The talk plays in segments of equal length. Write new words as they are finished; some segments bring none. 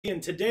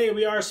And today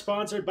we are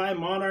sponsored by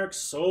Monarch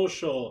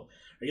Social.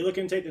 Are you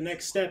looking to take the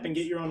next step and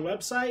get your own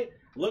website?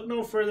 Look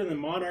no further than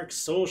Monarch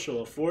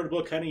Social,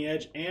 affordable, cutting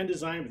edge, and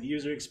designed with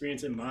user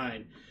experience in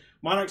mind.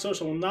 Monarch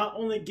Social will not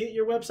only get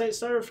your website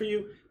started for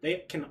you,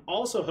 they can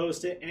also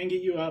host it and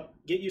get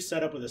you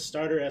set up with a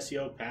starter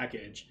SEO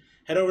package.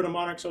 Head over to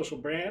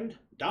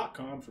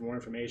monarchsocialbrand.com for more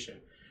information.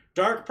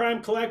 Dark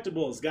Prime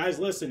Collectibles. Guys,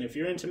 listen, if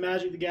you're into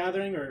Magic the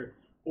Gathering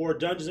or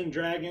Dungeons and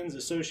Dragons,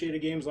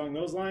 associated games along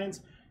those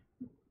lines,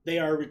 they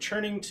are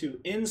returning to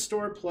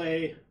in-store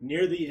play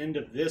near the end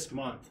of this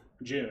month,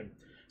 June.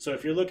 So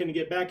if you're looking to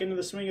get back into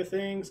the swing of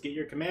things, get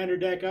your Commander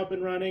deck up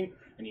and running,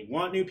 and you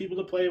want new people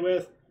to play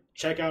with,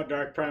 check out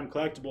Dark Prime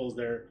Collectibles.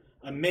 They're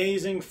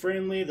amazing,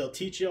 friendly. They'll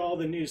teach you all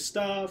the new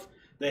stuff.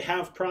 They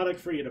have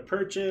product for you to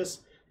purchase,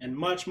 and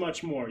much,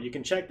 much more. You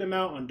can check them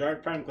out on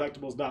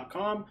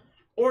darkprimecollectibles.com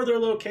or their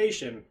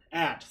location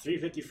at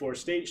 354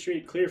 State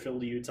Street,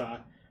 Clearfield, Utah,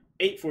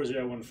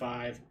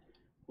 84015.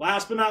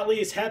 Last but not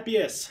least,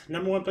 Happiest,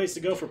 #1 place to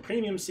go for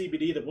premium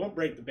CBD that won't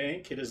break the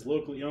bank. It is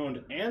locally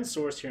owned and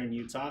sourced here in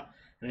Utah,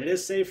 and it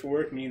is safe for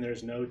work, meaning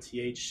there's no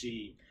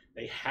THC.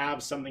 They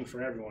have something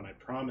for everyone, I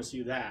promise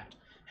you that.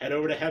 Head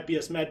over to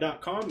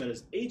happiestmed.com. That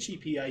is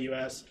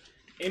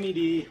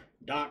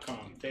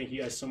HEPIUSMED.com. Thank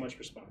you guys so much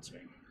for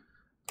sponsoring.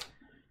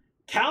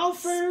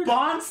 Calford!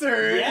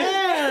 Sponsored!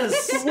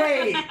 Yes!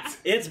 Wait!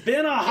 It's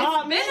been a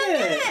hot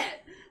minute!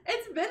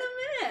 It's been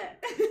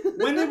a minute.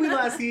 When did we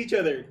last see each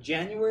other?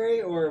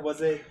 January, or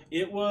was it?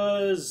 It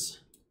was...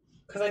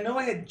 Because I know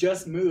I had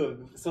just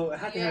moved, so it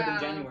had to have been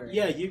January.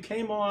 Yeah, you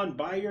came on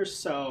by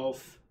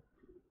yourself,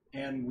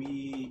 and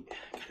we...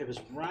 God, it was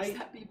right... Is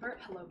that Bieber?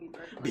 Hello,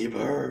 Bieber.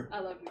 Bieber! I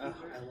love you,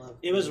 Bieber. I love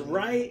It was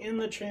right in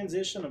the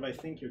transition of, I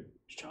think, your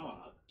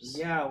jobs.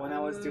 Yeah, when I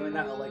was doing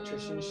that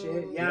electrician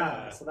shit.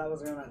 Yeah, so that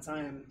was around that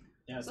time.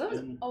 Yeah, it's So that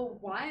was been... a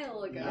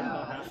while ago.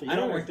 Yeah, half a I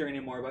don't year. work there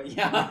anymore, but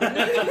yeah.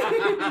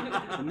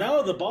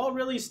 No, the ball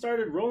really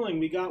started rolling.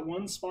 We got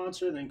one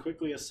sponsor, then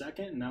quickly a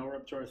second, and now we're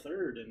up to our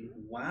third, and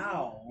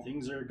Wow.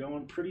 things are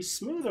going pretty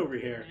smooth over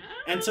here.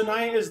 And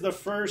tonight is the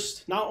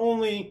first, not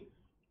only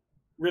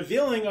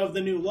revealing of the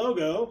new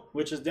logo,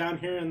 which is down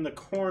here in the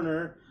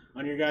corner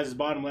on your guys'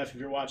 bottom left if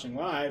you're watching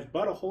live,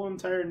 but a whole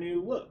entire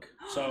new look.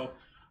 So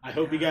I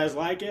hope you guys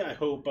like it. I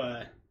hope,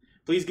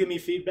 please give me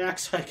feedback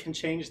so I can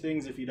change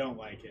things if you don't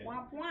like it.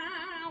 Wow, wow.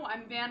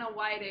 I'm Vanna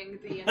Whiting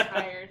the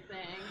entire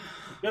thing.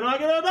 Can I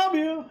get a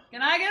W?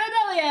 Can I get a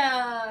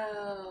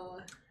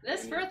W?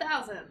 This for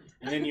 1,000.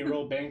 And then you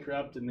roll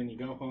bankrupt, and then you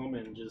go home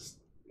and just...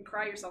 And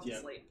cry yourself to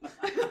Yep. sleep.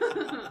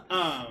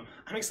 I'm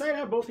excited to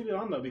have both of you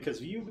on, though,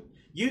 because you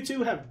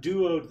two have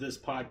duoed this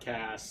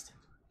podcast,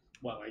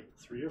 what, like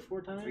 3 or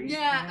 4 times?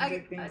 Yeah, I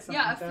think something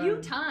yeah, like a few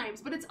that. times,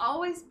 but it's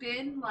always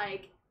been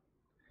like,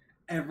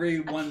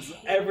 Everyone's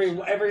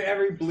Occasionally.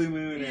 every blue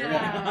moon.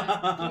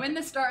 yeah, when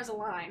the stars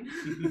align.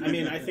 I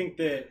mean, I think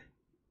that,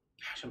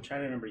 gosh, I'm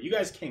trying to remember. You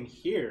guys came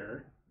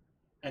here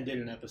and did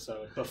an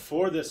episode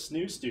before this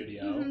new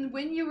studio. Mhm,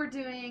 when you were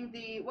doing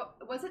the, what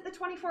was it, the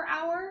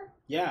 24-hour?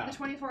 Yeah. The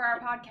 24-hour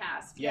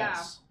podcast.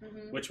 Yes. Yeah.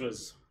 Mhm. Which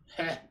was,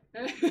 that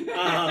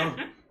A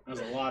was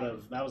a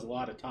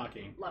lot of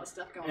talking. lot of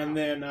stuff going on. And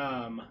then,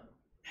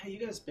 hey, you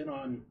guys been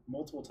on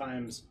multiple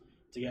times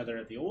together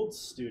at the old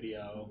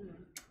studio.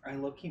 Mhm. I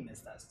low-key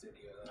miss that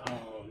studio, though.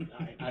 Oh,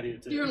 I do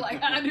too. You're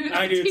like, I do.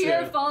 I do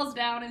tear too. falls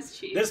down his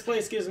cheek. This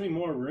place gives me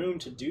more room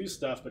to do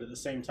stuff, but at the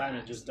same time,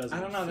 it just doesn't.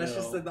 I don't know, that's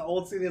feel- just the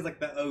old studio is like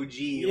the OG.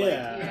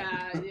 Yeah.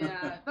 Yeah,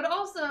 yeah. But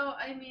also,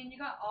 I mean, you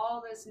got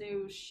all this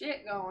new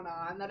shit going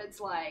on that it's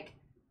like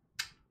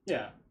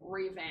Yeah.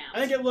 revamped.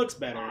 I think it looks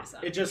better. Awesome.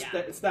 It just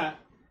Yeah. it's that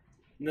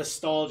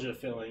nostalgia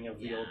feeling of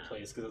the old Yeah.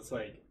 place, because it's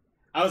like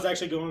I was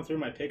actually going through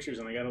my pictures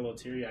and I got a little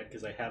teary eyed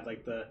because I had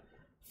like the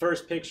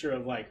first picture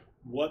of like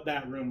what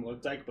that room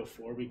looked like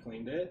before we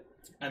cleaned it,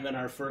 and then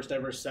our first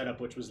ever setup,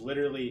 which was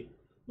literally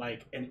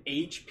like an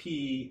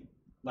HP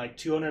like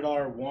 $200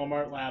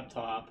 Walmart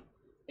laptop,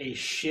 a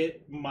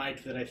shit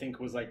mic that I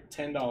think was like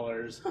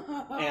 $10,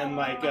 and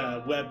like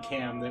a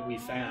webcam that we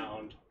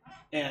found,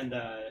 and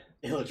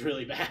it looked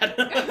really bad.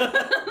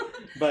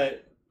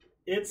 But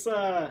it's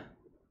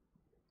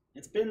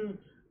been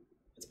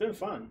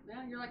fun.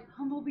 Yeah, you're like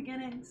humble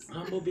beginnings.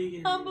 Humble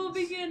beginnings. Humble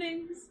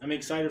beginnings. I'm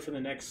excited for the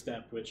next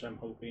step, which I'm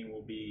hoping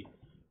will be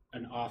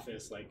an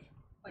office, like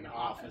Like an an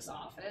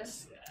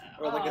office. Yeah.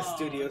 Or like a Oh,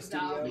 studio that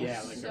studio. would be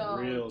Yeah, like so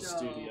a real dope.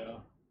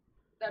 studio.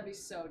 That'd be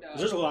so dope.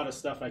 There's a lot of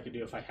stuff I could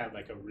do if I had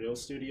like a real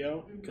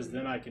studio, because Mhm.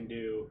 then I can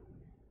do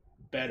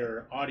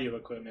better audio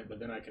equipment, but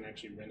then I can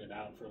actually rent it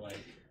out for like,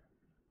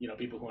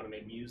 people who want to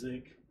make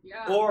music.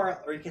 Yeah.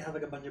 Or you can have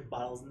like a bunch of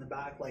bottles in the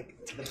back, like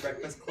the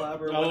Breakfast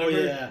Club or Oh, whatever.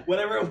 yeah.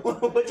 Whichever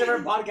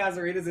podcast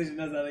or radio station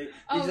does that. They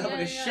Oh, just have like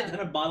yeah, a shit yeah. ton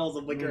of bottles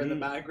of liquor in the Mhm.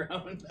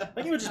 background. I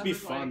think it would just That be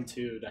was fun like-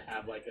 too to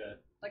have like a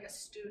like a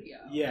studio.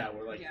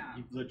 where like Yeah.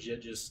 you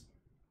legit just,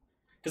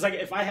 because like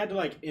if I had to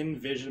like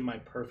envision my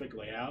perfect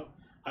layout,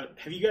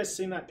 have you guys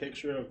seen that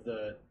picture of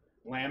the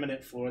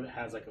laminate floor that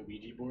has like a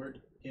Ouija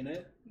board in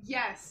it?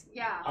 Yes.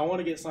 Yeah. I want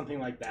to get something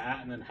like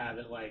that and then have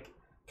it like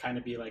kind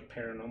of be like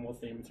paranormal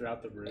theme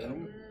throughout the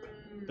room,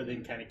 but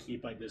then kind of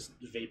keep like this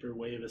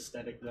vaporwave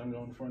aesthetic that I'm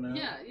going for now.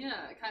 Yeah,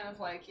 kind of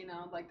like, you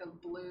know, like the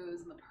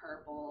blues and the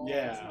purples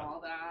Yeah. and all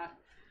that.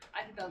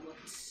 I think that would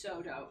look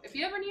so dope. If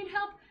you ever need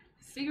help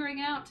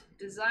figuring out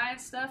design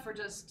stuff or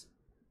just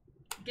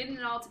getting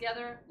it all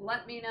together,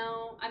 let me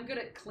know. I'm good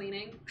at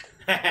cleaning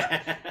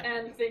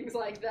and things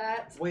like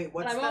that. Wait,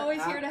 what's And I'm that always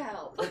app? here to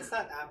help. What's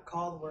that app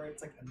called where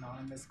it's like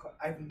anonymous?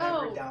 I've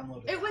never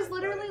downloaded it. It was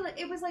literally like,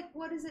 it was like,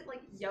 what is it,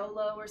 like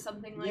YOLO or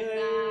something like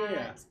Yeah.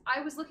 that?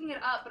 I was looking it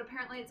up, but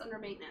apparently it's under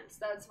maintenance.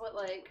 That's what,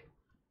 like,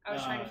 I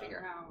was trying to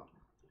figure out.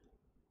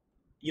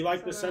 You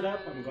like the setup?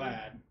 I'm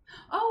glad.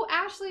 Oh,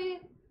 Ashley.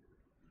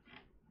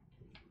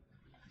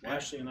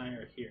 Ashley and I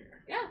are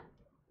here. Yeah.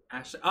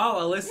 Ashley.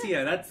 Oh,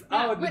 Alicia. That's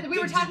We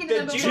were talking to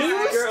them before.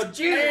 juice girl. Juice.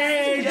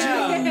 Hey,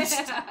 Yeah.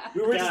 Juice.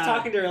 We were just God.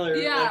 talking to her earlier,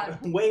 Yeah.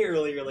 like, way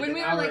earlier, like when an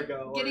we were hour like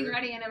ago. getting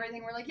ready and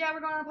everything, we're like, yeah, we're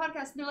going on a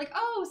podcast. And they're like,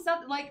 oh,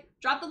 stuff, like,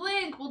 drop the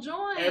link, we'll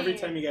join. Every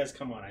time you guys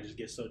come on, I just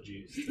get so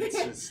juiced. It's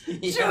just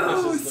Juiced! this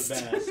is the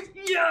best.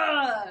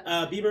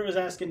 Yeah. Bieber was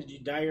asking, did you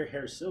dye your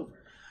hair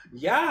silver?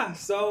 Yeah.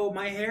 So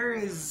my hair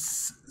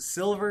is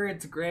silver.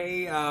 It's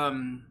gray.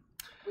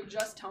 We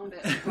just toned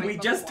it. We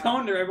just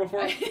toned her right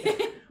before.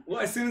 Well,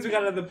 as soon as we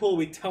got out of the pool,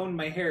 we toned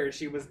my hair.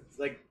 She was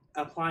like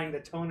applying the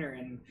toner,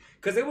 and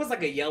because it was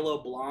like a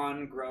yellow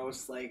blonde,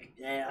 gross, like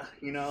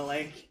you know,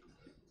 like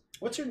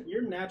What's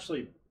you're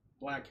naturally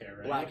black hair,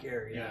 right? Black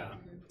hair, Yeah.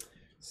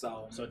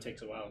 so. So it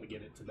takes a while to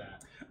get it to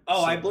that.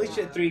 Oh, I So- bleached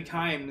it 3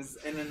 times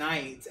in a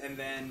night, and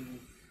then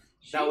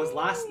that was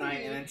last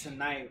night, and then Sheesh.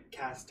 tonight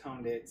Cass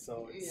toned it.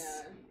 So it's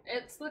Yeah,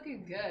 it's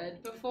looking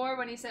good. Before,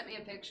 when he sent me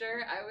a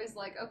picture, I was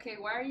like, okay,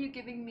 why are you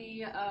giving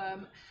me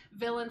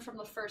villain from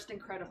the first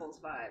Incredibles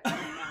vibe?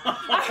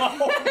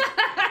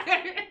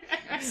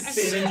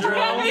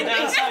 Syndrome.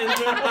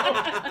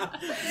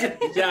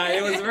 yeah,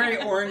 it was very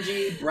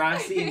orangey,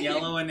 brassy, and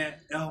yellow, and it.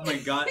 Oh my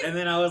god! And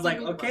then I was like,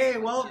 okay,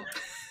 well,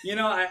 you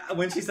know,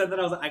 when she said that,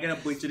 I was like, I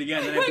gotta bleach it again.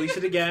 And then I bleached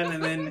it again,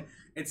 and then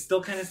it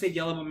still kind of stayed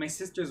yellow. But my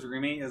sister's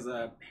roommate is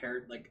a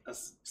hair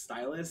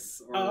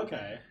stylist. Or, Oh,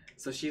 okay.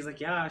 So she's like,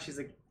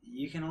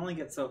 you can only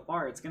get so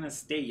far. It's gonna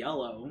stay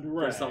yellow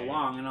for so Right.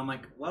 long. And I'm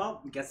like,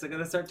 well, guess I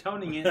gotta start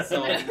toning it.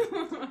 So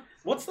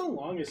What's the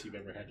longest you've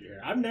ever had your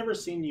hair? I've never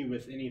seen you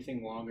with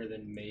anything longer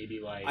than maybe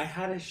like. I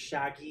had a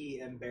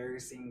shaggy,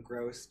 embarrassing,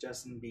 gross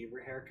Justin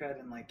Bieber haircut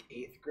in like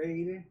 8th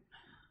grade,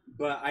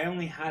 but I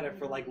only had it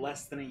for like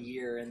less than a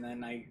year, and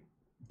then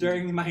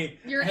during my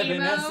Your emo?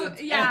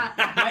 Evanescence- Yeah.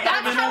 my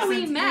That's how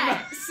we Evanescence met.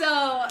 emo. So,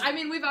 I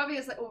mean, we've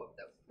obviously,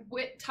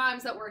 with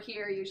times that we're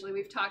here, usually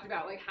we've talked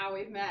about like how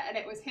we've met, and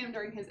it was him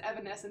during his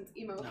Evanescence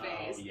emo Oh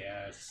phase.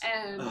 yes.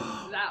 And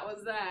that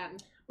was then.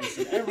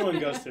 Listen, everyone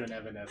goes through an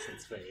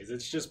evanescence phase.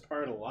 It's just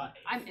part of life.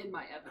 I'm in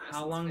my Evanescence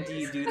How long do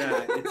phase. you do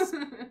that? It's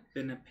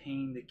been a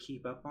pain to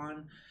keep up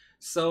on.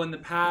 So in the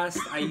past,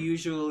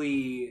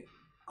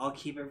 I'll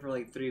keep it for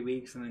like 3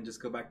 weeks and then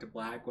just go back to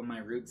black when my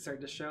roots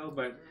start to show.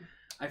 But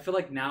I feel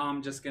like now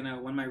I'm just gonna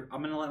I'm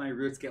gonna let my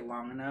roots get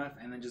long enough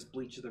and then just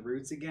bleach the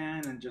roots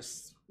again and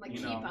just like you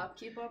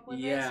keep know. up with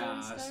Yeah,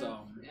 it. Sort of so- stuff?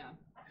 Yeah.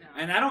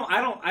 And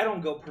I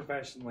don't go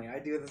professionally. I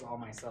do this all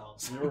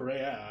myself.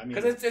 Yeah, I mean,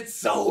 Because it's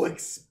so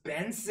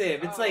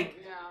expensive. It's Oh, like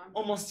yeah.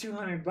 almost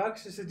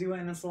 $200 just to do it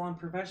in a salon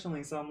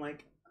professionally. So I'm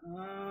like,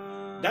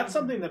 that's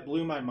something that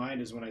blew my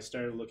mind is when I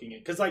started looking at,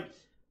 because like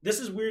this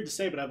is weird to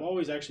say, but I've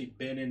always actually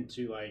been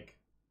into like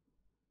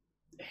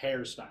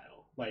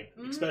hairstyle, like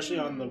especially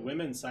on the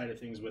women's side of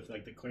things with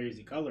like the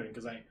crazy coloring,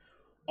 because I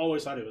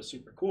always thought it was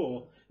super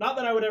cool. Not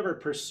that I would ever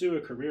pursue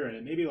a career in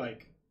it, maybe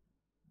like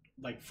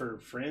for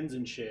friends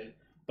and shit,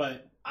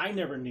 but I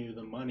never knew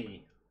the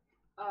money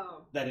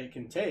Oh. that it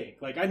can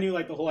take. Like I knew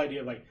like the whole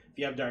idea of like if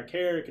you have dark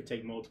hair, it could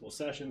take multiple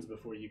sessions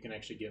before you can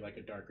actually get like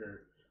a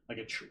darker, like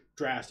a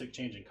drastic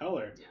change in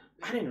color. Yeah.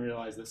 I didn't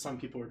realize that some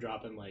people were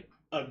dropping like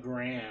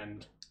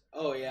 $1,000,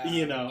 oh yeah.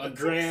 you know, It's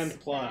 $1,000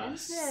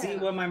 plus. expensive. See,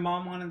 when my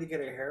mom wanted to get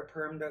her hair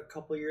permed a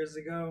couple years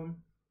ago,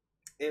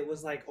 it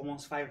was like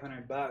almost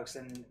 $500,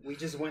 and we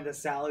just went to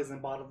Sally's and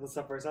bought all the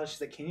stuff for ourselves.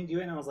 She's like, "Can you do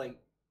it?" And I was like,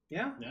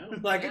 "Yeah, Yeah.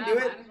 I can do it."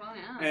 might as well,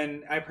 yeah.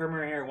 And I perm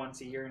her hair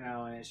once a year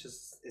now, and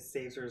it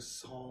saves her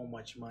so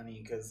much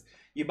money because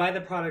you buy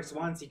the products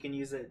once, you can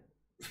use it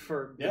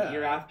for the Yeah.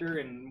 year after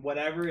and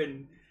whatever.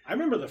 And I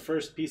remember the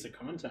first piece of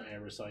content I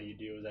ever saw you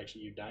do was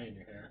actually you dyeing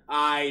your hair.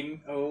 I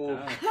Oh.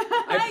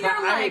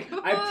 You're like,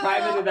 I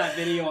privated that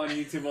video on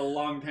YouTube a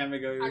long time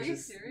ago. It Are was you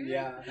just, serious?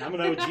 Yeah. I'm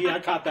an OG. I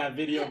caught that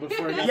video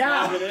before it got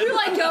Yeah. privated. You're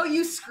like, yo,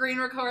 you screen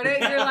record it.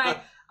 You're like,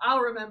 I'll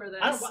remember this.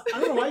 I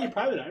don't know why you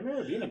privated it. I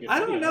remember it being a good I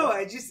video. don't know.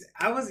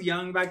 I was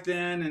young back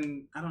then,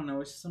 and I don't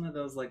know. It's just one of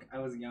those like I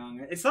was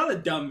young. It's not a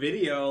dumb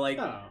video. Like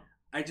No.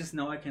 I just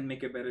know I can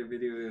make a better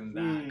video than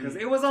that Mm. because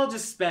it was all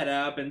just sped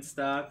up and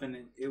stuff, and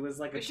it was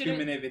like We a should've-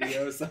 2-minute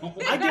video. So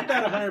I get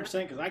that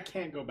 100% because I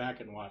can't go back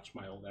and watch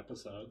my old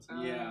episodes.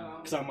 Oh. Yeah.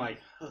 Because I'm like,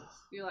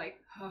 You're like,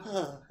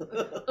 oh,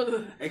 ugh.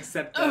 ugh.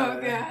 except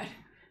Oh, God.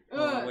 oh,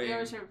 Ugh,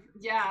 wait.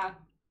 yeah.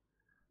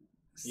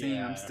 Same.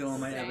 Yeah. I'm still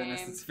in my Same.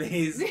 Evanescence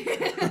phase.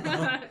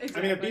 Exactly.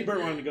 I mean, if B-Bird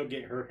wanted to go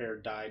get her hair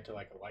dyed to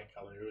like a light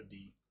color, it would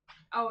be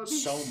Oh, it'd be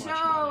So so, much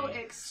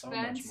money. So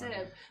much expensive.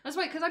 money. That's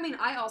why, because I mean,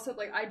 I also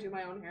like I do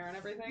my own hair and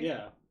everything.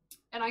 yeah.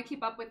 And I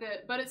keep up with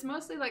it, but it's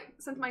mostly like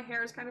since my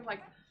hair is kind of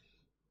like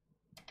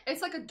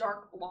it's like a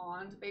dark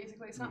blonde,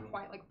 basically. It's not Mhm.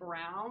 quite like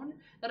brown.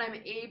 That I'm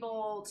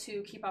able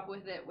to keep up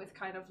with it with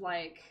kind of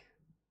like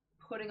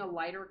putting a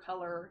lighter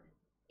color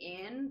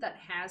in that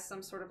has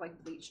some sort of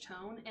like bleach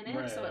tone in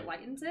it, so Right. it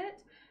lightens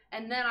it.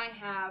 And then I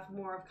have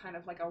more of kind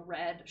of like a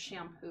red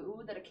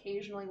shampoo that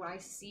occasionally when I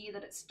see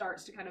that it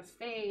starts to kind of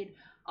fade,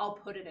 I'll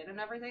put it in and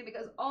everything.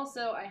 Because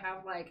also I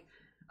have like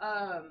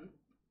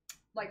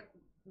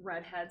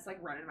redheads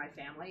like run in my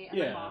family, and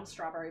Yeah. my mom's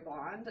strawberry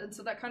blonde, and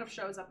so that kind of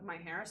shows up in my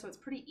hair. So it's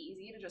pretty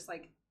easy to just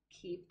like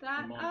keep Your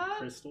that mom, up.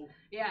 Crystal.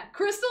 Yeah,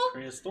 Crystal.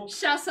 Crystal.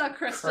 Shouts out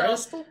Crystal.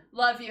 Crystal.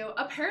 Love you.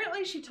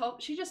 Apparently, she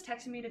just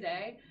texted me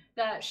today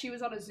that she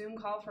was on a Zoom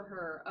call for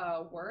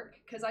her work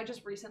because I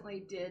just recently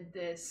did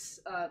this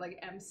like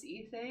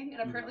MC thing,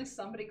 and apparently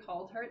somebody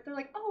called her. They're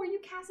like, "Oh, are you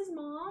Cass's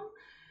mom?"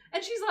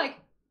 And she's like,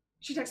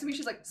 she texted me.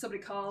 She's like,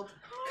 "Somebody called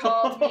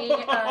me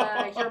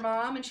your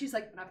mom," and she's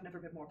like, "And I've never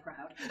been more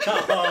proud."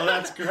 Oh,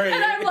 that's great.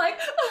 And I'm like,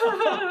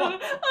 mother.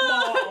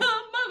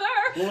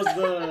 What was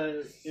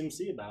the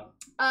MC about?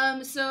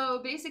 So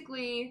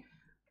basically,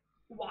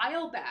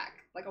 while back,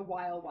 like a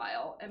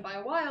while, and by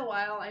a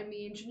while, I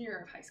mean junior year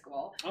of high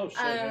school. Oh, shit.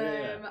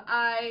 Yeah.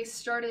 I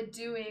started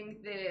doing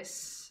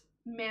this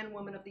Man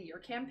Woman of the Year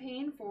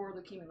campaign for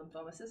Leukemia and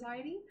Lymphoma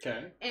Society,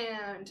 Okay.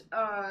 and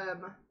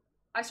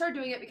I started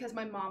doing it because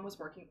my mom was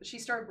working. She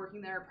started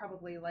working there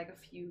probably like a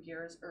few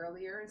years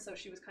earlier, and so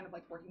she was kind of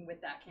like working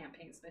with that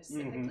campaign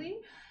specifically.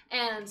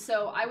 And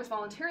so I was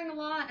volunteering a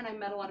lot, and I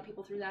met a lot of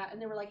people through that.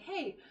 And they were like,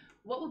 "Hey,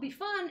 what would be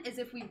fun is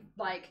if we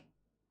like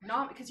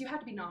because you have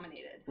to be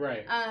nominated."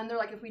 Right. They're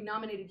like, "If we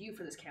nominated you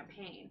for this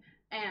campaign,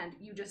 and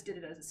you just did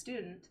it as a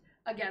student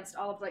against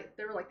all of like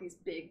there were like these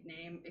big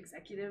name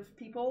executive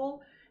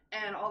people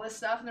and all this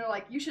stuff, and they're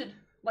like, you should."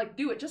 Like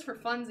do it just for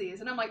funsies,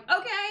 and I'm like,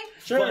 okay,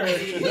 Sure.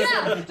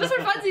 yeah, just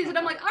for funsies, and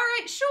I'm like, all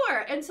right, sure.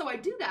 And so I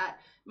do that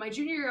my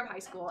junior year of high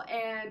school,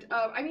 and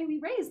I mean, we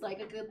raised like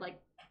a good like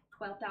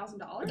 $12,000.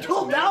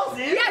 $12,000?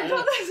 Yeah,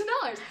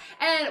 $12,000,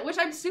 and which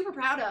I'm super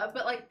proud of.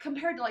 But like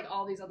compared to like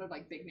all these other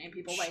like big name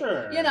people, like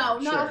Sure, you know,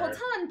 not a whole sure.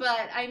 ton,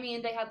 but I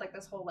mean, they had like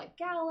this whole like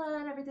gala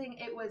and everything.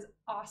 It was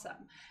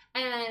awesome.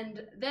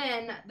 And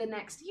then the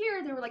next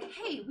year, they were like,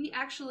 hey, we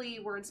actually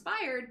were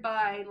inspired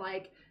by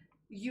like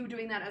you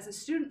doing that as a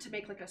student to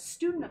make like a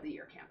student of the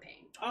year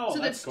campaign, Oh, so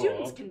that that's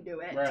students cool. can do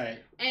it. Right.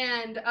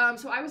 And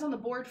so I was on the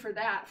board for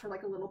that for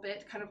like a little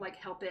bit, kind of like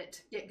help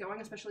it get going,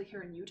 especially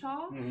here in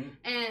Utah. Hmm.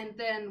 And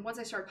then once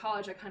I started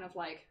college, I kind of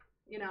like,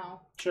 you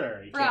know,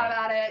 Sure. You forgot can't-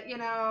 about it, you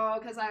know,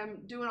 because I'm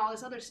doing all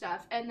this other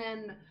stuff. And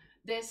then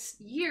this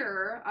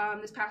year,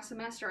 this past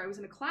semester, I was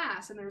in a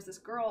class, and there was this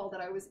girl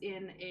that I was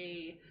in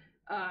a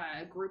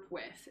group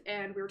with,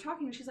 and we were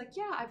talking, and she's like,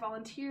 yeah, I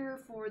volunteer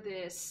for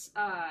this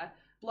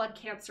blood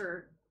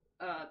cancer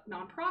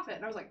nonprofit.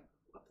 And I was like,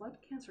 what blood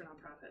cancer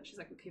nonprofit? And she's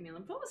like, Leukemia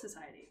and Lymphoma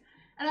Society.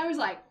 And I was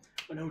like,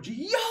 An OG.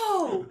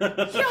 yo! And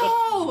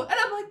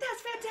I'm like,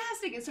 that's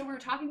fantastic. And so we were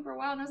talking for a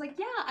while, and I was like,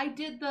 yeah, I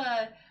did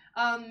the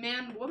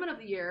Man Woman of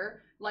the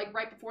Year, like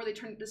right before they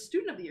turned into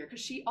Student of the Year, because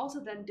she also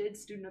then did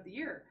Student of the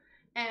Year,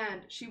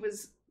 and she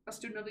was a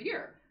Student of the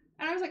Year.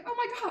 And I was like, oh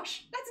my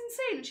gosh, that's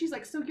insane. And she's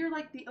like, so you're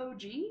like the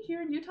OG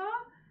here in Utah?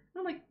 And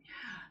I'm like, yeah.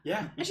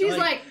 Yeah. And she's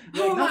like,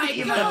 oh not my to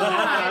give god. up the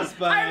pass,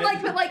 but- I'm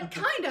like, but like,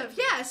 kind of,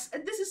 yes.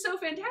 This is so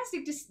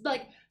fantastic to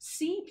like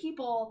see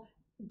people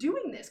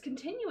doing this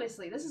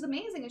continuously. This is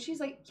amazing. And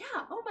she's like,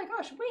 yeah, oh my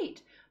gosh,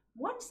 wait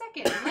 1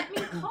 second, let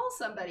me call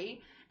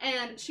somebody.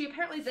 And she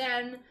apparently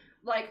then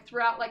like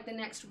throughout like the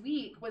next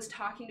week was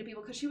talking to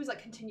people because she was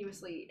like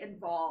continuously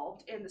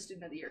involved in the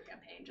Student of the Year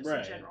campaign just in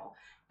Right. general.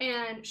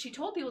 And she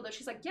told people that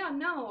she's like, yeah,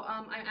 no,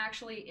 I'm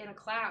actually in a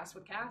class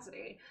with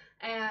Cassidy.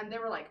 And they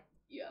were like,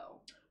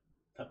 yo,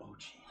 The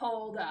OG.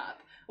 hold up,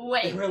 They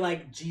wait. were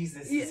like,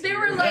 Jesus. is They here.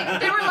 were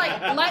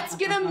like, let's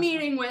get a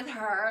meeting with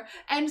her.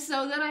 And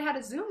so then I had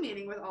a Zoom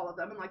meeting with all of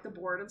them and like the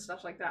board and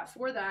stuff like that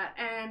for that.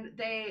 And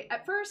they,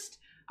 at first,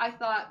 I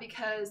thought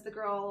because the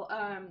girl,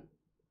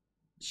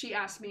 she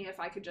asked me if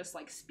I could just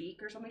like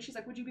speak or something. She's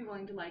like, would you be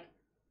willing to like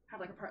have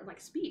like a part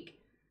like speak?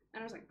 And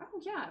I was like, oh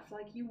yeah, if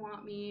like you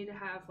want me to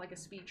have like a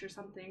speech or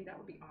something, that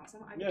would be awesome.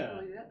 I would Yeah.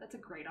 totally do that. That's a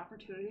great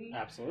opportunity.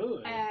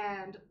 Absolutely.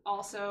 And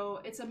also,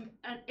 it's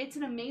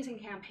an amazing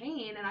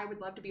campaign, and I would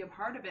love to be a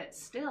part of it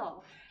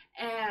still.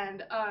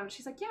 And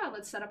she's like, yeah,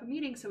 let's set up a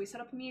meeting. So we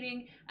set up a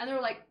meeting, and they were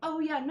like, oh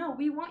yeah, no,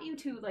 we want you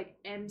to like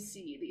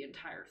MC the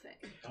entire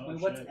thing. Oh, Wait,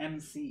 what's shit.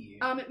 MC?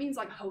 It means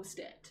like host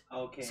it.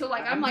 Okay. So,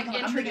 like, I'm, like,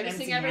 thinking introducing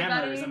MC everybody.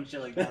 Hammer or some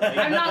shit like that.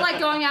 I'm not like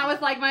going out with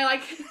like my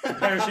like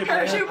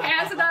Parachute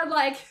pants, and I'm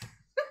like,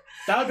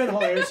 That would have been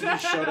hilarious if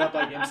you showed up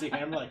like MC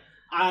Hammer, like,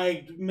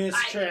 I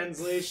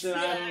mistranslation,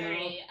 I don't know.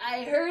 sorry,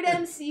 I heard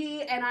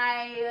MC and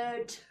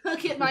I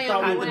took it my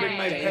Thought own we were way. in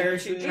my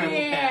parachute travel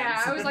Yeah,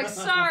 pants. I was like,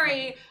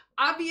 sorry,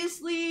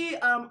 obviously,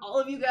 all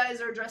of you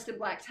guys are dressed in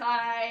black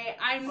tie.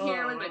 I'm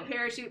here with my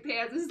parachute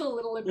pants. This is a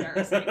little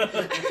embarrassing.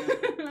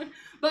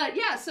 But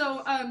yeah,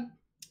 so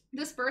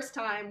this first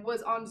time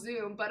was on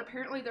Zoom, but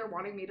apparently they're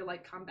wanting me to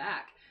like come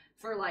back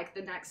for like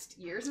the next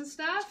years and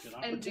stuff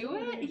and do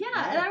it.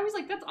 Yeah, and I was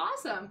like, that's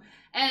awesome.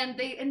 And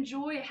they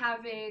enjoy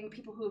having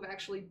people who have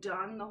actually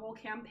done the whole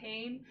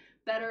campaign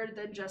better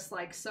than just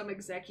like some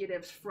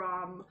executives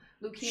from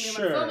Leukemia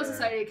Lymphoma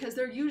Society, because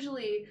they're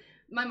usually,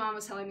 my mom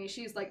was telling me,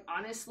 she's like,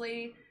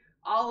 honestly,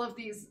 all of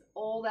these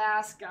old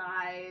ass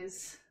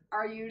guys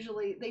are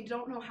usually, they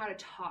don't know how to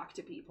talk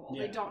to people.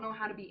 They don't know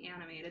how to be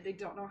animated. They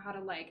don't know how to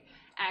like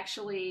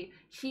actually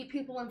keep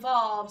people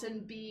involved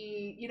and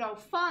be, you know,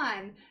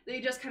 fun. They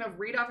just kind of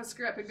read off a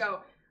script and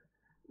go,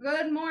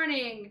 good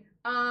morning,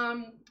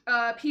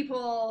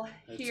 people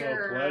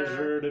here. It's a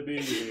pleasure to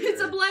be here.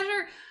 It's a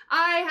pleasure.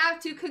 I have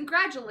to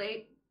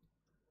congratulate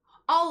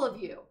all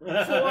of you for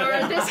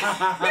this.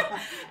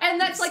 And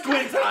that's like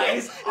squint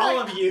eyes, all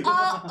of you.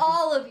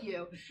 All of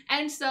you.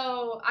 And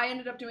so I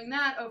ended up doing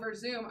that over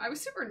Zoom. I was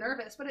super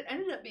nervous, but it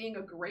ended up being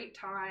a great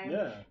time.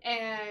 Yeah.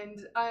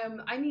 And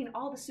I mean,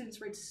 all the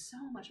students read so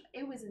much.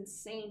 It was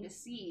insane to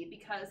see,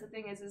 because the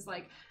thing is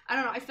like, I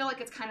don't know, I feel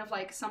like it's kind of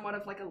like somewhat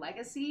of like a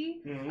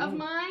legacy of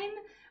mine,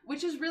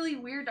 which is really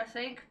weird to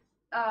think.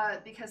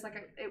 Because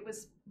like it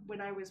was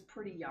when I was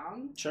pretty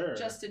young,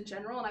 just in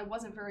general, and I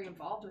wasn't very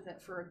involved with it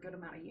for a good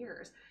amount of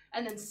years.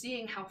 And then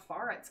seeing how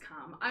far it's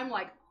come, I'm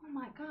like, oh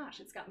my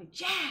gosh, it's got me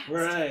jazzed.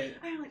 Right.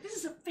 I'm like, this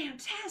is a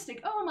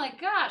fantastic. Oh my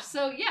gosh.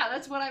 So yeah,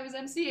 that's what I was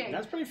emceeing.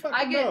 That's pretty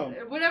fucking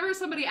dope. Whenever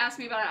somebody asks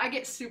me about it, I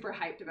get super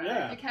hyped about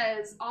it,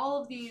 because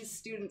all of these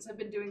students have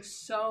been doing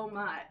so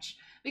much.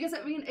 Because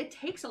I mean, it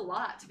takes a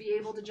lot to be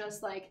able to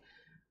just like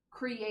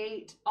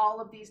create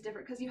all of these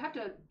different, because you have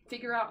to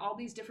figure out all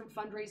these different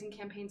fundraising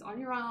campaigns on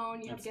your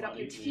own. You have to get up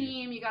your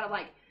team. You got to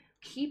like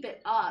keep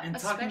it up. And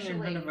talking in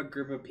front of a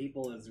group of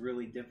people is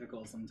really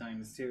difficult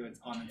sometimes too. It's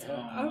on its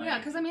own. Oh yeah,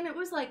 because I mean it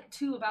was like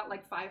about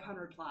like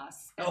 500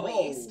 plus at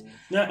least.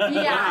 Yeah,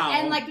 wow.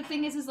 And like the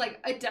thing is like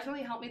it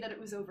definitely helped me that it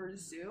was over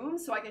Zoom,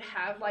 so I could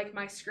have like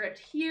my script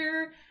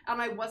here,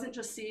 and I wasn't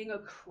just seeing a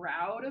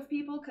crowd of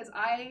people, because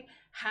I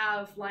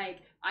have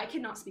like, I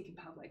cannot speak in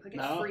public. Like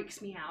it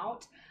freaks me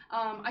out.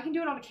 I can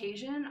do it on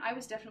occasion. I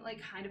was definitely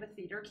kind of a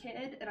theater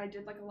kid, and I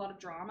did like a lot of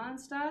drama and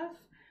stuff.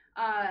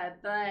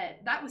 But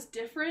that was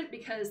different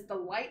because the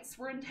lights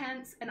were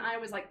intense and I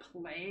was like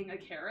playing a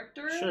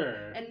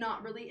character and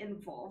not really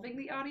involving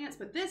the audience.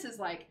 But this is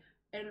like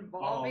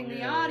involving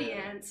the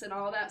audience and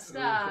all that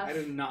stuff. I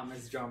did not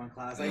miss drama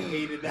class. I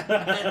hated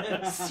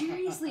that.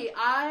 Seriously,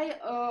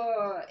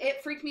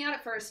 it freaked me out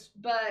at first,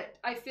 but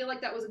I feel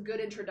like that was a good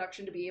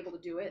introduction to be able to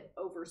do it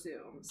over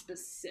Zoom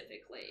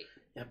specifically.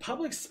 Yeah,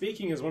 public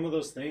speaking is one of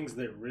those things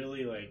that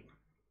really like,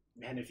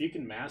 man, if you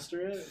can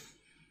master it.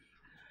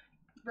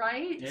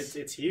 Right?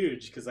 It's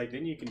huge, because like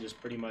then you can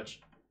just pretty much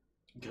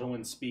go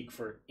and speak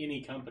for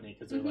any company,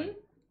 because they're like,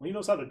 well, he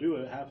knows how to do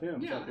it. Have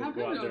him. Yeah, have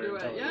him go do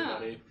it.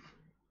 Everybody.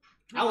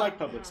 I like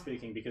public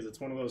speaking because it's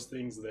one of those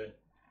things that,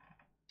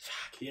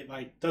 it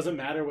like doesn't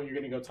matter what you're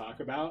gonna go talk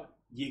about.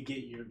 You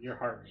get your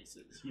heart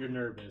races. You're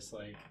nervous,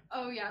 like.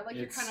 Oh yeah, like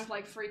you're kind of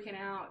like freaking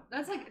out.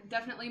 That's like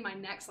definitely my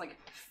next like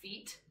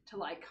feat to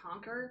like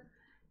conquer,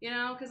 you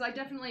know, because I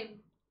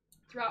definitely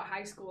throughout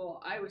high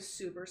school I was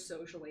super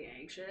socially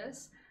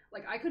anxious.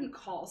 Like, I couldn't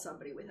call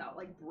somebody without,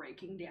 like,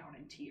 breaking down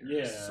in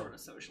tears, sort of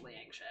socially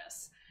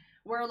anxious.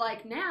 Where,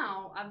 like,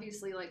 now,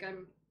 obviously, like,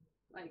 I'm,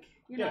 like,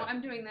 you know,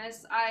 I'm doing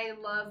this. I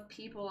love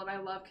people, and I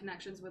love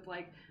connections with,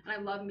 like, and I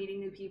love meeting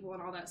new people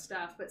and all that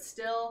stuff. But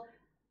still,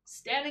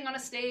 standing on a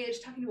stage,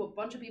 talking to a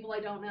bunch of people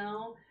I don't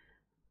know.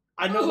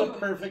 I know the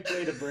perfect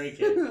way to break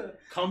it.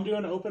 Come to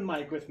an open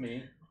mic with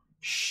me,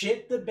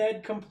 shit the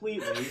bed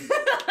completely,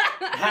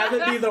 have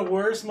it be the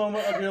worst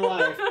moment of your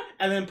life,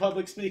 and then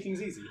public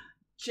speaking's easy.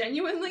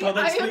 Genuinely,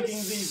 I am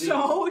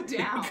so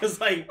down.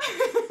 Because, like,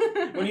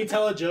 when you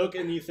tell a joke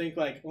and you think,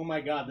 like, oh my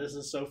god, this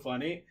is so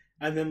funny,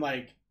 and then,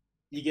 like,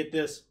 you get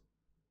this,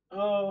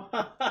 and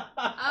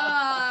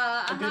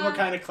people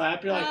kind of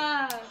clap, you're like,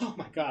 oh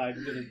my god,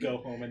 I'm going to go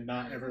home and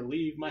not ever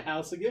leave my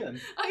house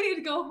again. I need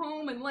to go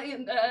home and lay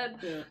in bed.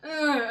 Yeah.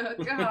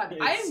 God,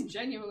 I am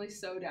genuinely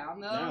so down,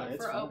 though,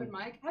 for open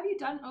mic. Have you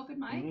done open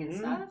mic and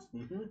stuff?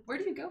 Where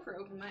do you go for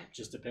open mic?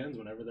 Just depends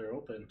whenever they're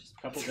open. Just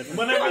a couple different...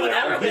 Whenever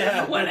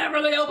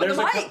they open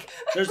the mic.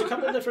 There's a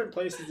couple different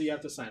places that you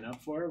have to sign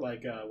up for.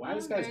 Like,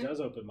 Wise Guys does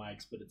open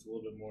mics, but it's a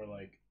little bit more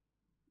like...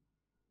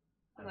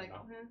 I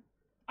don't know.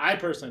 I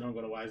personally don't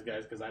go to Wise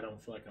Guys because I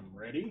don't feel like I'm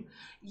ready.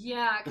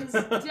 Yeah, because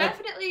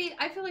definitely,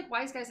 I feel like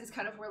Wise Guys is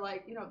kind of where,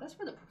 like, you know, that's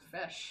where the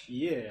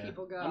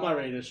people go. I'm not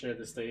ready to share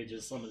the stage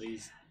as some of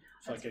these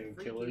fucking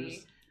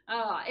killers.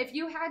 If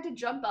you had to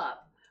jump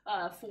up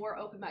for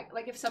open mic,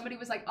 like if somebody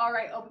was like, all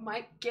right, open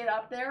mic, get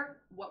up there,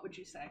 what would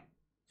you say?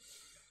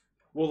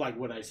 Well, like,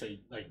 would I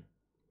say, like,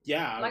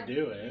 yeah, I would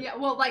do it. Yeah,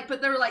 well, like,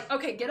 but they were like,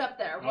 okay, get up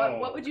there.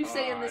 What would you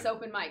say in this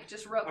open mic?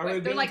 Just real quick. Are we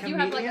being like,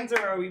 comedians, you have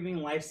like or are we being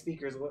live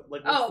speakers?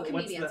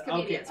 Comedians.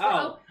 Comedians.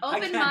 Okay.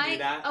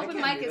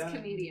 Open mic is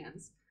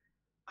comedians.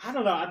 I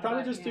don't know. I'd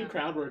probably But, just do yeah.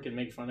 crowd work and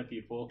make fun of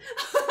people.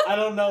 I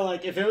don't know.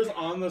 Like, if it was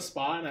on the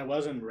spot and I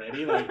wasn't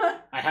ready, like,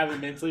 I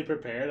haven't mentally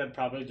prepared, I'd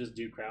probably just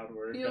do crowd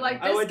work. You're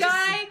like, I this would just-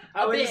 guy,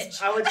 a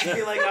bitch. I would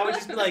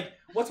just be like,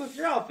 what's with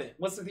your outfit?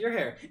 What's with your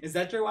hair? Is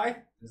that your wife?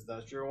 Is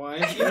that your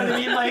wife? You know what I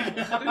mean? Like,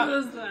 Who's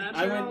that?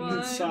 I went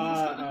and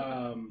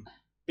saw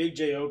Big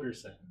J.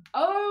 Ogerson,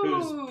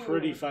 Oh! who's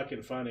pretty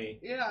fucking funny.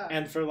 Yeah.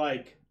 And for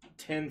like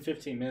 10,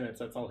 15 minutes,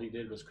 that's all he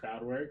did was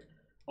crowd work.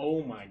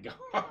 Oh my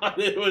god,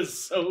 it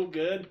was so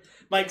good.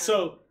 Like,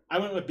 so I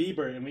went with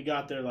Bieber, and we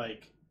got there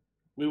like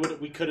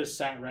we could have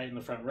sat right in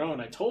the front row,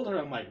 and I told her,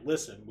 I'm like,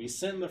 listen, we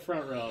sit in the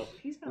front row,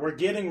 we're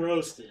getting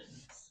roasted,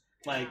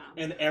 like,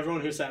 and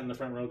everyone who sat in the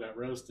front row got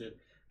roasted.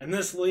 And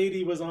this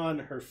lady was on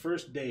her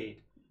first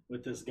date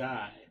with this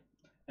guy,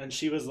 and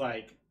she was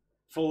like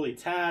fully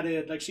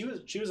tatted, like she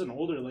was an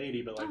older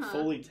lady, but like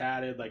fully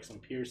tatted, like some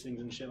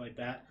piercings and shit like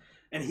that.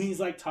 And he's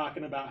like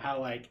talking about how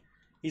like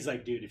he's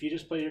like, dude, if you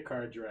just play your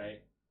cards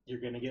right,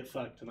 you're gonna get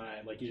fucked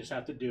tonight. Like, you just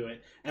have to do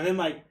it. And then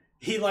like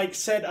he like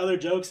said other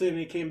jokes, and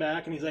he came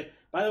back and he's like,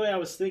 by the way, I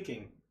was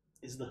thinking,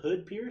 is the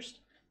hood pierced?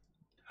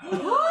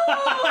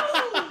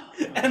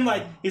 And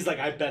like he's like,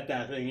 I bet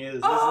that thing is,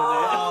 isn't it?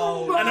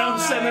 And I'm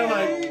sitting there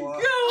like,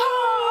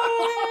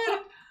 God!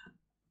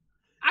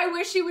 I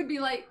wish he would be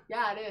like,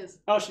 yeah, it is.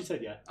 oh, she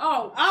said yeah.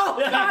 Oh,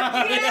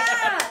 God,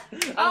 yeah!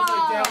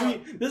 I was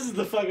like, damn, this is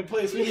the fucking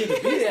place we need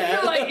to be at.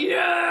 You're like,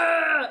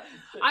 yeah!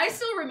 I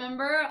still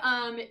remember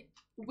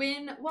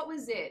what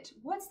was it?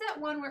 What's that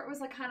one where it was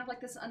like kind of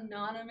like this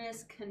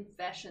anonymous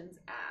confessions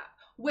app?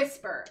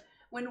 Whisper.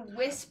 When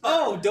Whisper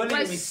don't even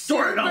was get me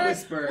started on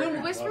super- Whisper. When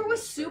I Whisper love was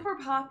Whisper. super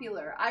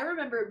popular, I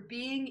remember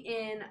being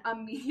in a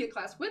media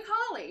class with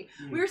Holly.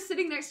 Mm. We were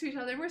sitting next to each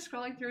other and we're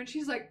scrolling through, and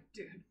she's like,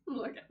 dude,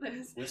 look at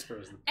this. Whisper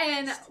is the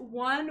And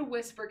one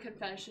Whisper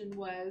confession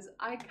was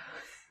I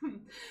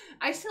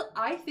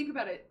think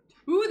about it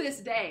to this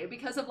day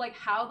because of like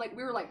how like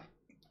we were like,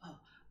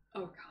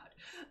 oh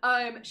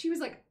god. She was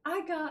like,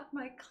 I got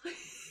my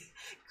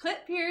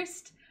clit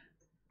pierced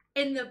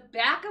in the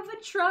back of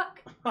a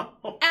truck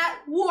at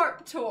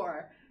Warped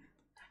Tour.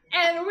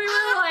 And we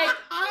were like,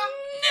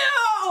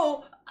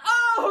 no!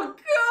 Oh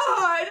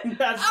god!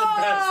 That's the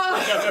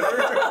best thing I've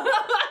ever heard.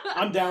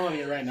 I'm downloading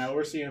it right now.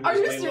 We're seeing Are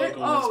who's you way serious?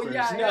 local Oh, whispers.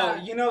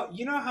 yeah. No,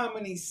 you know how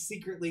many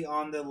secretly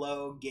on the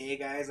low gay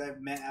guys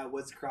I've met at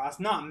Woods Cross?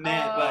 Not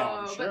met,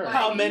 Oh, but sure. like,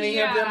 how many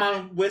of them yeah.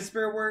 on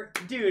Whisper were?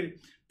 Dude,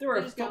 there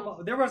Just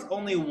go. was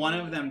only one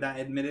of them that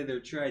admitted their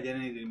true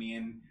identity to me,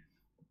 and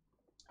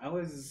I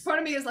was. Part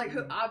of me is like,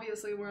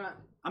 obviously we're not.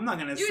 I'm not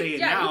gonna You, say it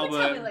yeah, now, you can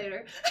but tell me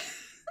later.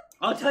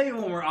 I'll tell you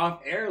when we're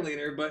off air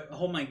later. But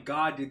oh my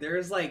god, dude,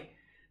 there's like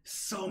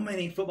so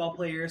many football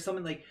players.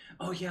 Someone like,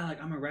 oh yeah,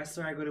 like I'm a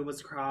wrestler. I go to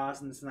Woods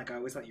Cross, and this, and like I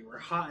always thought you were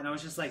hot, and I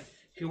was just like,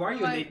 who are you?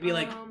 And Like, they'd be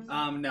like,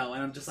 no,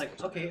 and I'm just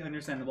like, okay,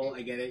 understandable,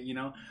 I get it, you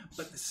know.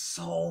 But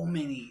so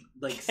many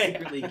like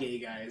secretly gay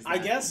guys. I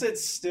that- guess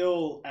it's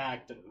still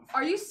active.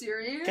 Are you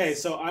serious? Okay,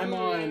 so I'm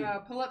on. Yeah,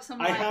 pull up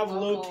some. I like, have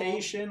local-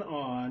 location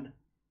on,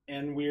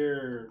 and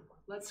we're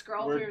Let's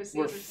scroll through to see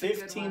we're if there's some good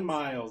 15 ones.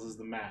 miles is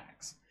the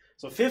max.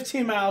 So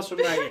 15 miles from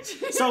right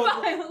here. So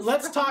 15 miles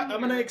let's from talk. I'm here.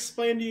 gonna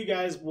explain to you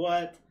guys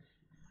what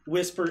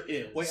Whisper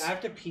is. Wait, I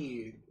have to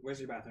pee. Where's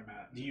your bathroom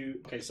at? Do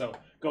you? Okay, so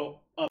go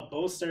up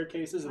both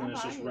staircases, and then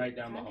it's just Alright. right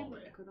down the Can I give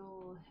hallway. a good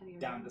old Henny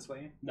Down run? this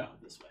way. No,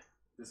 this way.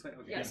 This way.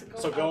 Okay. Yeah, So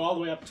so go, go up. all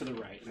the way up to the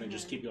right, and then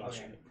just keep going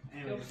Okay.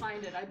 straight. Go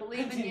find it. I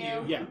believe Continue.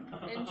 in you.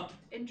 Yeah.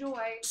 Enjoy.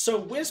 So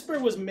Whisper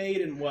was made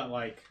in what,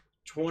 like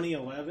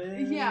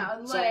 2011? Yeah,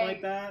 something like-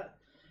 like that.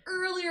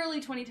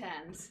 Early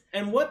 2010s.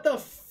 And what the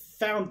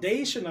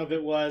foundation of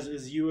it was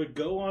is you would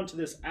go onto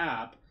this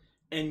app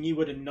and you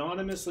would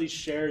anonymously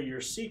share your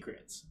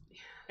secrets.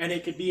 And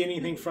it could be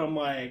anything from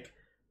like,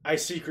 I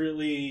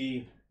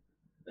secretly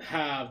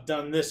have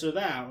done this or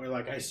that, or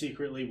like I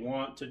secretly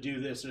want to do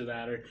this or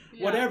that, or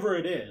Yeah. whatever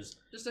it is.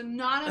 Just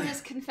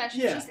anonymous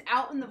confessions, Yeah. just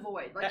out in the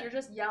void. Like you're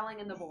just yelling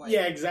in the void.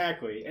 Yeah,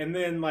 exactly. And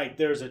then like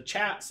there's a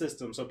chat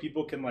system so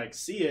people can like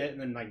see it and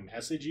then like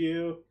message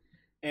you.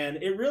 And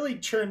it really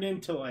turned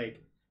into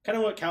like kind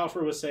of what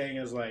Califer was saying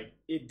is like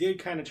it did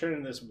kind of turn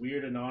into this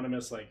weird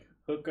anonymous like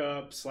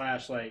hookup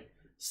 / like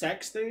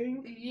sex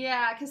thing.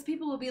 Yeah, because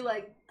people will be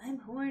like, I'm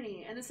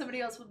horny. And then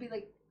somebody else will be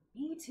like,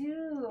 me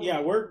too.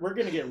 Yeah, we're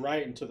gonna get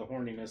right into the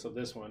horniness of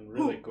this one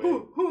really quick.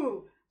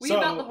 We So-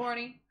 about the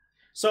horny.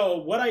 So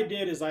what I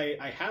did is I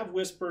have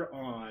Whisper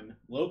on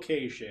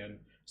location,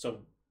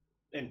 so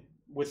and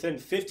within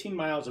 15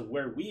 miles of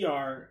where we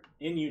are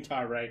in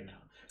Utah right now.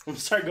 I'm gonna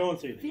start going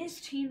through these.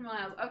 15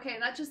 miles. Okay,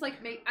 that just like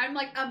I'm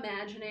like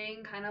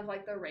imagining kind of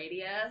like the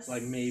radius.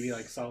 Like maybe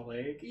like Salt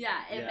Lake. Yeah,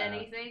 if Yeah.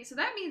 anything. So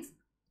that means,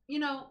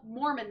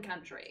 Mormon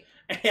country.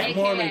 Yeah, AKA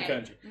Mormon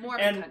country.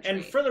 Mormon country.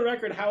 And for the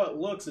record, how it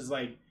looks is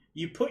like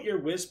you put your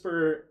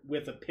Whisper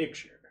with a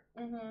picture,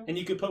 Mhm. and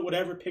you can put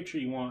whatever picture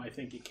you want. I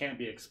think it can't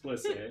be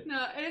explicit.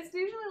 No, and it's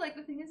usually like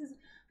the thing is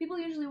people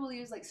usually will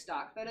use like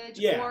stock footage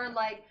Yeah. or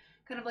like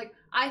kind of like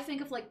I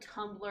think of like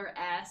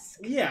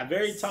Tumblr-esque. Yeah,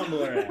 very sort of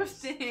Tumblr-esque.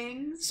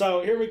 things.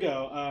 So here we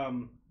go.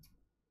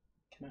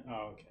 Can I?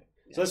 Oh, okay.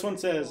 So this one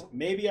says,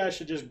 maybe I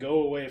should just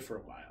go away for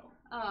a while.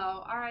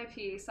 Oh,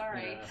 R.I.P.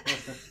 Sorry.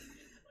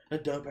 Yeah.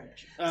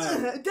 Depression.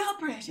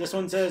 Depression. This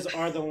one says,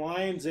 are the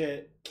lines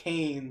at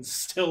Cane's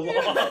still long?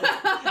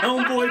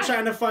 Homeboy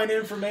trying to find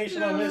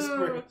information on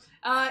Whisper.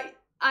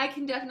 I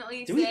can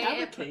definitely Do say we have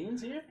a it.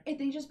 Cane's here?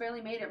 They just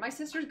barely made it. My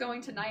sister's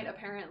going tonight,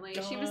 apparently.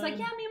 She was like, God.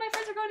 yeah, me and my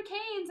friends are going to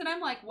Cane's. And I'm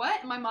like, what?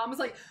 And my mom was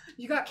like,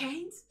 you got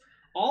Cane's?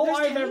 All There's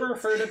I've ever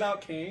Cane's? heard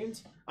about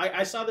Cane's,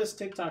 I saw this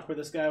TikTok where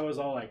this guy was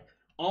all like,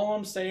 all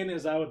I'm saying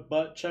is I would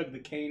butt chug the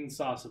cane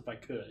sauce if I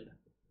could.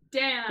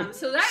 Damn.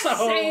 So that's So-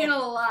 saying a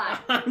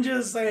lot. I'm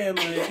just saying,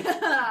 like,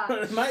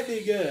 it might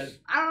be good.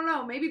 I don't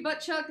know. Maybe butt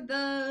chuck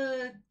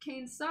the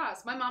cane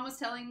sauce. My mom was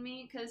telling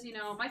me, because, you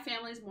know, my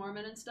family's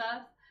Mormon and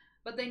stuff,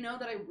 but they know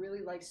that I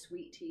really like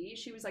sweet tea.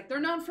 She was like, they're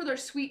known for their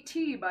sweet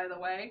tea, by the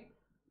way.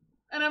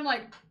 And I'm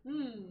like,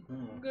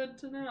 good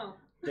to know.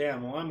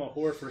 Damn, well, I'm a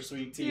whore for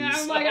sweet tea. Yeah,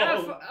 I'm so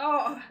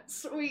like,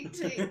 sweet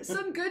tea.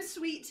 Some good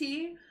sweet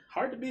tea.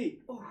 hard to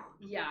beat. Oh,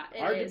 yeah,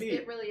 Hard to it is. beat.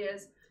 It really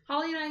is.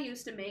 Holly and I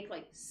used to make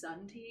like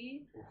sun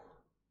tea,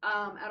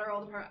 at our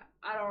old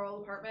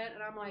apartment,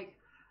 and I'm like,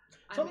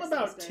 I Something miss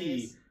about those tea.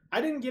 days.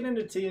 I didn't get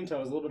into tea until I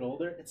was a little bit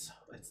older. It's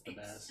the It's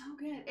best. so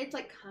good. It's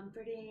like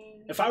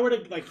comforting. If I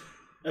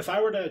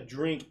were to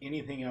drink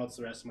anything else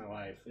the rest of my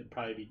life, it'd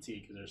probably be tea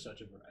because there's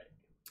such a variety.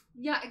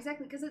 Yeah,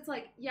 exactly. Because it's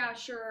like, yeah,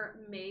 sure,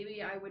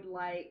 maybe I would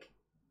like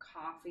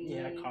coffee.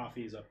 Yeah,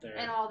 coffee's up there.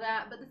 And all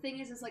that, but the thing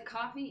is like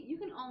coffee, you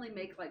can only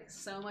make like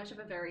so much of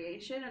a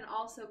variation, and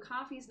also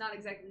coffee's not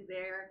exactly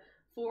there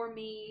for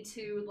me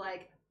to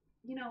like,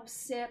 you know,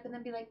 sip and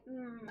then be like,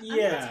 I'm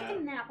Yeah. gonna take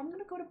a nap, I'm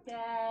gonna go to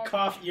bed.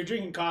 Coffee. You're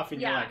drinking coffee,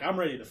 and Yeah. you're like, I'm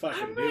ready to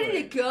fucking I'm do ready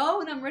it. to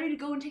go, and I'm ready to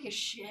go and take a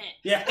shit.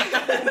 Yeah.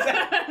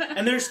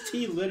 And there's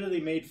tea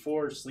literally made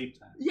for sleep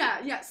time.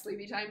 Yeah,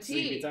 sleepy time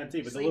tea. Sleepy time tea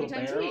with a Sleepy little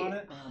time bear tea. on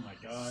it. Oh my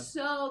god.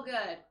 So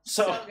good.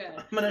 So good.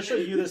 I'm gonna show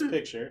you this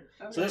picture.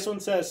 Okay. So this one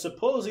says,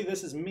 supposedly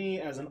this is me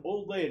as an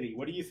old lady.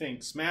 What do you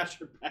think? Smash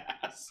or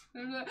pass?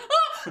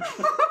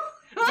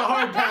 It's a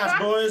hard pass,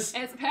 boys.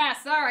 It's a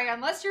pass, sorry.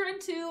 Unless you're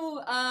into,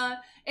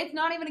 it's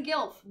not even a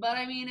gilf. But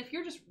I mean, if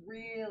you're just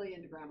really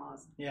into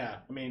grandmas, Yeah,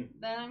 I mean,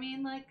 then I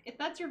mean, like, if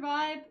that's your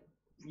vibe,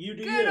 you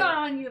do good you.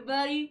 on you,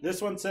 buddy.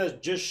 This one says,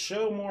 just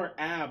show more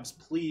abs,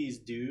 please,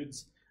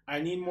 dudes.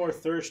 I need more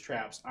thirst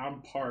traps.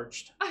 I'm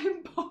parched.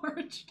 I'm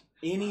parched.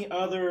 Any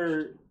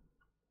other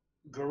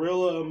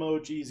gorilla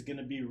emojis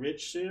gonna be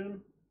rich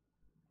soon?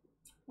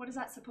 What is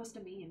that supposed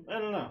to mean? I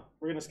don't know.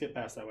 We're gonna skip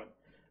past that one.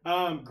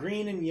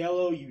 Green and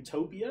yellow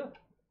utopia.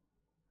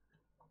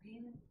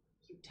 Green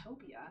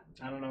utopia.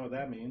 I don't know what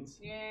that means.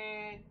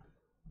 Yeah.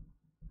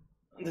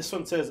 This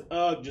one says,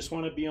 ugh, just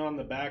want to be on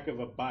the back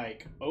of a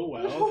bike. Oh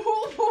well.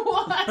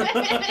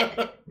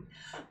 What?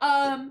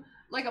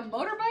 Like a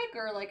motorbike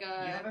or like You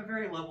a? have a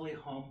very lovely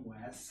home,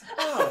 Wes.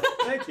 Oh,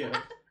 thank you.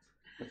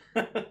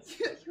 You have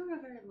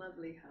a very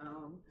lovely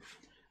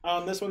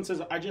home. This one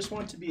says, I just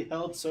want to be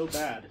held so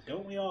bad.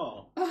 Don't we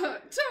all?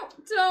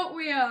 Don't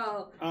we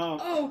all? Um,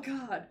 Oh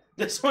God.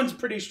 This one's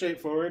pretty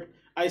straightforward.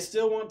 I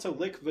still want to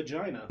lick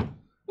vagina.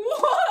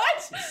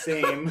 What?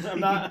 Same. I'm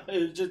not.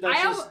 It's just, that's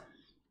I just,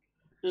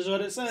 just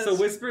what it says. So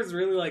Whisper's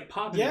really like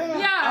popping. Yeah.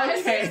 Yeah, it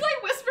Okay. seems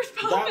like Whisper's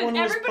That popping. one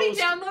was Everybody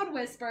posted- download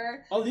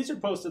Whisper. Oh, these are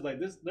posted like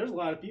this. There's a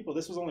lot of people.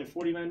 This was only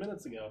 49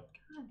 minutes ago.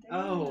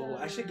 Oh,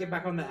 I should get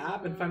back on the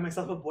app and find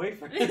myself a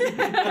boyfriend.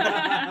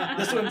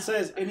 This one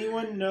says,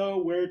 anyone know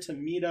where to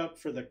meet up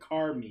for the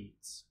car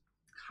meets?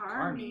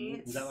 car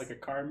meets. Is that like a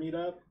car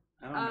meetup?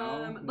 I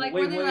don't know. Like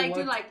Wait, where they like do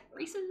what? like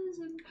races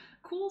and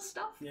cool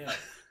stuff. Yeah.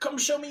 Come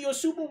show me your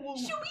Super Bowl.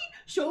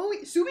 Show me,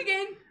 Subi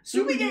gang,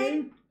 Subi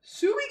gang,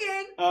 Subi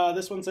gang.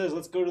 This one says,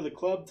 let's go to the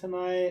club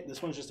tonight.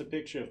 This one's just a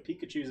picture of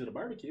Pikachu's at a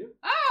barbecue.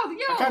 Oh,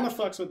 yo. I kind of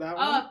fucks with that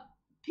one.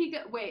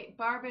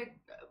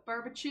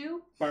 Barbecue.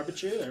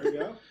 Barbecue, there we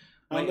go.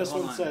 Wait, This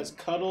hold one on. says,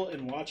 cuddle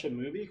and watch a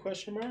movie,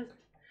 question mark.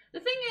 The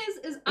thing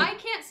is I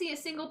can't see a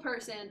single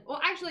person. Well,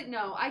 actually,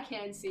 no, I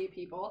can see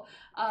people.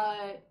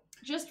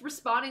 Just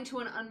responding to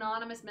an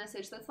anonymous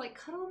message that's like,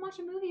 cuddle and watch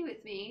a movie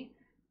with me.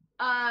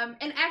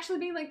 And actually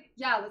being like,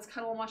 yeah, let's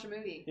cuddle and watch a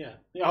movie. Yeah.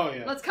 Oh,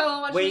 yeah. Let's cuddle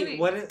and watch a Wait, movie.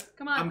 what is?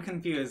 Come on. I'm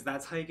confused.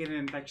 That's how you get an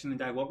infection and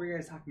die. What were you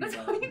guys talking That's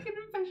about? how you get an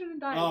infection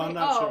and die. Oh, I'm Wait,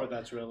 not sure what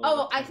that's related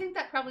Oh, to. I think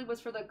that probably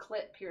was for the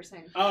clit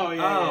piercing. Oh,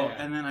 yeah. Oh, yeah,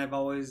 yeah. and then I've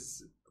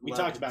always We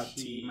loved talked about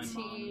tea. My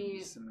mom Tea.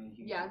 used to make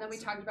Yeah, and then we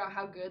so- talked about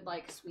how good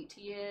like sweet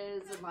tea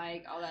is, and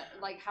like all that,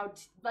 like how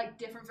like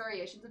different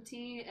variations of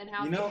tea, and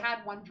how You if know- you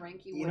had one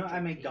drink, you You would know,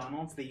 at drink tea.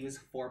 McDonald's they use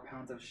 4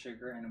 pounds of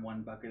sugar and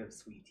 1 bucket of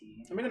sweet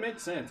tea. I mean, it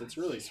makes sense. It's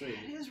really sweet.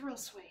 It is real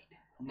sweet.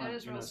 I'm It not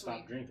is going real to stop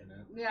sweet. drinking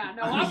it. Yeah,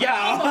 no, I'm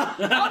Yeah.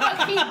 I'm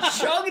gonna keep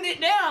chugging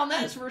it down.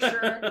 That's for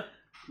sure.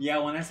 Yeah,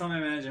 when I saw my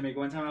manager make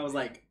one time, I was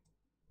like,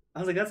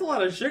 that's a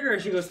lot of sugar.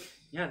 She goes,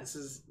 yeah, this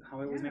is how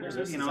I always make our this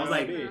smoothie. is And I was how I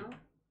like, be.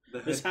 the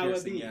This hood how it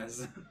piercing, be.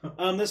 yes.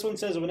 This one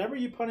says, whenever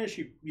you punish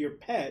your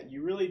pet,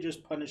 you're really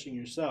just punishing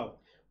yourself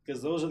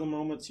because those are the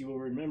moments you will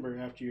remember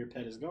after your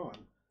pet is gone.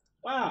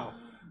 Wow.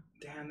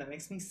 Damn, that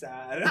makes me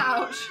sad.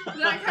 Ouch.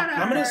 That kind of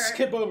I'm going to hurt.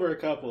 skip over a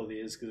couple of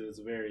these because it's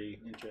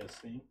very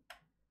interesting.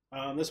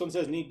 This one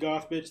says, need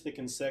goth bitch that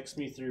can sex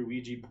me through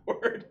Ouija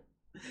board.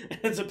 And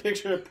it's a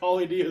picture of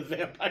Pauly D with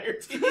vampire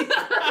teeth.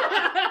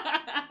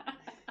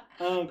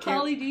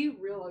 Pauly D,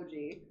 real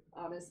OG,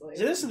 honestly.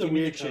 See, this is the Give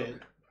me weird the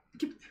shit.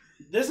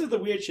 This is the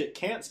weird shit.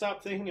 Can't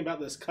stop thinking about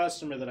this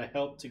customer that I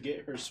helped to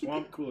get her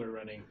swamp cooler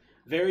running.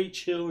 Very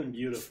chill and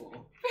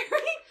beautiful.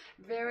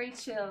 Very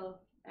chill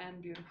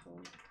and beautiful.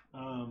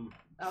 Oh,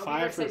 Oh,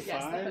 5 for said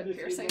yes, the 5 hood if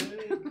piercing. you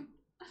like.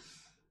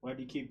 Why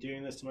do you keep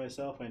doing this to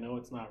myself? I know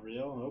it's not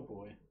real. Oh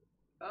boy.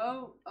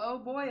 oh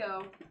boy,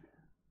 oh.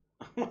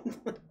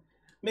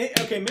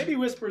 Okay, maybe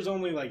Whisper's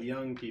only like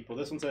young people.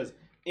 This one says,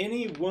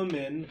 any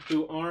women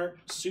who aren't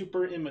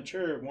super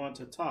immature want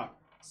to talk.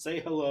 Say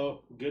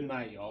hello. Good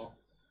night, y'all.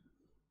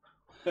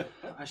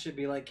 I should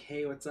be like,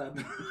 hey, what's up?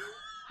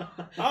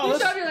 Oh, You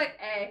this, showed me like,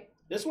 hey,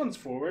 this one's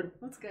forward.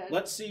 that's good.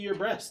 Let's see your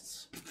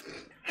breasts.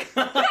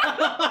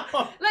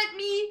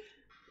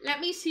 Let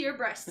me see your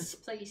breasts,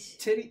 please.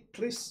 Titty,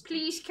 please.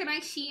 Please, can I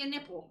see a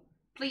nipple?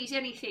 Please,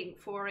 anything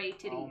for a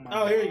titty.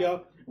 Oh, here you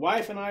go.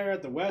 Wife and I are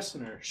at the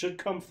Westerner. Should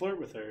come flirt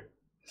with her.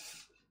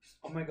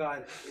 Oh my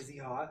god, is he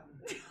hot?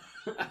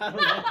 I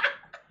don't know.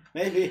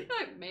 Maybe.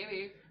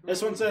 Maybe.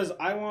 This one says,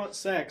 I want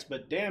sex,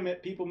 but damn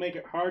it, people make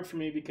it hard for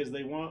me because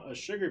they want a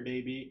sugar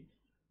baby,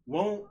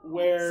 won't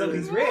wear So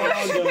he's rich.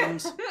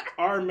 condoms,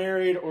 are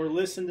married, or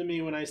listen to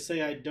me when I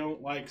say I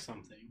don't like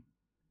something.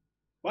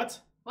 What?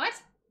 What?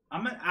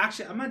 I'm gonna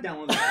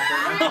download Wait,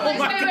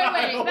 that.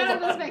 wait. None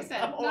of this makes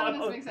sense. None of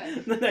this makes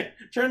sense.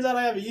 Turns out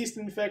I have a yeast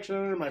infection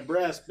under my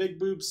breast. Big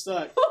boobs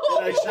suck.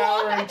 And I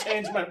shower and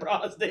change my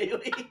bras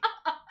daily.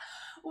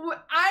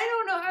 I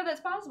don't know how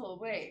that's possible.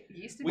 Wait,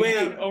 yeast Wait,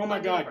 infection oh my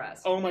under the god.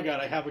 breast. Oh my god,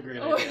 I have a great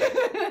idea.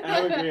 I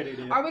have a great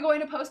idea. Are we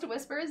going to post a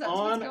whisper? Is that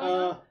On what's going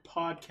on? a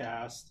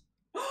podcast.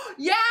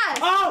 Yes!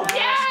 Oh!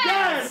 Yes!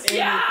 Yes!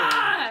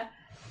 Yeah!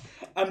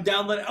 I'm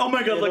downloading. Oh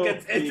my god, look, It'll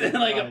it's be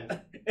like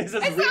fine. it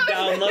says It's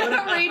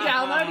re-download.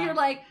 re-download. You're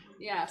like,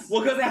 yes.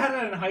 Well, because I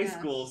had it in high Yes.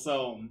 school,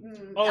 so.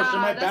 Oh, should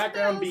my that's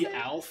background be Bill's-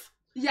 Alf?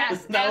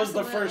 Yes, That was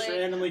the first absolutely.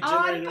 randomly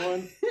generated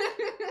one.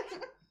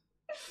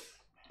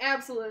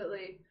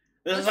 Absolutely.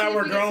 This Let's is see how if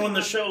we're we get growing some the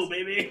on show, this.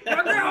 baby. We're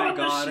Oh my growing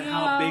the god,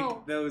 how show.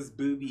 big those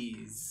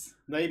boobies.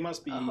 They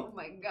must be Oh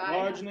my god.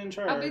 large and in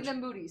How big charge.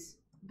 them booties?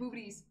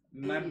 Booties.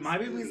 My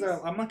boobies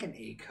are. I'm like an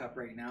A cup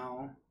right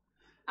now.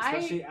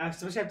 Especially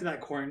after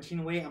that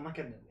quarantine weight, I'm like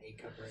an A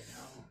cup right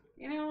now.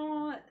 You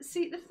know,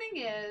 see, the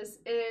thing is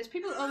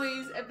people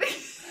always.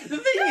 The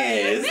thing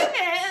is,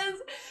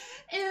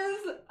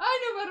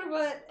 I, no matter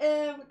what,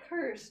 am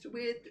cursed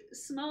with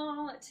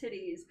small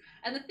titties.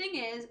 And the thing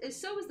is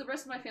so is the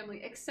rest of my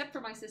family, except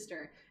for my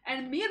sister.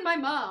 And me and my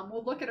mom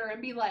will look at her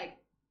and be like,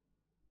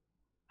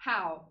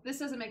 how? This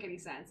doesn't make any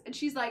sense. And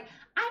she's like,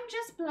 I'm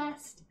just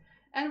blessed.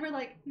 And we're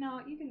like, no,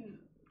 you can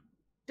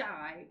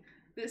die.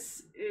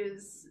 This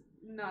is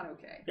not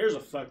okay. Here's a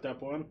fucked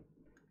up one.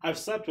 I've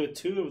slept with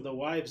 2 of the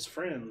wives'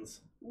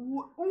 friends.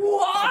 What?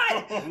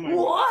 Oh my-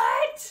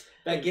 What?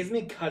 that gives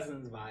me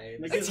cousins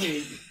vibes. That gives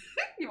me.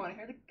 You want to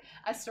hear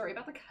a story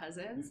about the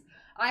cousins?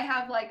 I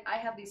have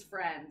these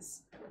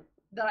friends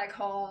that I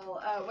call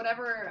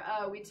whenever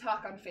we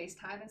talk on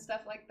FaceTime and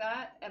stuff like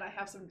that, and I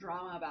have some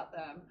drama about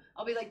them.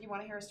 I'll be like, "You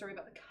want to hear a story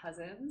about the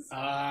cousins?"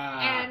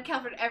 And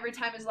Calvin every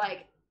time is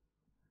like,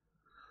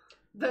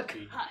 "The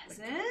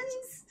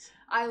cousins."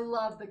 I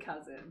love the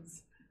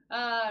cousins.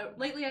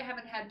 Lately, I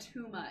haven't had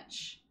too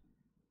much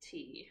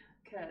tea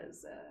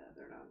because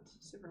they're not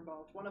super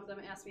involved. One of them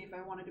asked me if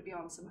I wanted to be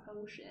on some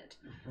hoe shit,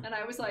 and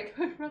I was like,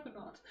 I'd rather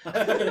not.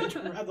 I'd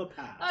rather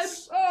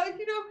pass.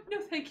 No,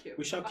 thank you.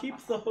 We shall keep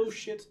the hoe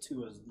shit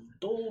to a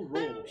dull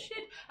roll. Oh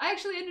shit! I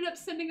actually ended up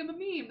sending him a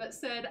meme that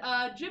said,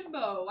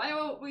 "Jimbo, why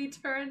won't we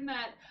turn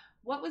that?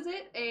 What was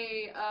it?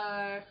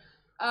 A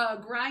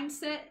grind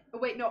set?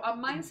 Wait, no, a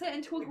mindset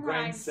into a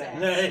grind set."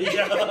 There you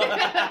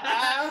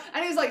go.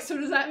 And he was like, "So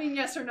does that mean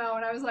yes or no?"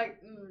 And I was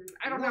like,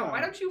 "I don't know. No.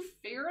 Why don't you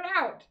figure it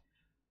out?"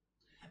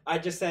 I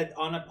just said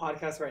on a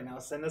podcast right now,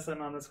 send us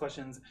anonymous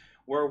questions.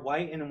 We're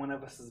white and one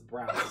of us is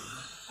brown.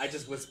 I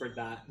just whispered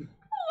that.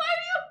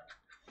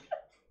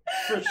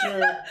 For sure.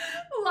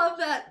 Love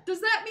that.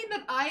 Does that mean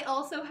that I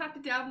also have to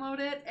download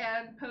it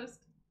and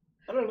post?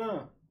 I don't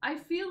know. I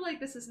feel like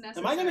this is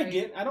necessary. Am I gonna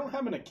get? I don't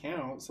have an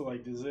account, so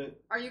like, does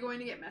it? Are you going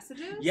to get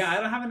messages? Yeah, I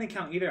don't have an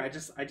account either. I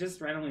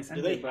just randomly sent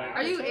Do they it. But have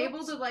Are you accounts?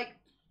 able to like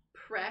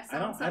press? I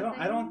on don't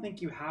something?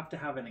 think you have to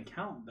have an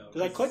account though.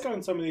 Because I click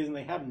on some of these and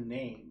they have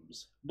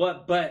names.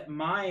 But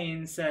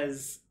mine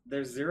says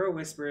there's 0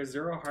 whispers,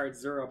 0 hearts,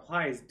 0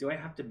 applies. Do I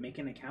have to make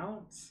an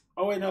account?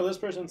 Oh wait, no. This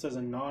person says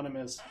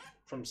anonymous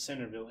from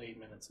Centerville 8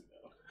 minutes ago.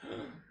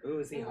 Ooh,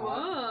 is he hot?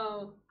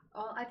 Whoa.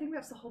 Well, I think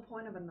that's the whole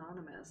point of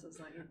anonymous is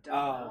like you don't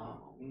Oh,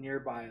 know.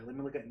 nearby. Let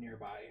me look at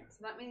nearby.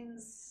 So that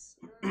means.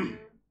 I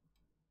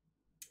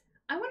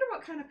wonder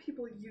what kind of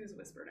people use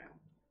Whisper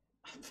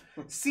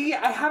now. See,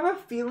 I have a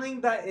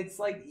feeling that it's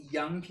like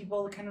young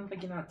people, kind of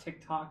like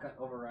TikTok got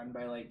overrun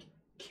by like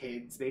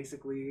kids,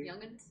 basically.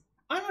 Youngins.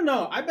 I don't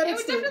know. I bet It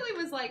it's definitely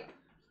was like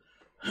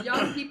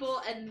young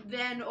people, and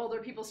then older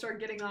people started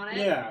getting on it.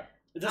 Yeah,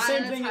 it's the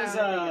same That's thing how as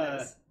I think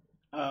it is.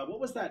 what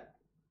was that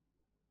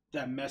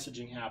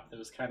messaging app that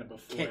was kind of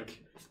before?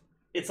 Kick.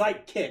 It's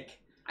like Kick.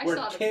 I where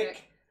saw the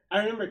Kick. I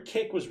remember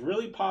Kick was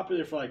really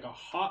popular for like a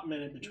hot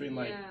minute between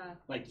Yeah.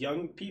 like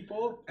young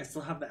people, I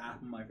still have the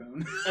app on my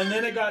phone. and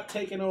then it got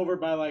taken over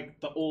by like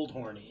the old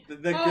horny. the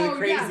Oh,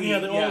 crazy. Yeah,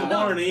 the old No,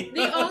 horny.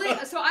 The only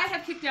so I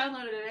have Kick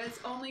downloaded and it's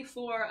only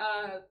for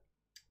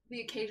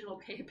the occasional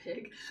pay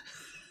pig.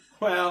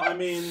 Well, I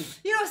mean,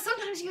 You know,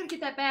 sometimes you gotta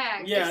get that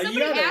back. Yeah, if you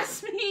somebody gotta-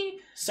 asks me,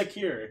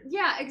 secure.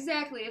 yeah,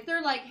 exactly. If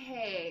they're like,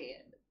 "Hey,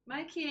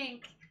 my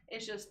kink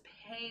is just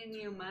paying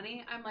you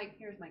money," I'm like,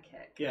 "Here's my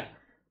Kick." Yeah.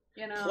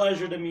 You know,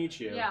 Pleasure to meet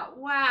you. Yeah.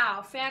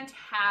 Wow.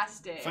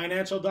 Fantastic.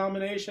 Financial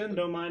domination.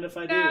 Don't mind if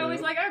I do. No,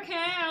 he's like,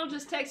 okay, I'll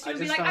just text you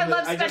and be like, I found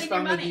love I just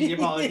spending your found the money. DJ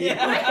policy.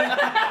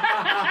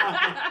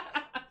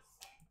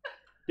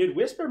 Dude,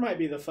 Whisper might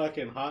be the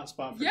fucking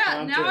hotspot for Yeah,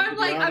 content. now to I'm be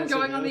like, I'm honest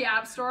going with on you. the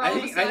App Store. All I of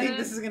a think sudden.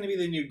 this is gonna be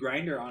the new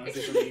Grinder,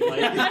 honestly, for me.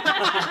 Like,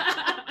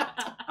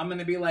 I'm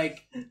gonna be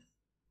like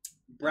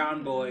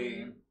brown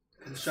boy,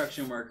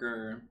 construction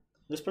worker,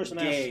 This person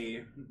asked,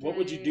 gay. what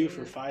would you do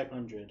for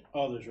 500?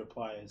 Oh, there's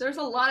replies. There's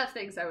a lot of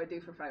things I would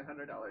do for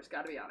 $500.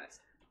 Gotta be honest.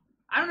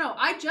 I don't know.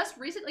 I just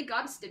recently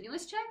got a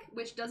stimulus check,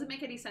 which doesn't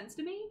make any sense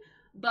to me.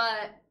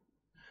 But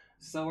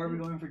So where are we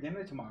going for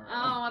dinner tomorrow?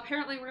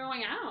 apparently we're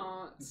going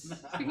out.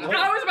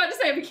 I was about to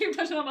say, if you keep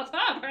touching on my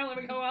thigh,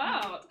 apparently we go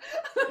out.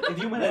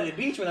 If you went at the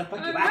beach, where the fuck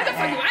you Where the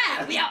fuck you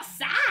at? at? We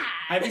outside.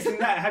 Have you seen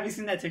that? Have you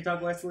seen that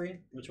TikTok, Wesley?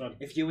 Which one?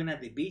 If you went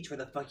at the beach, where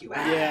the fuck you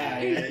at?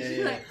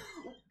 Yeah. Like,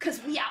 cause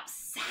we outside.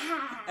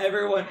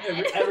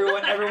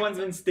 Everyone's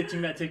been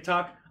stitching that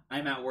TikTok.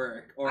 I'm at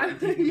work or I'm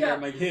taking care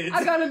of my kids.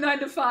 I got a 9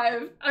 to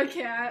 5. I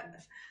can't.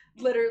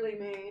 Literally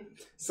me.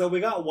 So we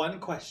got one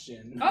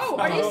question. Oh,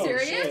 are you Oh,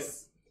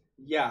 serious?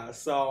 Yeah.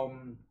 So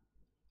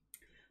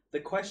the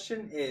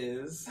question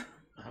is,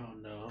 Oh,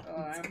 no.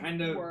 Oh, It's I'm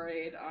kind of-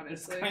 worried,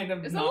 honestly. kind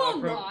of it's a not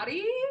little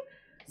naughty.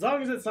 As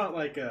long as it's not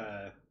like,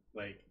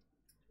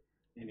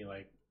 any,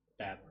 like,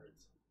 bad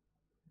words.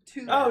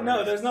 Too oh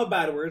no, there's no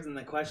bad words in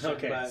the question.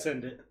 Okay, but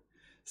send it.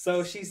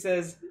 so she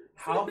says,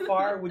 how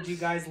far would you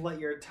guys let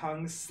your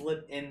tongue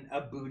slip in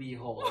a booty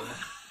hole?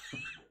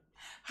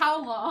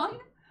 How long?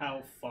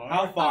 How far?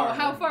 How far? Oh,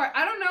 how far?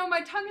 I don't know.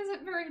 My tongue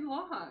isn't very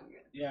long.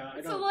 Yeah,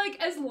 I So, don't... like,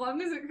 as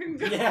long as it can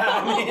go. Yeah,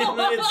 I mean,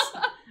 it's...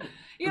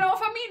 You know, if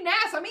I'm eating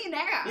ass, I'm eating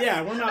ass.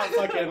 Yeah, we're not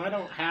fucking... I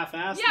don't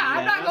half-ass Yeah,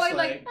 I'm not ass, going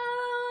like,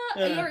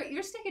 yeah.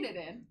 you're sticking it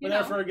in. We're You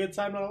there know. for a good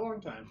time, not a long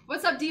time.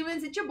 What's up,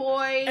 demons? It's your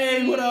boy.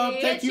 Hey, what up?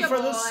 Thank It's you your for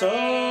the boy. sub.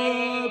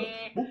 Boop,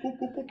 boop, boop,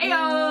 boop, boop.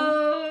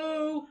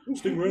 Ayo.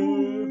 Stingray.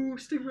 Ooh,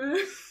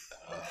 Stingray.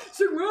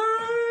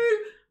 Stingray.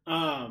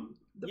 Yeah,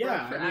 The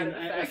word for I mean,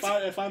 added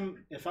effect.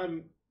 if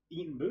I'm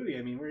eating booty,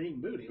 I mean, we're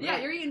eating booty. Yeah,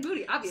 right? you're eating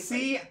booty, obviously.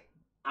 See,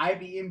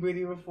 I've eaten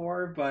booty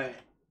before, but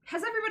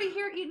Has everybody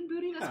here eaten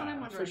booty? That's what I'm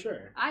Yeah, wondering. for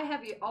sure. I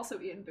have also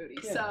eaten booty,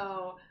 Yeah.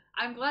 so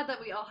I'm glad that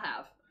we all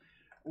have.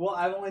 well,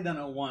 I've only done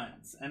it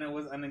once, and it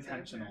was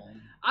unintentional.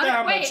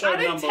 Wait,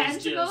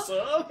 unintentional?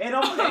 It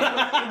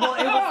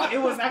only,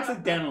 it was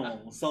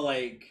accidental. So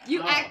like,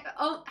 You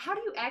Oh. how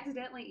do you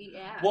accidentally eat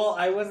ass? well,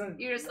 I wasn't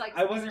you're just like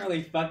I wasn't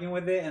really fucking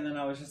with it, and then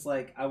I was just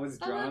like, I was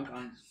drunk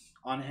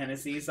on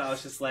Hennessy, so I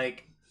was just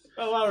like,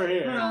 Oh, while we're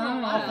here.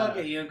 I'll fuck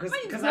at you, because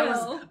Might as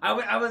I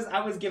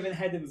well. was giving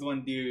head to this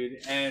one dude,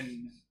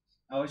 and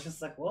I was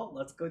just like, well,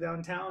 let's go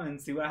downtown and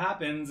see what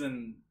happens,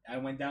 and I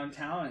went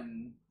downtown,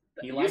 and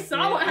he You liked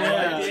saw it. what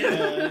I liked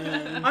happened.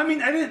 it. Yeah. I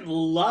mean, I didn't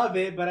love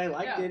it, but I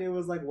liked Yeah. it. It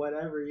was like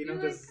whatever, you know,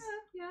 You're like, because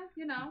yeah,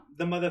 you know.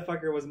 the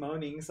motherfucker was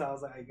moaning, so I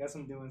was like, I guess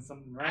I'm doing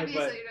something right,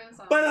 Obviously, but. you're doing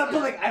something. But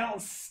like I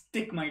don't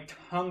stick my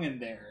tongue in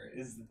there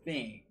is the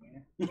thing.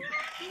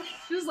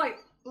 She was like,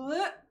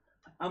 "Bleh."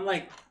 I'm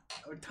like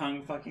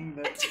tongue fucking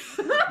the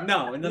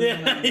no, no,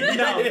 Yeah.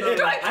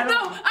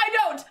 no,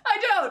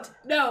 I don't.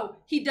 No,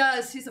 he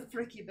does. He's a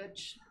freaky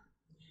bitch.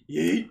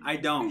 Yeet. I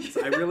don't.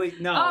 I really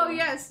no. Oh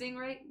yeah,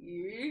 Stingray.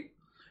 Yeet.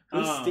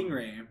 Who's Um,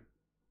 Stingray?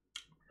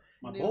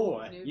 My New-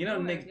 boy. new You know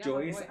boy. Nick Yeah, my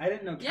Joyce? boy. I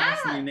didn't know Yeah.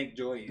 Cass knew Nick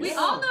Joyce. We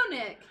all know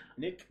Nick.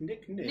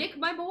 Nick. Nick,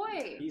 my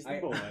boy. He's the I-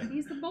 boy.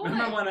 He's the boy.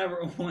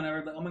 Remember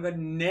whenever like, oh my god,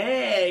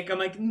 Nick! I'm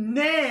like,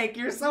 Nick,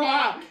 you're so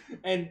hot!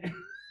 And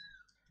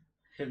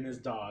Him and his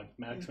dog,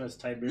 Maximus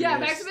Tiberius. Yeah,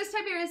 Maximus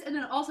Tiberius, and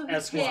then also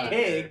his Esquire.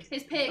 pig. Pig.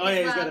 His pig. Oh, yeah, as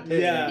he's well. got a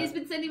pig. Yeah. He's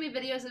been sending me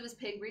videos of his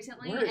pig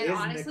recently, Where and is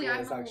honestly,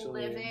 Nicholas, I'm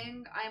actually?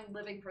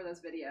 living for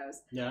those videos.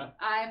 Yeah.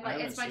 I'm like,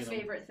 haven't it's my seen 'em.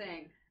 favorite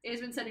thing. He's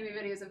been sending me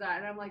videos of that,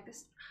 and I'm like,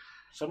 this.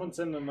 Someone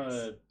send him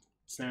a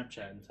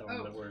Snapchat and tell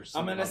him Oh. that we're.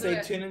 I'm gonna I'll do say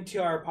it. tune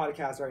into our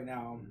podcast right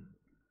now.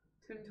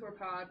 Tune into our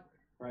pod.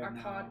 Right Our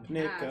now. pod. Cast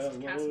no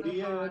pod.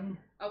 Nickelodeon.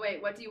 Oh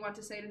wait, what do you want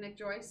to say to Nick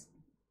Joyce?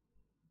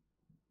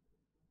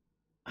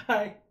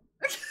 Hi.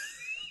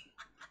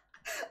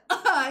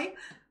 Hi.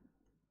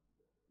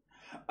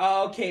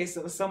 Okay,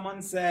 so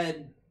someone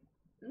said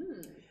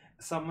Mm.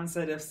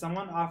 if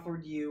someone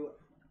offered you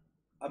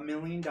 $1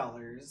 million,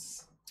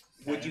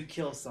 would Okay. you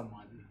kill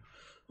someone?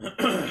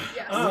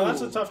 Yes. Oh,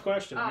 that's a tough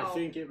question. I Oh.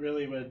 think it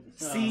really would.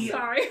 See,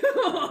 Sorry.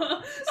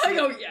 I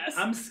go yes.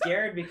 I'm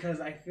scared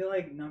because I feel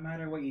like no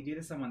matter what you do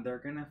to someone, they're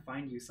gonna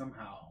find you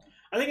somehow.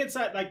 I think it's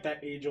like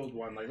that age-old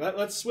one. Like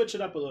let's switch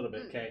it up a little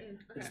bit, okay?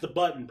 It's the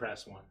button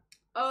press one.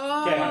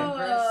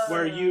 Oh.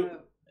 Where you,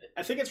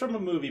 I think it's from a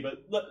movie,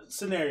 but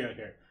scenario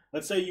here.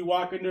 Let's say you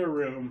walk into a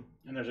room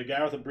and there's a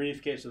guy with a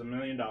briefcase with $1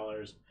 million,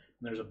 and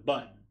there's a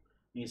button.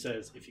 And he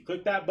says, if you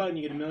click that button,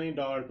 you get $1 million,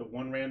 but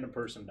one random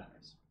person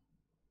dies.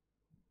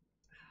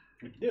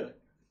 Would you do it?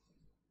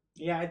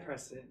 Yeah, I'd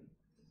press it.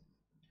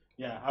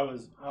 Yeah, I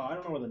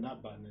don't know where the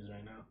nut button is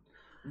right now.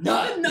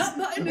 The nut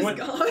button is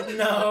gone.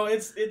 No,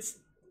 it's It's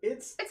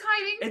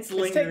hiding. It's It's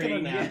lingering. taking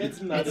a nap. It's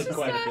nutted It's just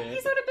quite a bit.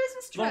 he's on a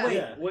business But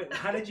trip. wait, Yeah.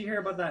 how did you hear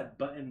about that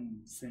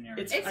button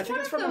scenario? It's I think one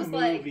it's of from a those,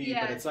 like, movie,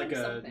 yeah, but it's it's like from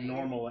a something.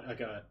 normal, like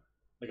a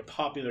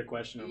popular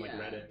question on like Yeah.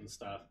 Reddit and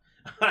stuff.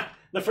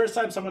 The first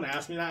time someone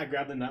asked me that, I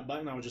grabbed the nut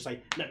button. I was just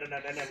like, no.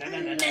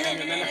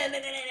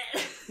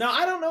 Now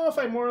I don't know if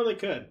I morally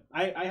could.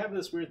 I have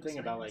this weird thing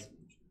about like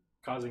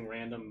causing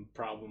random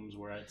problems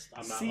where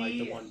I'm not like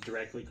the See- one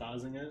directly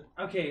causing it.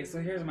 Okay, so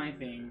here's my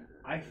thing.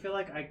 I feel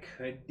like I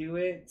could do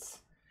it,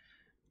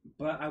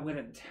 but I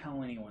wouldn't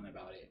tell anyone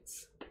about it.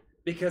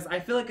 Because I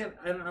feel like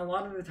a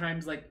lot of the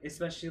times, like,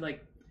 especially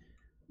like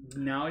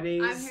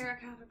nowadays. I'm here.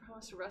 Calvin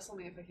promised to wrestle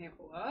me if I came.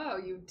 Whoa,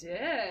 you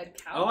did.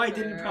 Oh, I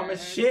didn't Calvin.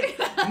 promise shit.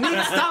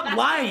 Nick, stop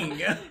lying.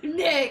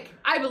 Nick,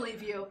 I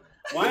believe you.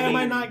 Why am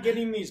I not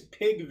getting these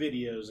pig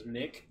videos,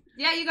 Nick?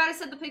 Yeah, you gotta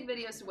send the pig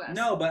videos to Wes.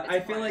 No, but It's I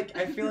feel fine.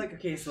 like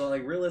okay, so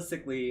like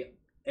realistically,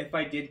 if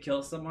I did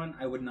kill someone,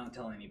 I would not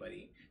tell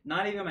anybody.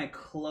 Not even my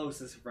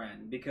closest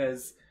friend,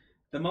 because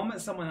the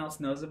moment someone else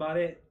knows about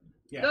it,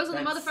 Yeah, those are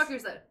the that's-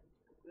 motherfuckers that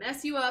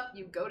mess you up.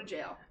 You go to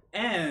jail.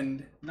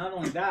 and not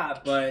only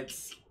that, but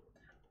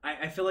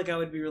I feel like I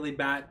would be really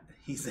bad.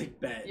 He's like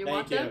bet. You Thank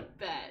want you. them?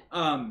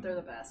 Bet. They're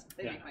the best.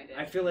 They Yeah. make my day.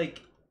 I feel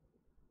like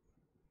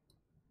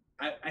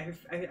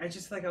I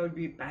just feel like I would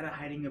be bad at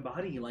hiding a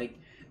body. Like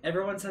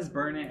everyone says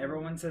burn it,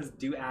 everyone says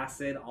do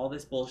acid, all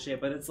this bullshit,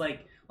 but it's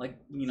like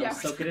Yeah,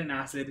 soak it in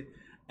acid,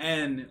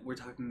 and we're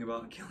talking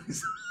about killing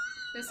someone.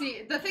 You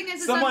see, the thing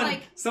is Someone,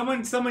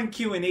 that someone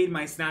Q&A'd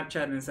my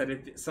Snapchat and said,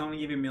 if someone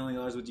gave you $1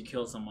 million, would you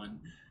kill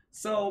someone?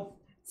 So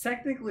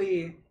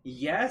technically,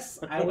 yes,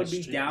 I would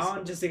be Jeez.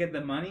 down just to get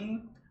the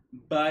money,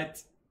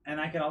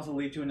 and I could also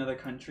leave to another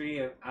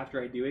country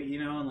after I do it,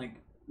 and like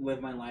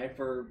live my life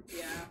for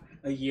yeah,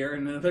 a year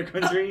in another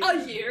country,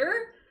 a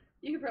year.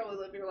 You could probably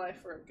live your life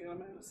for a good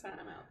amount of time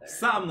out there.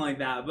 something like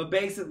that. But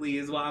basically,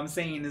 is what I'm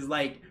saying is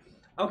like,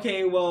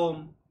 okay,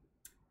 well,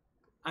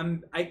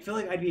 I feel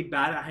like I'd be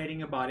bad at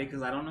hiding a body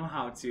because I don't know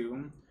how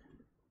to.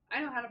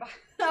 I know how to buy.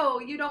 No,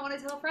 you don't want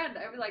to tell a friend.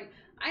 I'd be like,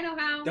 I know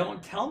how.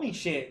 Don't tell me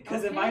shit,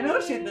 because if I know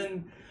shit,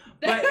 then.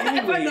 But If I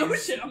know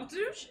anyways- shit, I'm gonna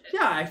do shit.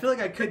 Yeah, I feel like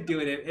I could do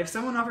it. If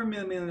someone offered me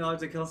 $1 million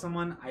to kill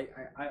someone,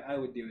 I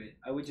would do it.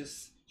 I would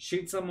just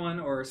shoot someone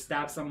or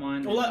stab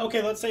someone. Well,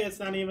 okay, let's say it's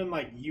not even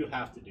like you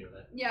have to do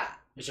it. Yeah.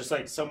 It's just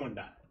like someone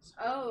dies,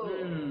 Oh.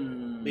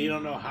 but you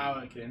don't know how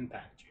it could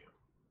impact you.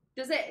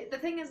 Does it? The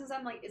thing is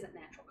I'm like, is it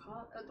natural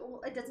cause?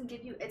 Well, it doesn't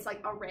give you. It's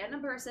like a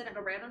random person at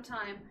a random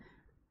time.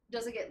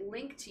 Does it get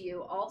linked to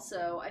you?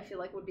 Also, I feel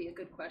like would be a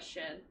good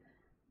question.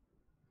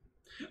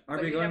 Are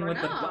but we you going never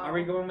with know. Are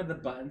we going with the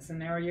button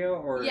scenario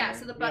or? Yeah.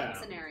 So the button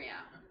Yeah. scenario,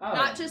 Oh.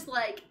 not just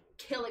like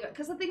killing.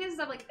 Because the thing is,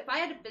 I'm like, if I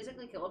had to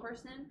physically kill a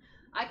person,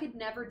 I could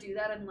never do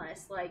that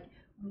unless like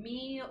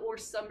me or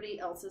somebody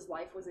else's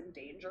life was in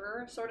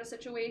danger, sort of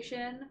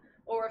situation,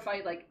 or if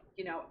I like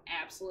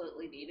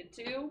absolutely needed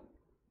to.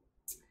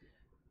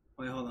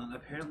 Wait, hold on.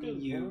 Apparently,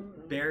 you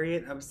bury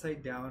it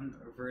upside down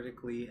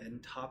vertically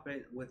and top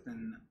it with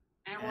an.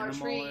 Animal or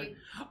Animal tree.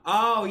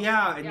 Oh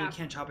yeah, and Yeah. you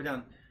can't chop it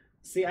down.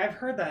 See, I've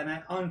heard that,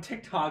 and on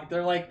TikTok,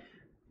 they're like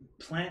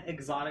plant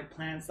exotic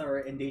plants that are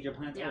endangered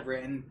plants Yeah. over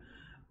it, and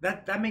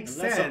that makes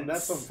And sense.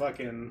 that's some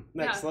fucking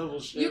next level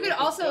shit. You could What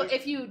the also, fuck?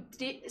 if you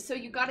did, so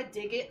you got to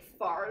dig it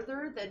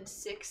farther than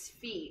 6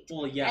 feet.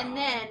 Well, yeah. And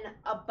then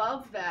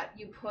above that,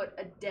 you put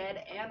a dead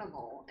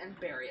animal and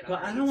bury it.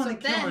 But I underneath. don't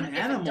wanna So kill then an if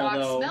animal, a dog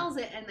though. smells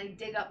it and they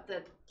dig up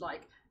the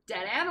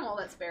dead animal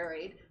that's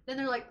buried, then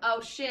they're like, "Oh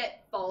shit,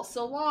 false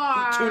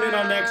alarm." Tune in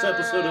on next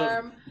episode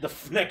of the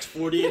next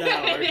 48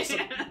 hours.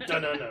 Yeah.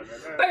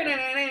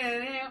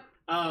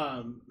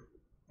 Dun-dun-dun-dun-dun.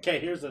 Okay,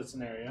 here's the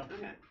scenario.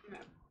 Okay.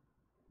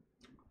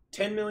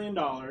 $10 million,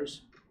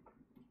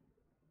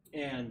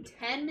 and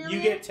 10 million.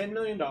 you get $10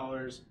 million,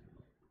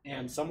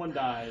 and someone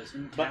dies.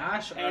 In but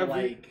cash or every-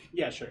 like.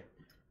 Yeah, sure.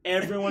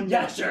 Everyone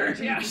Yeah, knows, sure.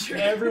 Yeah, sure.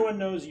 Everyone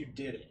knows you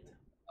did it.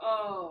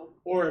 Oh.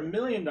 Or $1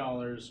 million,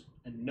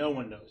 and no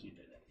one knows you did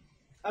it.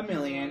 $1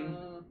 million.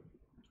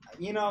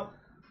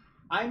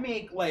 I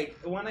make like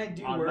when I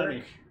do Odd work,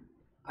 money.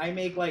 I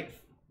make like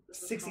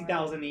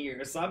 60,000 a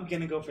year, so I'm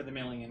gonna go for the $1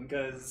 million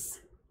because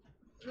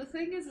The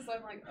thing is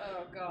I'm like,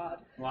 oh god.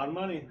 A lot of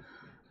money.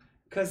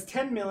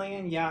 10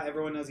 million, yeah,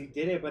 everyone knows you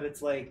did it, but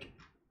it's like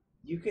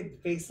you could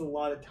face a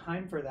lot of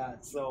time for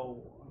that.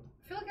 So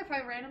I feel like if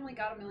I randomly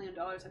got $1 million,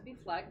 I'd be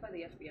flagged by the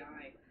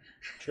FBI.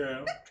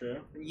 True.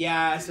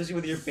 yeah, especially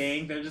with your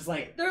bank, they're just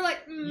like They're like,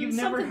 you've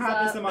never something's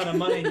had this up. amount of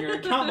money in your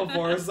account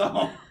before,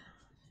 so.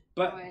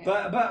 But Oh,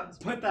 yeah. but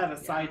put that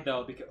aside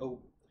though,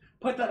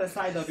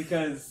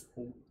 because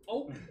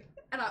Oh.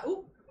 And I,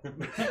 ooh.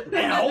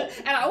 No.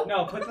 And I, ooh.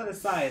 No, put that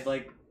aside.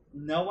 Like,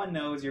 no one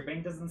knows. Your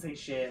bank doesn't say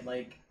shit.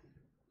 Like,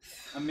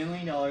 $1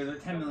 million or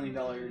 $10 million.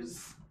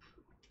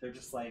 They're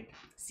just like.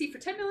 See, for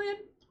 10 million,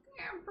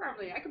 yeah,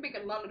 probably I could make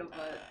a lot of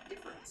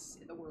difference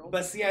in the world.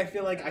 But see, I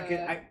feel like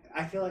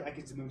I feel like I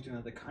could just move to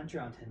another country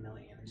on 10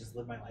 million and just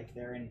live my life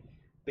there and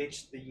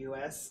bitch the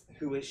U.S.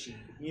 Who is she?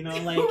 You know,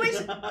 like who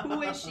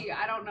is she?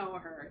 I don't know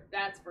her.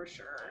 That's for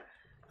sure.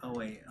 Oh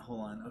wait,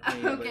 hold on.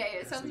 Okay. Okay,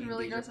 it so sounds you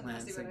really do your gross and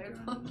nasty, but I plans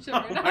apologize.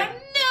 Oh my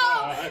No,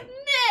 God.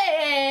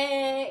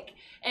 Nick!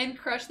 And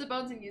crush the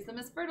bones and use them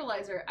as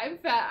fertilizer. I'm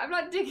fat. I'm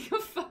not digging a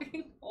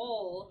fucking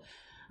hole.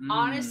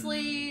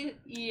 Honestly,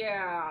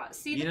 yeah.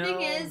 See, the You thing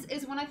know-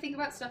 is when I think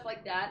about stuff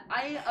like that,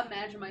 I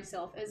imagine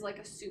myself as like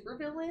a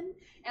supervillain,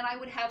 and I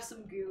would have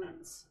some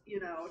goons, you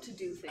know, to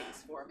do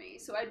things for me.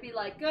 So I'd be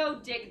like, go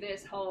dig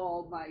this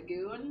hole, my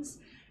goons.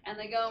 And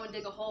they go and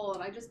dig a hole,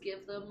 and I just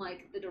give them,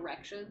 like, the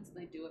directions, and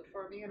they do it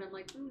for me, and I'm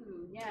like,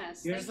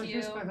 yes, You're thank just like, you.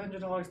 here's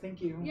 $500,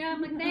 thank you. Yeah,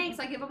 I'm like, thanks.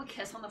 I give them a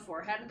kiss on the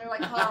forehead, and they're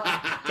like,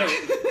 oh. Okay,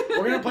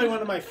 we're gonna play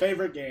one of my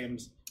favorite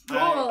games. Cool.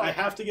 I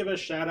have to give a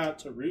shout out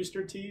to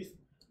Rooster Teeth.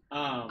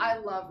 I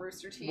love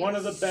Rooster Teeth. One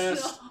of the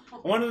best- so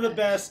One of the much.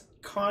 best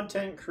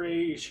content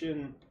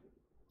creation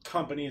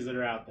companies that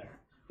are out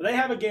there. But they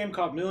have a game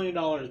called $1 Million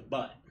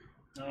Butt.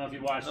 I don't know if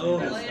you watched Oh.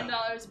 any of $1 that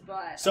million stuff.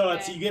 butt. So okay.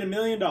 it's you get $1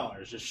 million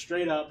just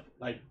straight up,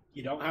 like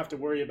you don't have to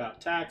worry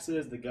about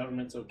taxes. The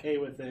government's okay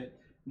with it.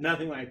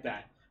 Nothing like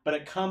that. But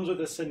it comes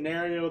with a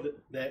scenario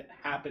that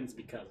happens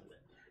because of it.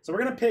 So I'm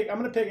gonna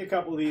pick a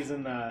couple of these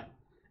and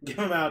give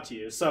them out to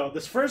you. So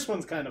this first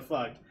one's kind of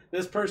fucked.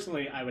 This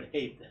personally, I would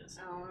hate this.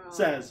 Oh, no.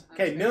 Says, I'm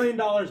okay, $1 scared.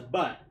 million,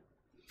 but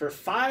for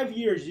 5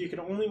 years you can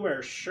only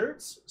wear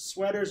shirts,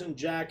 sweaters, and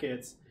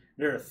jackets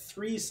that are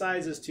 3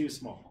 sizes too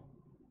small.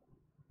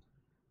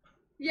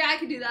 Yeah, I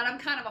could do that. I'm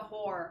kind of a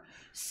whore.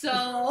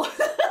 So.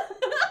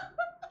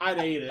 I'd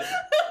hate it.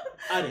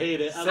 I'd hate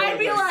it. I I'd don't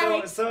be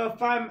like- So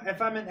if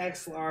I'm an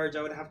X large,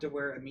 I would have to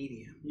wear a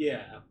medium.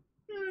 yeah.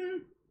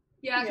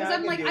 Yeah, because Yeah, I I'm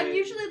can like, do I'm it.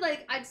 usually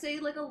like, I'd say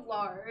like a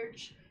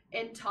large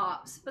in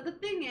tops. But the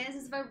thing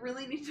is if I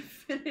really need to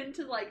fit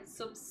into like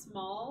some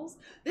smalls,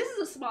 this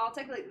is a small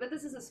technically, but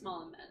this is a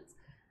small and men's.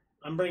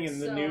 I'm bringing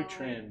the new So-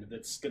 trend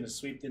that's gonna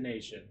sweep the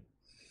nation.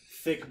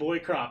 Thick boy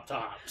crop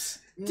tops.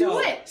 Do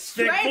it Thick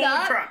straight boy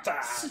up. crop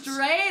tops.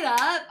 Straight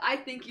up, I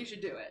think you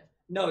should do it.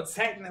 No,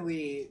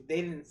 technically,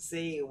 they didn't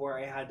say where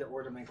I had to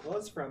order my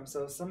clothes from,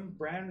 so some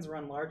brands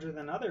run larger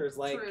than others.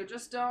 Like, True,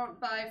 just don't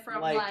buy from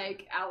like-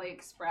 like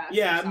AliExpress.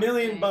 Yeah, or $1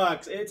 million something.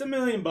 bucks. It's $1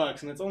 million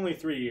bucks, and it's only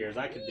 3 years.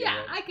 I could do Yeah,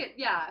 it. I could.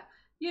 Yeah,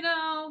 you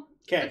know.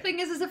 The Okay. thing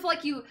is if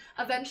like you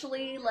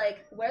eventually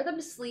like wear them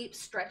to sleep,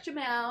 stretch them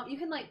out, you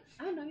can like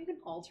I don't know, you can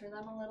alter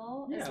them a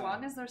little as Yeah.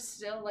 long as they're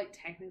still like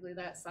technically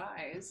that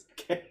size.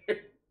 Okay.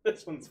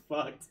 This one's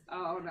fucked.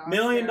 Oh no. $1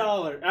 million.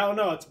 Oh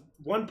no, it's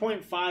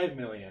 1.5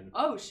 million.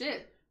 Oh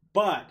shit.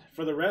 But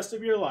for the rest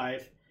of your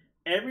life,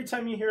 every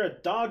time you hear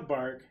a dog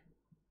bark,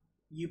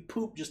 you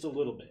poop just a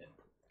little bit.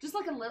 Just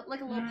like a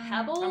little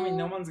pebble. I mean,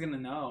 no one's gonna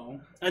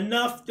know.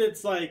 Enough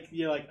that's like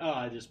you're like, oh,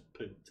 I just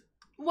pooped.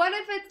 What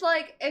if it's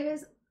like it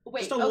is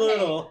wait, Just a okay.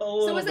 little.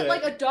 So is it bit.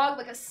 like a dog,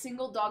 like a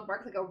single dog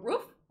bark, like a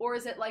roof, or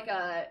is it like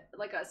a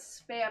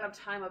span of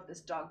time of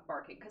this dog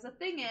barking? Because the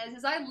thing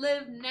is I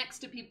live next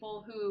to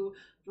people who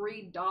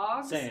breed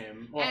dogs,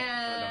 Same. Well, I don't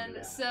do and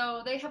that.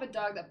 so they have a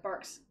dog that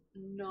barks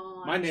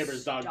non. My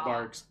neighbor's dog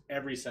barks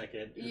every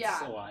second. It's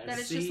Yeah, alive. that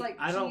is See, just like,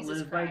 I don't Jesus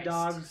live by Christ.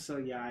 dogs, so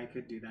yeah, I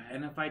could do that.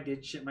 And if I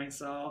did shit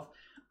myself,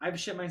 I've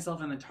shit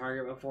myself in a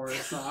Target before,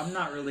 so I'm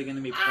not really gonna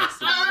be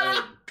pissed about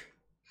it.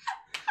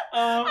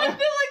 I feel like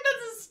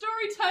that's a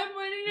story time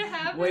waiting to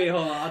happen. Wait,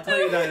 hold on. I'll tell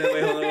you that.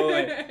 Wait, hold on.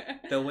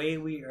 Wait. The way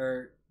we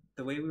were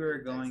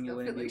going, it still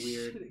wouldn't be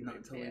feel like weird shitting not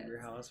my to leave your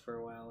pants. house for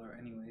a while, or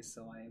anyway.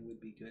 So I would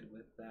be good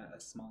with that. A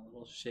small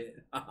little shit.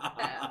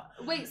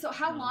 Wait, so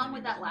how No, long maybe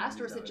would that not.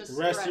 last, or is it The just the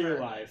rest of your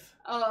forever? life.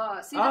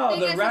 See, the Oh, thing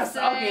the is rest.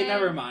 that Okay,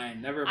 never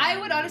mind. Never mind. I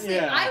would honestly,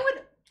 Yeah.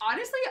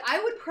 I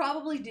would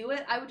probably do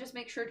it. I would just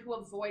make sure to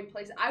avoid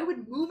places. I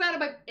would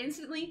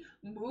instantly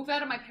move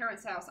out of my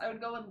parents' house. I would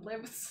go and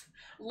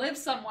live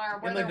somewhere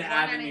where in there like the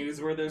weren't any,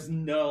 avenues where there's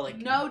no like.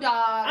 no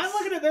dogs. I'm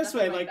looking at it this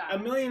way, nothing like that.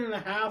 $1.5 million,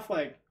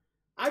 like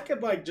I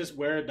could like just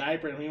wear a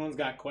diaper, and if anyone's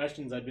got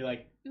questions, I'd be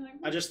like, You're like,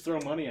 I just throw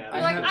money at You're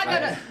it. like, have-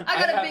 I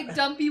got a have- big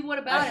dumpy. What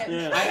about it?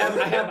 Yeah. I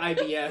have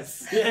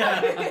IBS.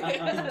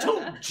 Yeah.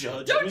 Don't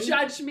judge Don't me.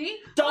 judge me.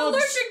 I'm Dogs-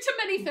 allergic to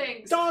many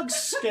things. Dogs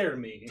scare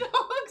me. Dogs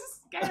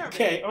scare me.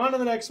 Okay, on to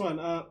the next one.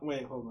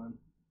 Wait, hold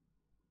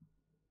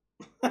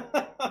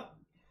on.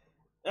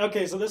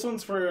 Okay, so this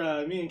one's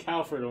for me and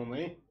Calford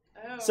only.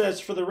 Oh. It says,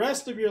 for the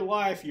rest of your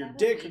life, your That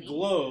dick lady.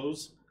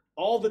 glows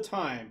all the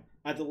time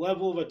at the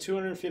level of a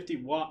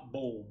 250-watt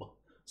bulb.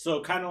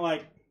 So kind of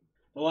like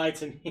the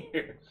lights in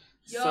here.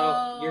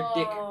 So your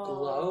dick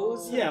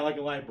glows? Yeah, like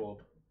a light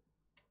bulb.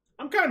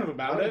 I'm kind of I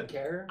about don't it.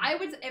 care. I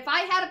would, if I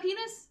had a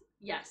penis,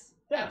 yes,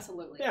 Yeah.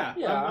 absolutely. Yeah,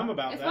 Yeah. I'm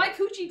about If that. my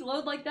coochie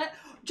glowed like that,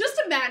 just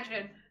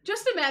imagine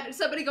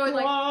somebody going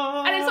like,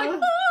 and it's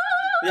like,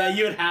 Yeah,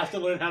 you would have to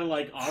learn how to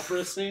like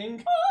opera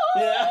sing.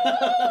 Yeah. And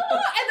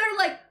they're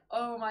like,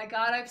 oh my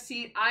God,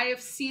 I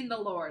have seen the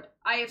Lord.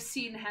 I have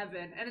seen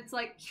heaven. And it's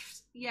like,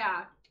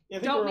 yeah, I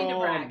think don't we're mean to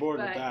all brag, on board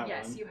but with that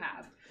yes, one. you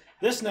have.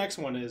 This next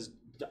one is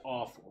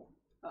awful,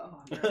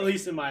 Oh, at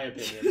least in my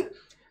opinion.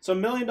 So $1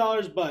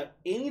 million, but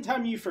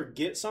anytime you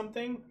forget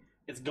something,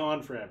 it's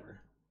gone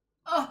forever.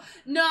 oh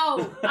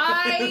no,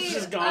 It's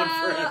just gone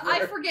forever.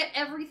 I forget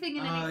everything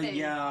and anything.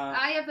 Yeah.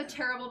 I have a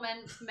terrible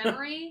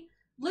memory.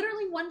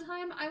 Literally one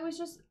time I was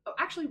just,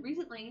 actually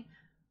recently,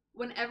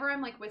 whenever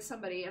I'm like with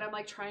somebody and I'm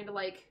like trying to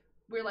like,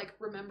 we're like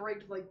remembering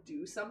to like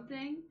do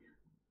something,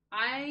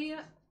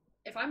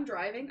 if I'm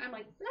driving, I'm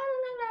like la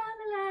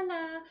la la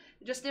la la,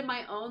 just in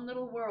my own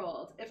little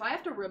world. If I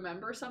have to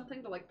remember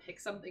something to like pick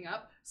something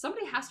up,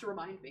 somebody has to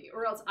remind me,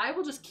 or else I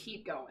will just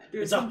keep going.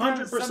 Dude, It's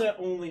sometimes 100%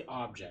 only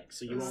objects,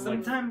 so you won't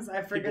Sometimes I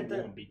like. forget People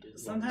that. won't be.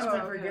 Sometimes Oh, I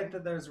okay. forget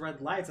that there's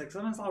red lights. Like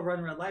sometimes I'll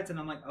run red lights and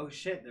I'm like, oh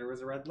shit, there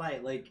was a red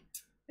light. Like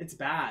it's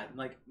bad.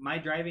 Like my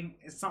driving,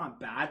 it's not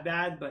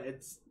bad, but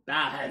it's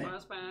bad.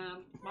 That's bad.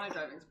 My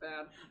driving's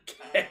bad.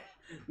 Okay.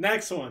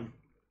 Next one.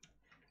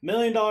 $1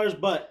 million,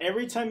 but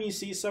every time you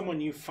see someone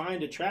you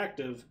find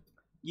attractive,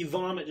 you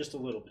vomit just a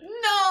little bit.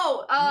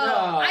 No, No.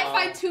 I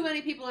find too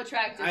many people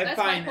attractive. I That's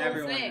find my whole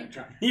everyone thing.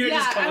 attractive. You're yeah,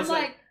 just I'm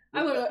constantly- like,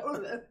 I'm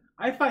like,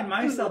 I find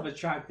myself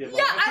attractive.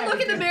 yeah, I look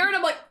in the mirror and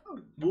I'm like,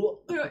 Well,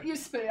 you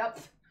spit up.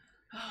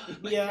 Oh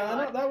my yeah,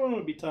 God. that one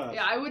would be tough.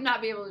 Yeah, I would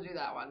not be able to do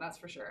that one. That's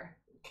for sure.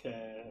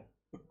 Okay.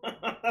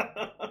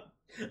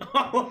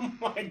 Oh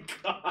my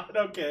God.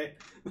 Okay.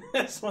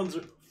 This one's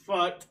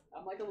fucked.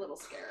 I'm like a little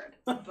scared,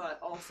 but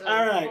also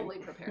All right. fully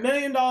prepared. $1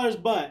 million,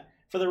 but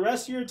for the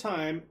rest of your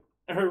time,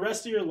 or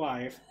rest of your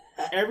life,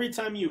 every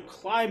time you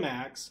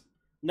climax,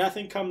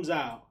 nothing comes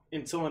out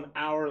until an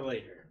hour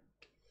later.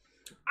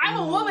 I'm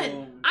a woman.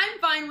 Ooh. I'm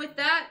fine with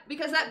that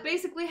because that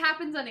basically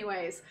happens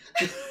anyways.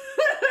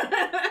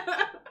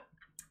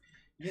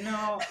 You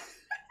know,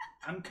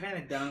 I'm kind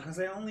of down because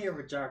I only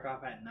ever jerk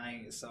off at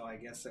night, so I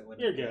guess it would.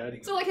 You're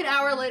good. So like an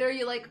hour later,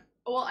 you like,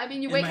 well, I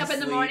mean, you In wake my up in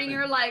the sleep. morning,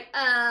 you're like,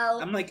 oh,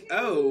 I'm like,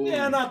 oh.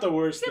 Yeah, not the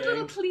worst get a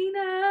little thing.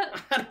 cleanup.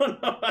 I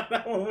don't know how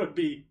that one would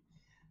be.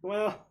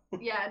 Well,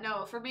 Yeah,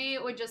 no, for me,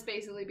 it would just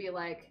basically be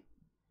like,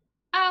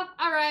 oh,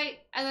 all right.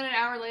 And then an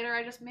hour later,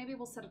 maybe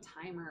we'll set a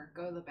timer,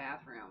 go to the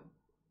bathroom,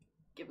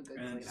 give a good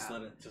And clean just up.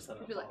 let it. Just let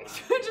it. Be like,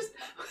 fall out.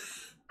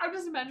 I'm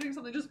just imagining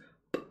something just.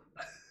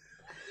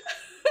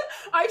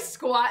 I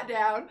squat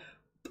down.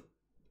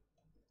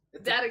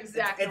 It's That like-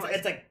 exact noise.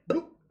 It's like.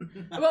 Boop.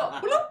 Well,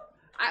 bloop.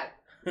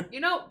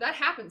 That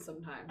happens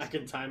sometimes. I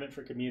can time it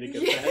for comedic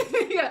Yeah,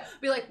 effect. yeah.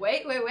 Be like,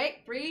 wait.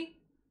 3,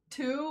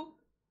 2,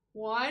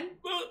 1.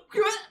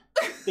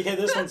 Okay,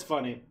 this one's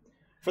funny.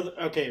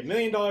 $1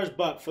 million,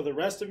 but for the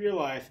rest of your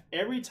life,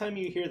 every time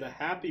you hear the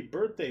happy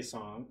birthday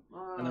song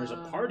and there's a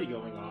party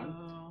going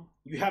on,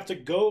 you have to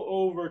go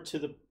over to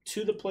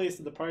the place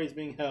that the party is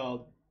being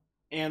held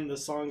and the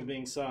song's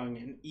being sung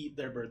and eat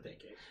their birthday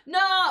cake. No.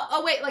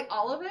 Oh wait, like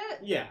all of it?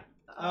 Yeah.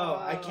 Oh,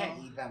 I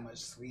can't eat that much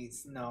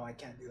sweets. No, I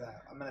can't do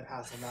that. I'm gonna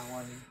pass on that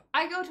one.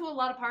 I go to a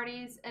lot of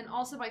parties, and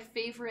also my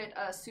favorite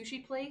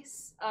sushi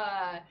place.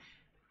 I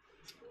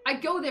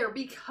go there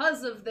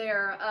because of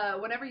their.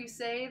 Whenever you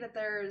say that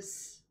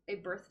there's a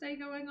birthday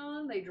going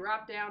on, they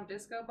drop down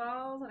disco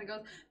balls, and it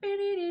goes, and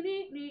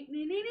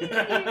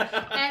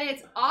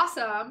it's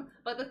awesome.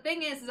 But the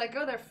thing is I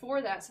go there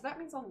for that, so that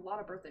means a lot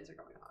of birthdays are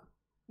going on.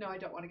 No, I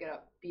don't want to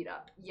get beat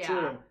up. Yeah,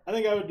 True. I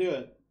think I would do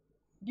it.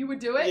 you would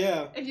do it.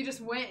 Yeah. If you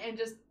just went and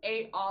just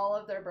ate all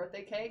of their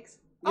birthday cakes.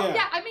 Oh Yeah.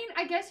 yeah, I mean,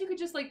 I guess you could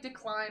just like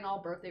decline all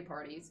birthday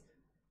parties,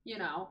 you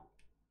know,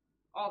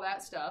 all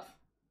that stuff.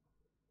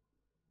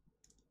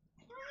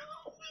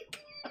 Oh my God.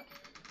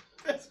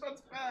 This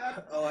one's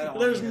bad. Oh, I don't.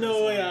 There's wanna hear no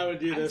this way one. I would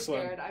do this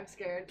one. I'm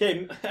scared.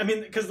 Okay, I mean,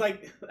 because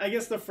like, I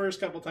guess the first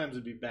couple times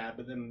would be bad,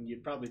 but then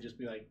you'd probably just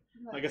be like,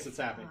 I guess it's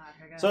happening.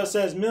 So it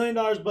says $1 million,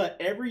 but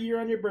every year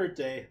on your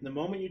birthday, the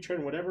moment you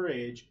turn whatever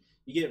age,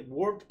 you get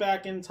warped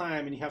back in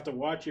time and you have to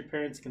watch your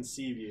parents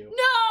conceive you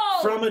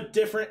No! from a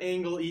different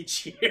angle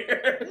each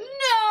year.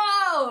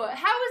 No!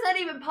 How is that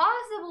even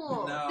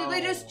possible? No. Did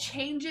they just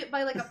change it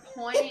by like a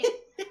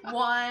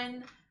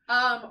 0.1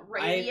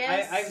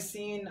 radius? I've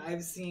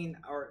seen,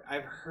 or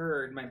I've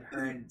heard my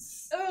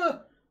parents. Ugh.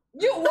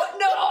 You what?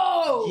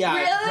 No! Yeah,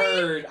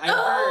 really?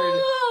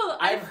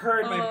 I've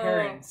heard my Oh.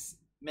 parents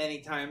many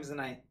times, and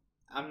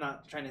I'm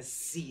not trying to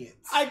see it.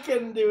 I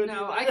couldn't do it.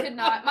 No, either. I could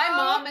not. My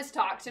mom has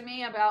talked to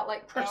me about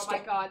like, oh Crystal. my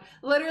God.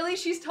 Literally,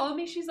 she's told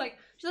me, she's like,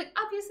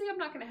 obviously I'm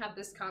not going to have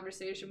this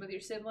conversation with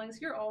your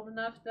siblings. You're old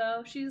enough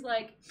though. She's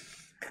like,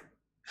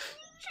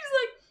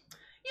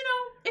 you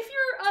know, if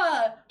you're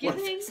What if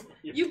giving, it's not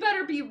your- you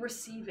better be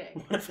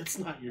receiving. What if it's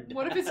not your dad?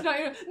 What if it's not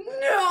your, no!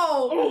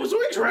 Oh,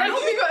 Zoinks That right?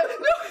 would be good.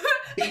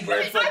 No.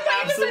 Ebert's like, I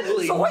thought you said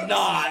absolutely zoinks.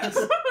 not.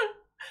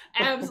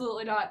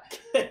 Absolutely not.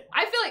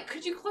 I feel like,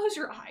 could you close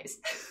your eyes?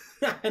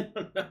 I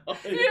don't know.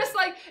 You're just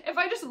like, if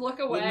I just look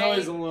away. The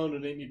noise alone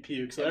would make me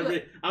puke. So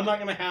I'm not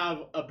gonna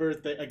have a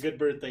good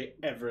birthday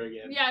ever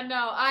again. Yeah,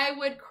 no, I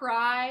would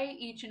cry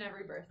each and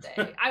every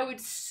birthday. I would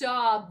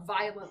sob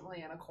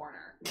violently in a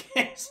corner.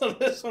 Okay, so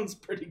this one's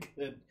pretty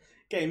good.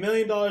 Okay, $1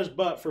 million,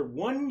 but for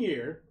 1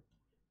 year,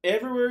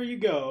 everywhere you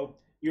go,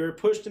 you're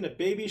pushed in a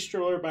baby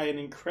stroller by an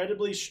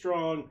incredibly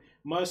strong,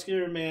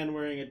 muscular man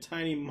wearing a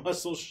tiny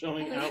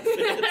muscle-showing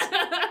outfit.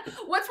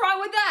 What's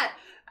wrong with that?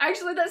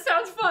 Actually, that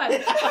sounds fun.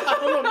 That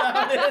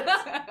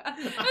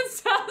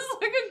sounds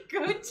like a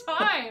good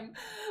time.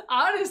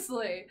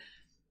 Honestly.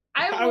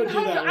 I would do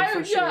that one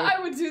for sure. Yeah, I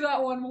would do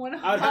that one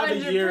 100%. I'd have a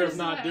year of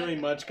not doing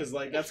much because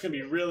like that's gonna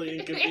be really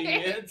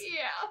inconvenient.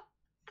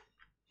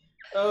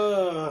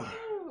 Yeah.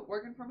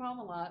 Working from home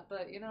a lot,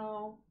 but you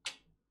know.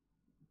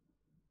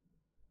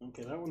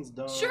 Okay, that one's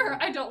done. Sure,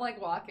 I don't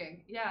like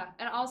walking. Yeah,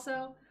 and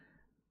also,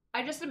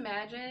 I just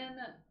imagine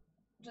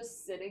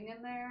just sitting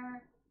in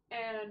there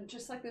and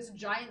just like this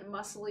giant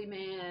muscly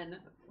man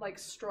like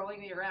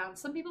strolling me around.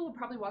 Some people would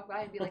probably walk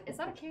by and be like, "Is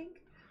that a kink?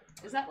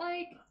 Is that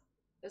like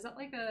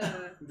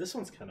a?" This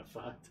one's kind of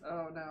fucked.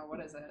 Oh no, what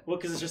is it? Well,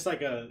 because it's just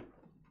like a.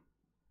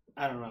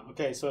 I don't know.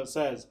 Okay, so it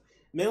says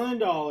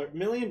 $1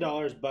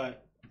 million,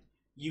 but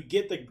you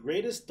get the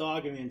greatest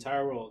dog in the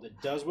entire world. It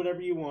does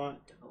whatever you want,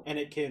 and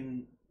it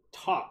can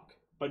talk,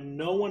 but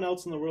no one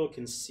else in the world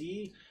can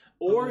see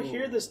or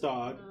hear this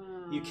dog.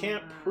 You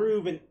can't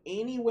prove in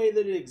any way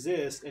that it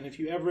exists, and if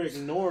you ever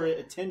ignore it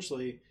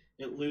intentionally,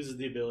 it loses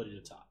the ability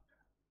to talk.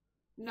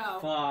 No.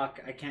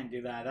 Fuck, I can't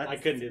do that. I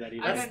couldn't do that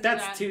either.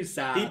 That's too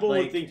sad. People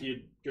like, would think you're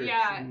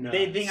nuts.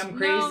 They think I'm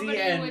crazy.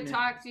 Nobody would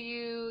talk to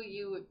you.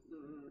 You would.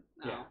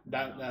 No.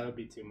 Yeah, that would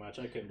be too much.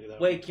 I couldn't do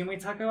that. Wait, can we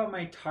talk about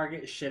my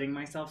Target shitting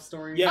myself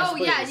story? Yes, oh,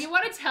 yeah. please. You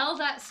want to tell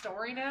that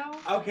story now?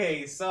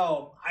 Okay,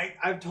 so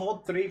I've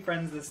told 3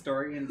 friends this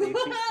story, and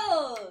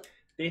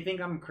they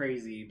think I'm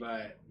crazy,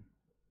 but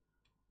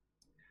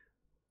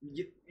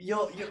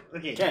you'll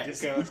okay.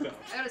 Just go. Let's go.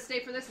 I gotta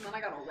stay for this, and then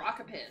I gotta rock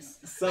a piss.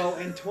 So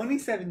in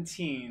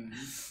 2017,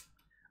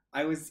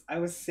 I was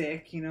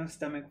sick,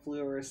 stomach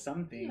flu or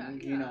something,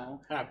 Yeah.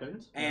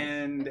 Happens.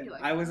 and I feel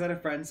like I was that. at a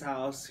friend's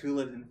house who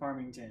lived in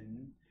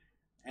Farmington,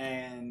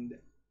 and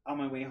on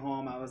my way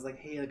home, I was like,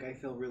 hey, like I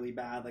feel really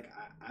bad, like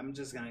I'm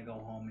just gonna go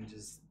home and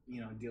just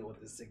deal with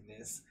this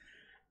sickness,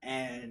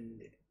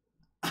 and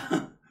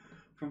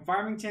from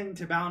Farmington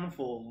to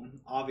Bountiful,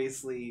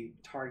 obviously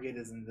Target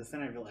is in the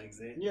Centerville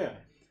exit. Yeah.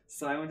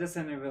 So I went to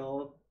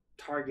Centerville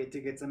Target to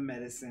get some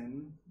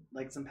medicine,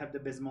 like some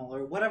Pepto-Bismol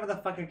or whatever the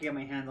fuck I could get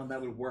my hands on that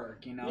would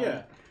work,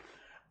 Yeah.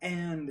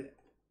 And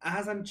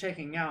as I'm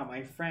checking out,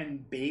 my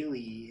friend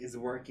Bailey is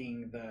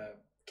working the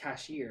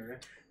cashier.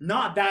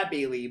 Not that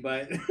Bailey,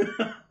 but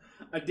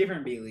a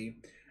different Bailey.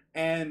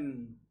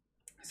 And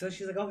so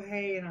she's like, oh,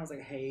 hey. And I was like,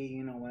 hey,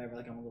 whatever.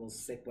 Like, I'm a little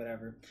sick,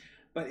 whatever.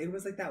 But it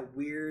was like that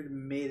weird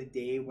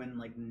midday when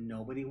like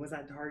nobody was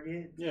at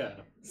Target. Yeah.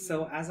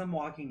 So as I'm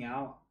walking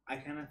out, I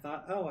kind of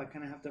thought, oh, I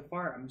kind of have to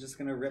fart. I'm just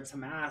going to rip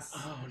some ass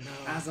Oh no.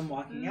 as I'm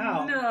walking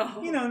out.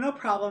 No. No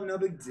problem, no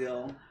big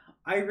deal.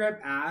 I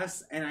rip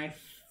ass and I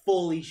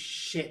fully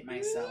shit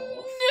myself.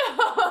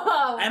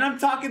 No. And I'm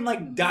talking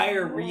like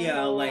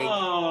diarrhea, like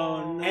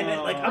Oh no. and it,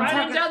 like, I'm Running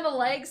talking- down the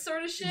leg,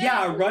 sort of shit.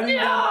 yeah, running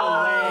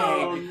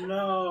down the leg. Oh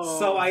no.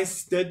 So I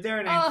stood there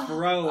and I Oh,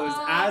 froze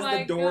oh as my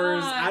the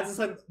doors, God. as it's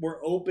like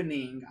were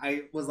opening.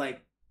 I was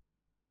like,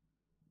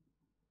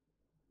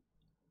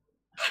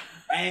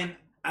 and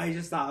I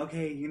just thought,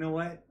 okay, you know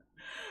what?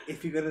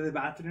 If you go to the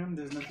bathroom,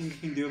 there's nothing you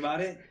can do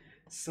about it.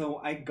 So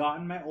I got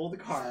in my old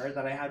car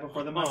that I had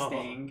before the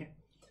Mustang.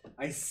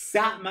 I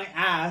sat my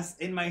ass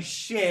in my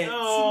shit.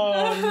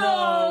 Oh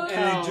no.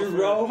 And I Calvert.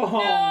 drove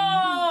home.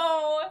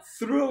 No.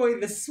 Threw away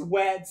the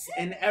sweats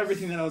and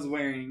everything that I was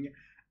wearing.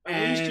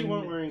 At least you And-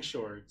 weren't wearing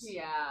shorts.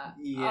 Yeah.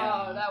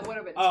 Yeah. Oh, that would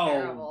have been Oh,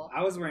 terrible.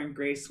 I was wearing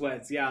gray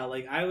sweats. Yeah,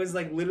 like I was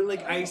like literally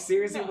like I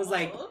seriously was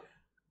like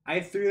I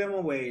threw them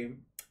away.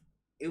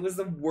 It was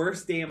the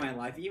worst day of my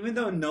life, even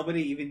though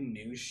nobody even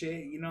knew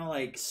shit.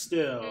 Like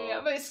Still.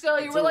 Yeah, but still,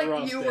 you It's were a like,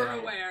 rough you were day.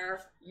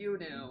 aware. You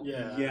knew.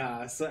 Yeah.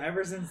 yeah. So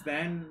ever since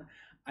then,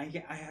 I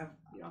have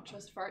You don't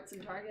trust farts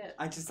in Target.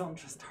 I just don't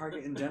trust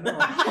Target in general.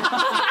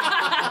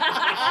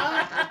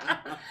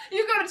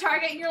 You go to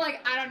Target and you're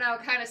like, I don't know,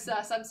 kind of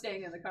sus. I'm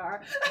staying in the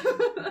car.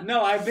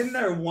 No, I've been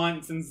there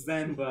once since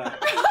then, but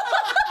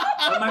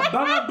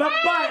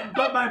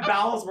my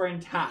bowels were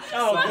intact.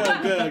 Oh,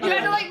 good. You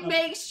had to like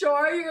make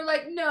sure. You're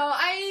like, no,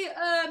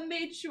 I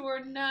made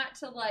sure not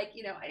to like,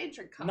 I didn't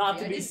drink coffee. Not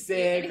to I be didn't see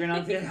sick or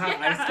not to anything."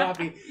 have iced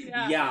coffee.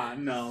 Yeah. Yeah,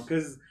 no,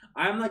 because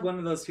I'm like one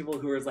of those people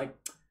who is like,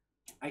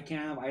 I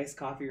can't have iced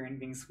coffee or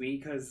anything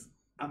sweet because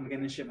I'm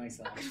gonna shit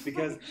myself.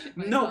 Because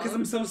because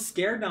I'm so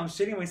scared now. I'm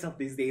shitting myself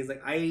these days.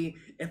 Like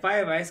if I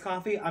have iced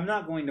coffee, I'm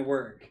not going to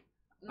work.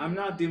 I'm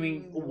not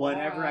doing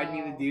whatever I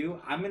need to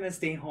do. I'm gonna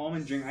stay home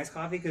and drink iced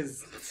coffee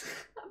because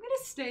I'm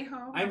gonna stay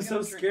home. I'm so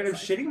gonna drink scared of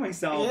this shitting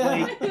myself. Yeah.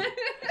 Like,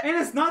 and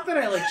it's not that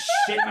I like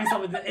shit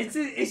myself.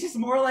 It's just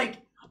more like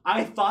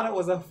I thought it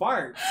was a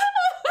fart.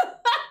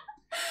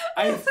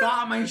 I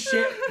thought my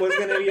shit was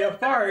gonna be a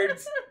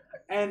fart.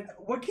 And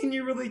what can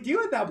you really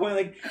do at that point?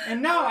 Like,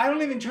 and now I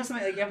don't even trust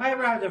my, like, if I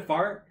ever have to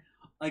fart,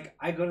 like,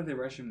 I go to the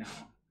restroom now.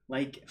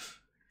 Like,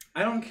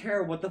 I don't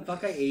care what the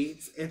fuck I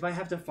ate. If I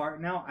have to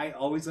fart now, I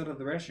always go to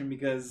the restroom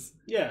because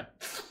Yeah.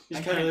 You,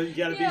 I kinda, you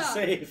gotta Yeah. be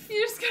safe.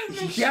 You just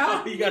gotta make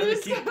Yeah, you gotta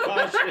just keep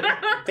gotta-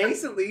 cautious.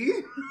 basically.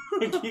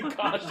 Keep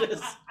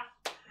cautious.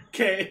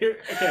 Okay,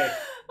 okay.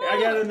 I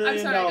got $1 I'm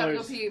million. sorry, I gotta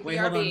go pee. Wait,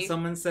 hold on. BRB.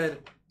 Someone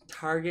said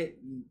Target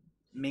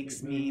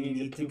makes me You need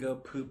need to to go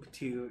poop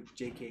to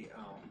JK.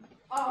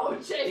 Oh,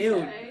 JK.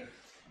 Ew.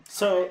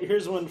 So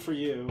here's one for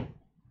you,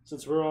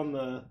 since we're on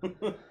the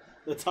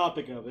the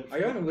topic of it. Are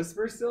you on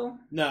Whisper still?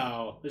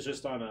 No, it's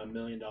just on $1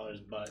 million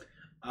butt.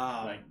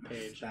 Oh, Like,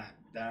 page. That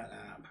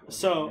app.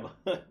 So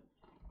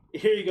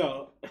here you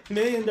go, $1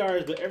 million.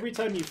 But every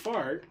time you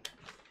fart,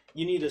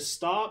 you need to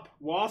stop,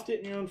 waft it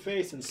in your own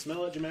face, and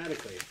smell it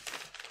dramatically.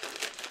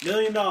 $1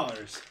 million.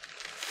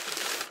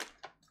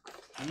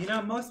 You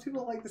know, most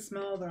people like the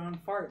smell of their own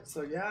fart,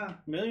 so yeah.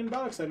 $1 million.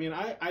 I mean,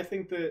 I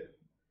think that.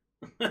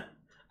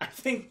 I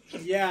think,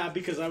 yeah,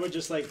 because I would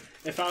just like,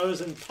 if I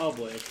was in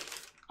public,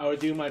 I would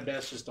do my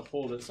best just to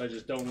hold it so I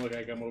just don't look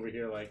like I'm over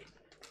here like,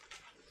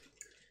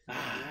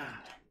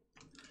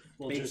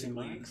 little Jersey Basically.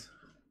 Mike's.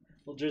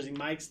 Little Jersey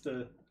Mike's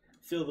to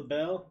fill the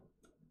bell.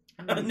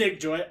 Nick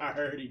Joy, I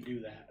heard he'd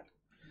do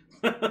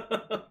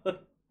that.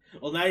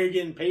 Well, now you're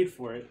getting paid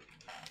for it.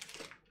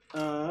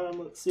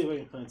 Let's see if I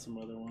can find some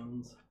other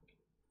ones.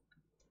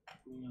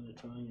 Another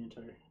tongue, your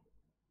entire.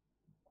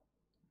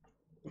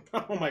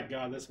 Oh my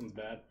god, this one's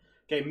bad.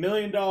 Okay, $1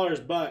 million,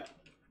 but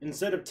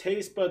instead of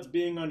taste buds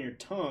being on your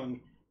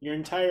tongue, your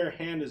entire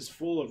hand is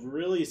full of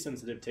really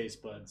sensitive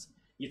taste buds.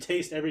 You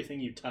taste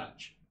everything you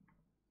touch.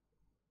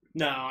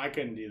 No, I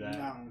couldn't do that.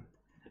 No.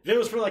 If it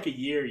was for like a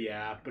year,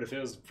 yeah, but if it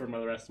was for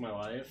the rest of my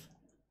life,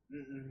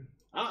 Mm-mm.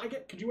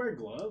 could you wear a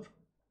glove?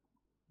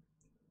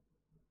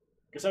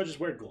 Guess I would just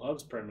wear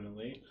gloves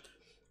permanently.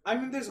 I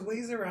mean, there's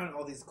ways around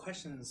all these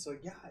questions, so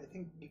yeah, I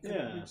think you could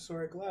Yeah.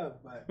 wear a glove,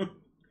 but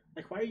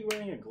Like, why are you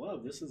wearing a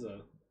glove? This is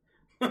a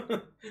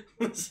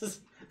this is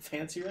a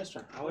fancy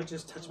restaurant. I would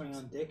just touch my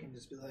own dick and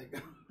just be like,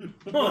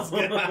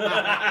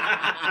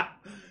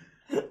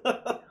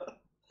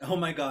 oh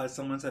my god,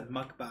 someone said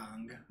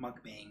mukbang.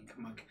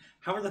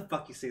 However the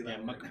fuck you say Yeah,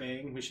 that word.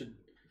 mukbang. We should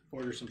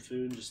order some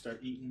food and just start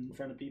eating in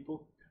front of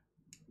people.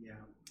 Yeah.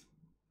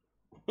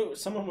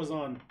 Someone was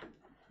on.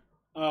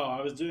 Oh,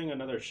 I was doing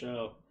another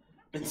show,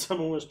 and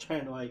someone was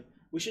trying to like.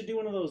 We should do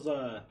one of those.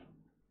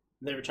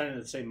 They were trying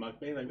to say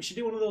mukbang. Like we should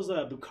do one of those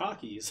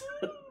bukkakis.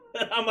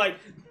 I'm like,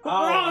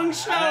 wrong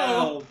show.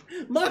 Hell,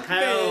 Mukbang.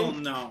 hell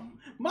no.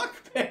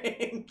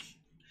 Mukbang.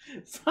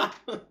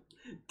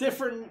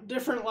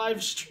 different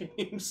live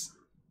streams.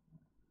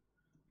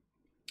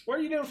 What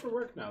are you doing for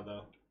work now,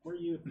 though? Where are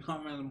you?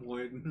 I'm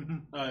unemployed.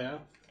 Oh yeah.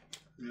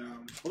 Yeah.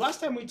 Well,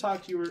 last time we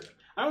talked, you were.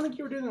 I don't think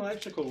you were doing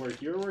electrical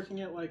work. You were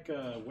working at like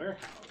a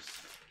warehouse.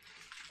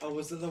 Oh,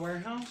 was it the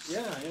warehouse?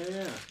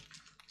 Yeah.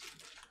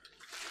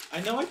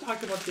 I know I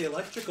talked about the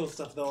electrical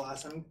stuff though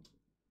last time.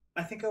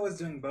 I think I was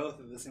doing both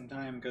at the same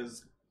time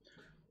because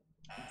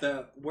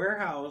the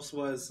warehouse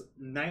was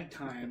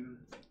nighttime,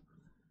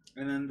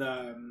 and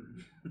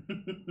then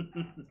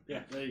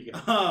Yeah, there you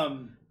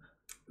go.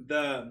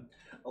 the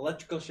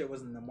electrical shit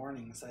was in the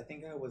morning. So I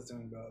think I was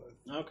doing both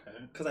Okay.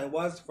 because I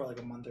was for like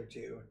a month or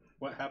two.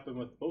 What happened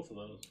with both of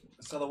those?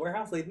 So the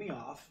warehouse laid me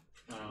off,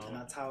 and Oh,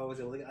 that's how I was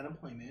able to get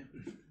unemployment.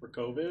 for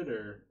COVID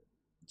or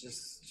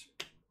Just.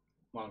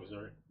 long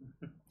story?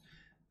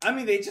 I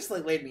mean, they just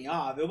like laid me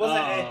off. It wasn't.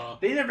 Oh.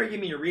 They never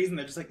gave me a reason.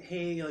 They're just like,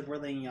 "Hey, like we're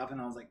laying you off,"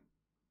 and I was like,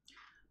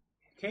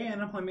 "Okay,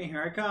 unemployment,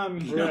 here I come."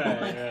 You know?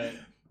 Right.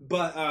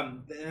 But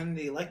then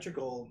the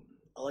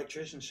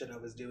electrician shit I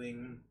was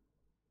doing,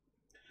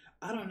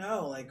 I don't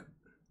know. Like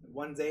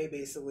one day,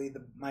 basically,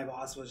 my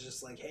boss was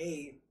just like,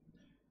 "Hey,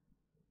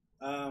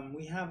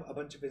 we have a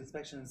bunch of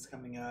inspections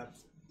coming up.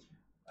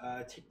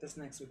 Take this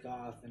next week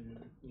off, and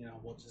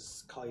we'll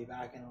just call you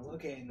back." And I was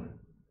okay. And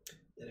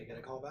did I get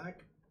a call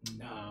back?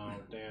 No,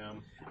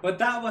 damn. But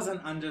that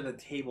wasn't under the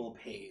table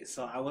pay,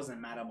 so I wasn't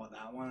mad about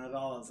that one at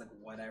all. I was like,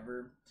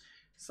 whatever.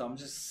 So I'm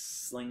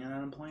just slinging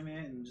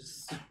unemployment and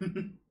just.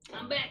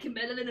 I'm back and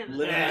better than ever.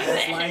 Living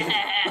this life.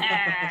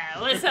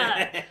 What's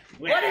up?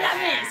 What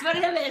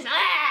did I miss?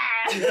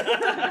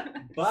 Ah!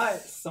 But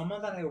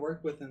someone that I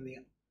worked with in the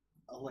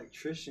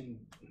electrician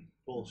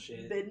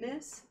bullshit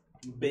Business?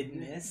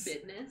 business,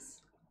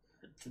 Business?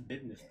 It's a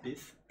business,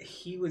 biff.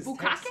 he was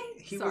Bukkake?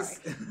 he Sorry. was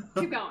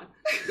Keep going.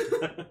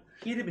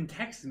 he had been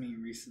texting me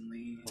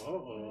recently,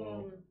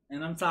 Uh-oh.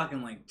 and I'm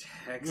talking like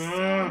text.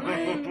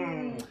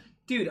 Mm.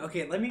 Dude,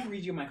 okay, let me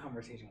read you my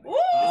conversation. with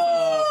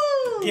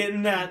Ooh!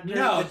 Getting that.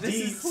 No, the this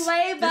deets. is-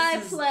 Play by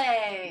This is-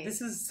 play.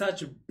 This is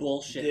such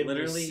bullshit, Did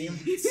literally.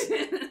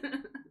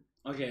 receive-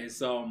 Okay,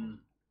 so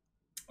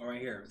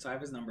right here. So I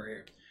have his number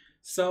here.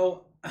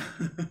 So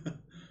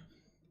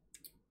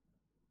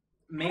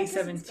May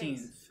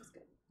 17th.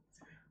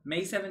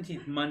 May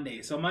 17th,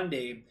 Monday. So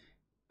Monday,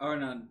 or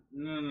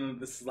no,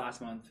 this is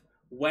last month.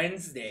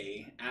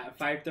 Wednesday at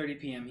 5:30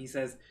 p.m. He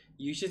says,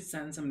 you should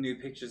send some new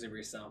pictures of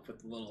yourself with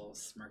the little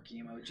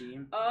smirky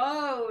emoji.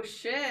 Oh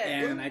shit!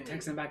 And I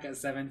text him back at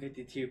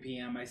 7:52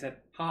 p.m. I said,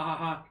 ha ha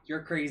ha,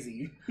 you're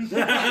crazy. You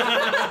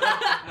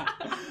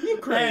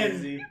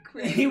crazy.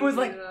 He was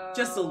like,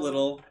 just a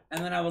little.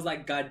 And then I was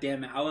like, God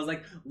damn it. I was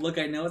like, look,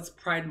 I know it's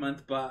Pride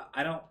Month, but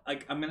I don't,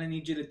 like, I'm going to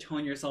need you to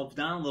tone yourself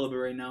down a little bit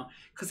right now.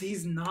 Because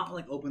he's not,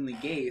 like, openly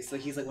gay. So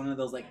he's, like, one of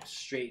those, like,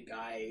 straight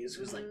guys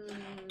who's like,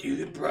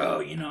 dude, bro,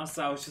 you know?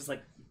 So I was just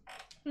like,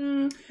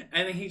 And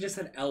then he just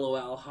said,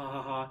 LOL, ha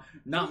ha ha.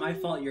 Not my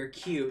fault, you're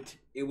cute.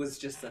 It was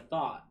just a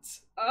thought.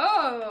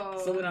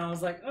 Oh. So then I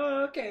was like,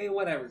 oh, okay,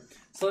 whatever.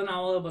 So then I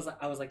was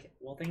like,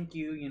 well, thank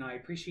you. You know, I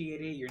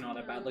appreciate it. You're not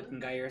a bad looking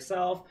guy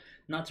yourself.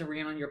 Not to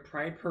rain on your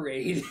pride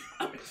parade.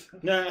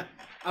 Nah.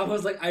 I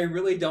was like, I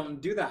really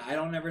don't do that. I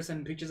don't ever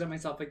send pictures of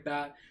myself like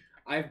that.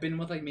 I've been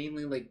with like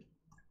mainly like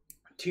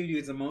 2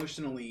 dudes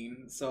emotionally,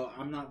 so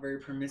I'm not very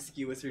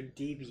promiscuous or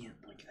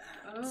deviant like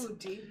that. Oh,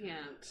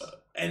 deviant.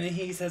 And then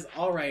he says,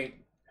 all right,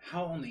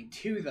 how only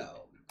 2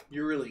 though?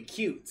 You're really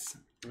cute.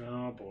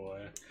 Oh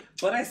boy.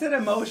 But I said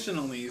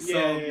emotionally,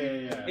 so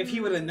Yeah. if he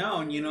would have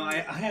known, you know, I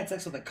had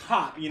sex with a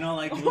cop, you know,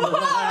 like he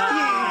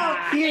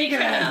ain't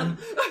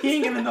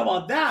gonna know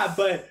about that.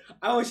 But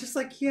I was just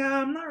like, yeah,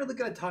 I'm not really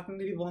good at talking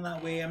to people in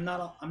that way. I'm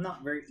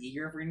not very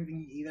eager for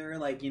anything either.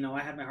 Like, you know,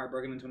 I had my heart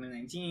broken in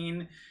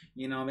 2019.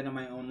 You know, I've been on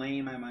my own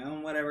lane, my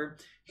own whatever.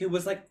 He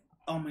was like,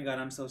 oh my god,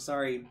 I'm so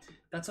sorry.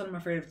 That's what I'm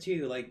afraid of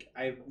too. Like,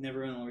 I've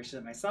never been in a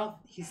relationship myself.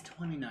 He's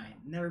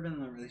 29, never been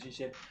in a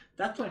relationship.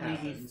 That's what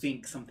made me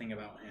think something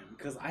about him,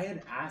 because I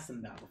had asked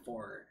him that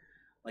before.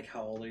 Like,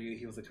 how old are you?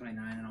 He was like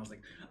 29, and I was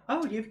like,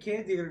 oh, do you have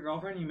kids? Do you have a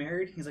girlfriend? You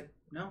married? He's like,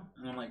 no.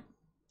 And I'm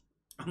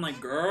like,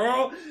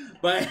 girl.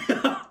 But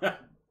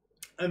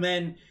and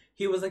then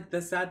he was like,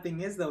 the sad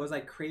thing is though, is I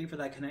crave for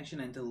that connection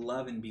and to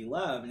love and be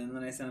loved. And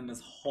then I sent him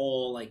this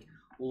whole like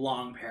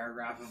long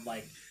paragraph of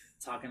like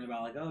talking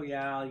about like, oh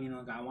yeah, you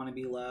know, I want to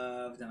be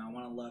loved and I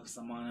want to love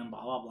someone and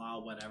blah blah blah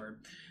whatever.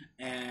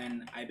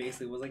 And I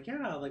basically was like,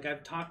 yeah, like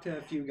I've talked to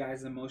a few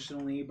guys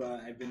emotionally,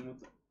 but I've been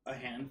with a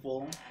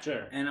handful.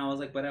 Sure. And I was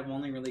like, but I've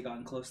only really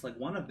gotten close to like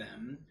one of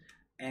them.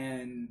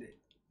 And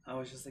I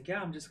was just like,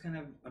 yeah,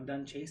 I'm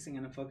done chasing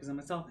and I'm focused on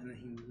myself. And then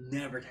he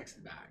never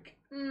texted back.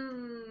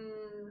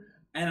 And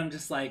I'm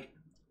just like,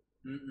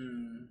 I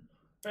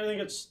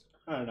think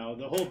I don't know,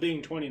 the whole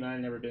being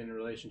 29, never been in a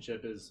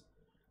relationship is,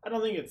 I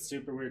don't think it's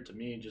super weird to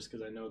me, just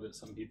because I know that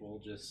some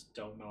people just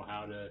don't know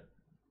how to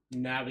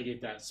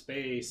navigate that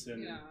space.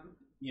 And,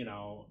 you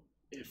know,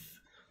 if,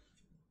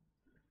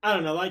 I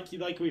don't know,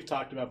 like we've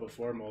talked about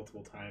before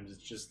multiple times,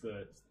 it's just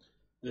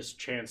this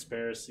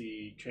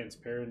transparency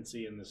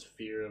and this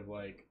fear of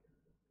like,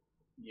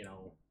 you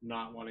know,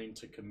 not wanting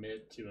to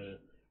commit to a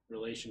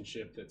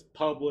relationship that's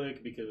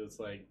public because it's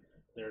like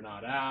they're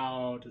not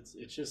out.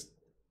 It's just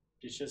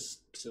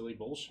silly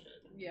bullshit.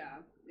 Yeah.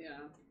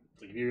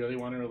 Like, if you really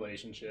want a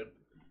relationship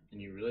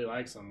and you really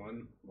like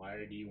someone,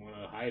 why do you want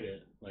to hide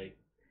it? Like,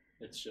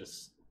 it's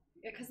just...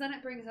 Yeah, because then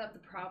it brings up the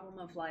problem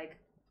of, like,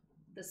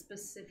 the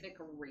specific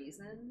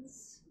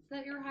reasons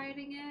that you're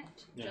hiding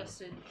it,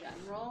 just in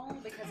general.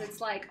 Because it's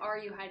like, are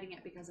you hiding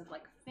it because of,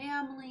 like,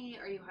 family?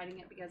 Are you hiding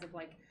it because of,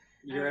 like...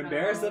 You're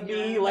embarrassed of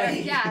me?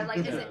 Like... Yeah,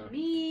 like, is it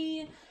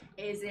me?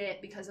 Is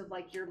it because of,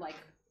 like, your, like,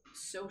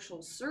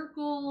 social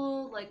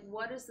circle? Like,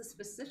 what is the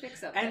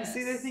specifics of and this?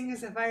 see, the thing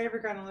is, if I ever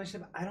got in a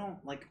relationship, I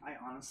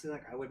honestly,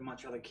 like, I would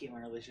much rather keep my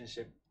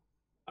relationship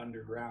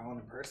underground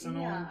and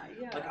personal. Yeah.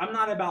 Like, I'm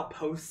not about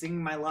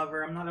posting my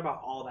lover. I'm not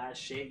about all that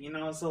shit, you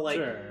know? So, like,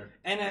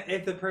 and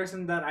if the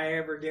person that I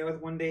ever get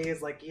with one day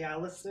is like, yeah,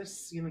 let's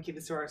just, you know, keep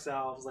this to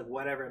ourselves, like,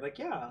 whatever. Like,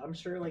 yeah, I'm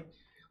sure, like,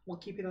 we'll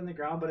keep it on the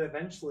ground, but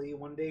eventually,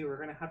 one day, we're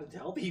gonna have to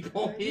tell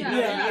people.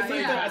 I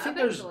think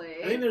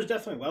there's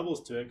definitely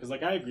levels to it, because,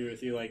 like, I agree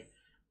with you. Like,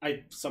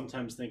 I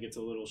sometimes think it's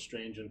a little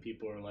strange when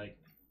people are like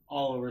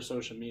all over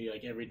social media,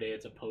 like every day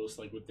it's a post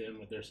like with them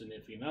with their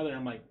significant other.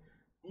 I'm like,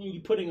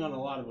 you're putting on a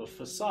lot of a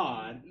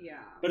facade. Yeah.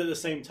 But at the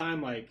same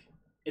time, like,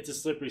 it's a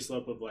slippery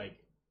slope of like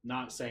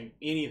not saying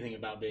anything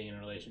about being in a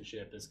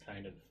relationship is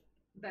kind of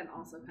then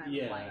also kind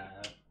of like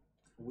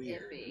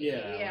weird. Iffy.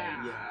 Yeah.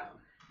 Yeah.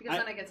 Because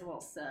then it gets a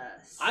little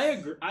sus. I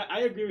agree.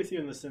 I agree with you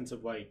in the sense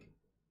of like,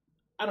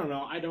 I don't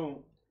know.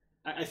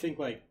 I think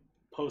like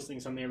posting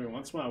something every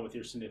once in a while with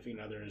your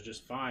significant other is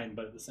just fine,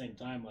 but at the same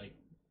time, like,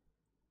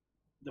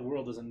 the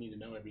world doesn't need to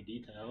know every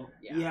detail.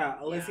 Yeah,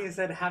 Alicia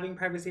said having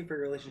privacy for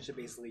your relationship,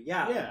 basically.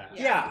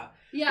 Yeah.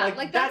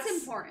 Like that's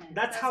important.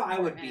 That's how I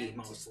would be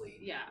mostly.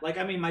 Yeah. Like,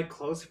 I mean, my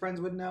close friends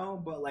would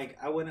know, but like,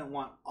 I wouldn't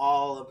want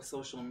all of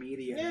social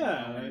media.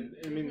 Yeah,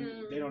 I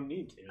mean, they don't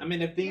need to. I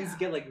mean, if things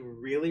get like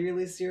really,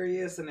 really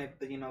serious, and if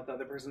the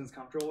other person's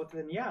comfortable with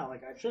it, then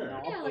like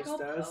I'll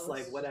post us,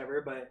 like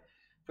whatever. But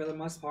for the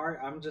most part,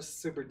 I'm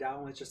just super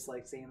down with just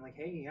like saying like,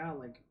 hey,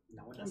 like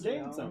no one has to know. I'm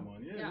dating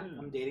someone. Yeah.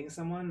 I'm dating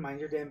someone. Mind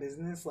your damn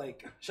business.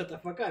 Like, shut the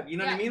fuck up. You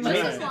know what I mean? Just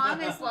Like, as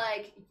long as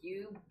like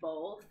you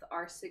both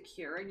are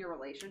secure in your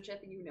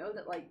relationship and you know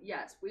that like,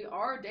 yes, we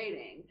are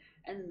dating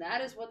and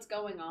that is what's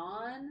going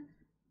on.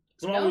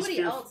 'Cause I'm always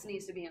Nobody else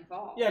needs to be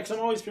involved. Yeah, because I'm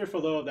always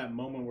fearful though of that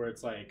moment where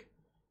it's like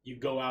you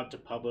go out to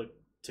public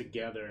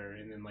together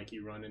and then like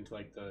you run into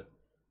like the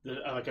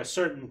like a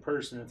certain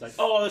person. It's like,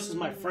 oh, this is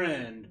my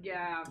friend.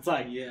 Yeah. It's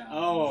like, Yeah.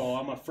 oh,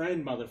 I'm a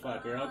friend,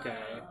 motherfucker. Okay.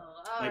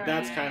 Like,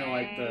 that's kinda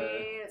like the-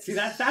 alright. See,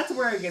 that's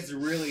where it gets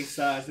really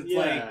sus. It's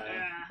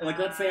like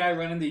let's say I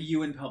run into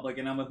you in public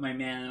and I'm with my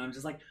man and I'm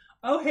just like,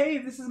 oh hey,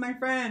 this is my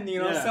friend, you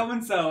know, Yeah. so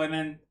and so, and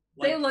then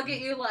like, they look at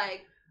you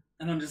like,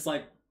 and I'm just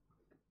like,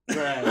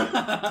 Right.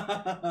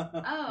 oh,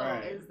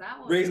 Right. is that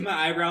what raise you my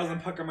eyebrows are?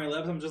 and pucker my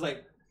lips. I'm just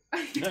like,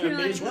 You're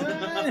like, Bitch,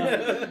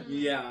 what?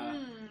 yeah.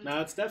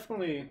 No, it's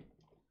definitely.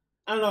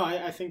 I don't know.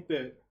 I think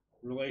that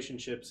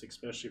relationships,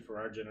 especially for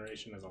our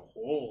generation as a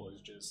whole,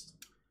 is just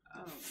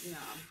Oh, yeah.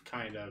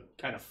 kind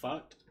of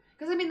fucked.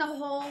 Because I mean, the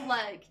whole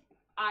like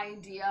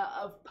idea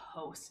of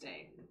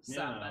posting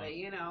somebody,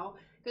 Yeah. you know,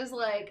 because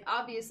like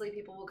obviously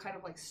people will kind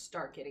of like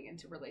start getting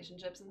into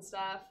relationships and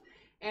stuff,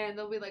 and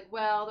they'll be like,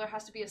 well, there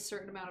has to be a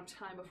certain amount of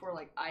time before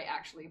like I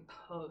actually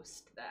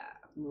post that.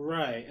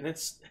 Right, and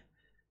it's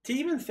to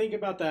even think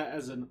about that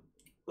as an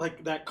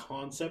like that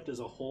concept as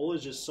a whole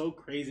is just so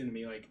crazy to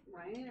me. Like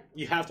Right?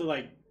 you have to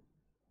like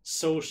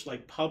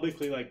like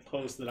publicly like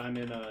post that I'm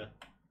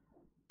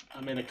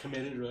in a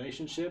committed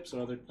relationship.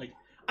 So other like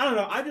I don't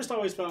know. I just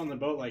always felt on the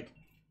boat like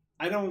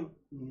I don't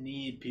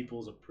need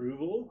people's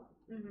approval.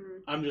 Mm-hmm.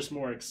 I'm just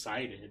more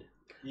excited.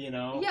 You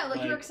know? Yeah,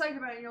 like you're excited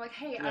about it, and you're like,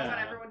 hey, I want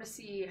Yeah. everyone to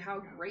see how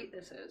great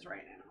this is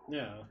right now.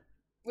 Yeah.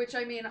 Which,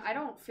 I mean, I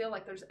don't feel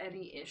like there's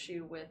any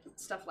issue with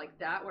stuff like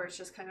that, where it's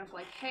just kind of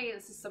like, hey,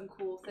 this is some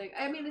cool thing.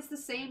 I mean, it's the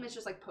same as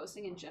just like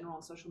posting in general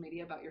on social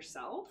media about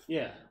yourself,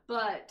 Yeah.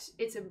 but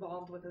it's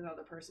involved with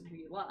another person who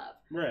you love,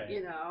 Right.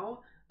 you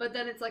know? But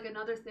then it's like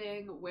another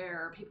thing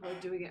where people are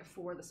doing it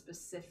for the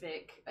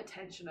specific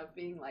attention of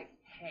being like,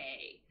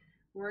 hey,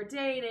 we're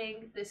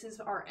dating. This is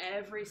our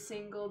every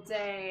single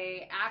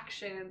day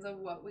actions of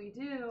what we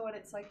do. And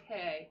it's like,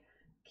 hey,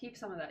 keep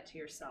some of that to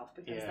yourself,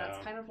 because that's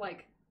Yeah. kind of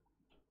like,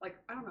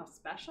 I don't know,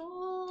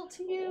 special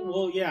to you?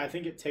 Well, yeah, I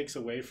think it takes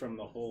away from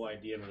the whole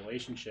idea of a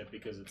relationship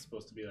because it's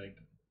supposed to be like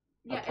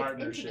a yeah,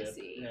 partnership. It's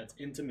intimacy. Yeah, it's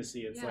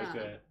intimacy. It's Yeah.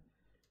 like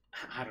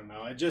I don't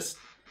know. It just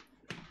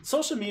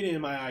social media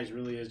in my eyes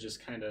really is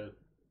just kind of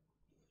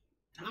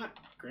not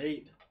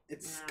great.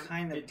 It's Yeah.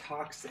 kind of It-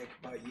 toxic,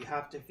 but you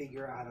have to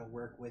figure out how to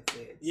work with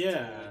it.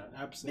 Yeah, to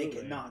absolutely.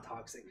 make it not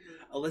toxic.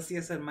 Mhm.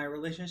 Alicia said, my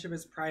relationship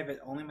is private.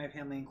 Only my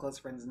family and close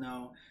friends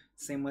know.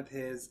 Same with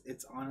his.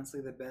 It's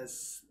honestly the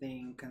best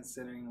thing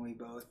considering we are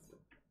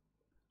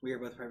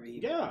both private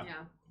people. Yeah.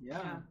 Yeah.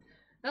 Yeah.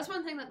 That's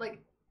one thing that, like,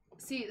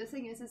 see, the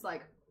thing is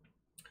like,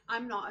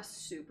 I'm not a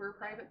super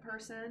private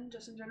person,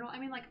 just in general. I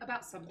mean, like,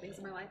 about some things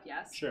in my life,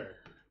 yes. Sure.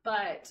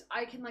 But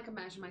I can, like,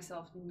 imagine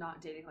myself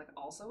not dating, like,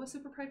 also a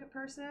super private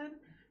person,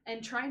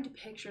 and trying to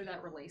picture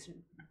that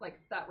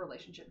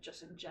relationship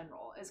just in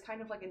general is kind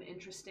of like an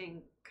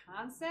interesting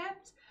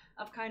concept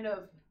of kind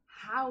of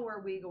how are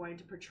we going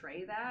to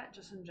portray that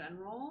just in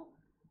general.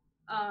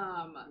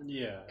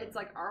 Yeah. It's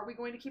like, are we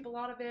going to keep a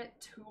lot of it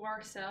to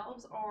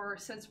ourselves, or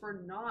since we're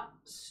not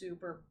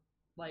super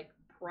like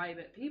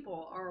private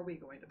people, are we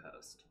going to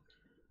post?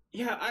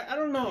 Yeah, I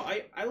don't know.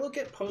 I look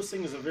at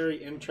posting as a very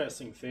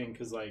interesting thing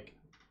because, like,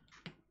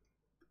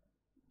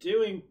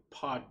 doing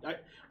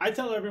I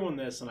tell everyone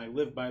this, and I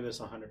live by this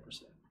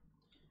 100%.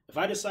 If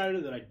I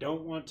decided that I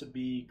don't want to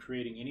be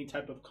creating any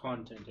type of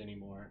content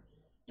anymore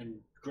and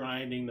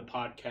grinding the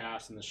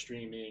podcast and the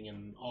streaming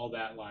and all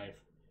that life,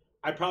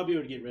 I probably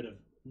would get rid of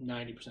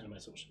 90% of my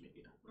social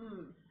media.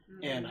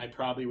 Mm-hmm. And I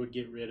probably would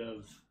get rid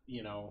of,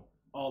 you know,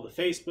 all the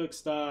Facebook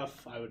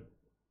stuff. I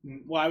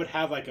would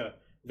have like a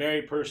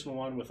very personal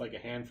one with like a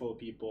handful of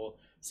people.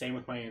 Same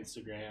with my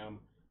Instagram.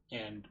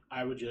 And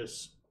I would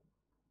just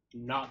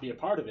not be a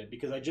part of it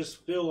because I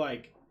just feel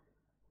like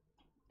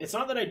it's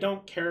not that I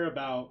don't care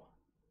about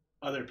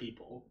other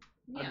people.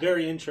 Yeah. I'm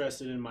very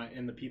interested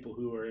in the people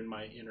who are in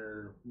my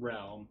inner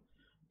realm,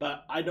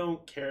 but I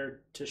don't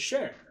care to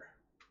share.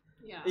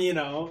 Yeah. You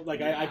know,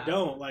 like I Yeah.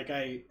 don't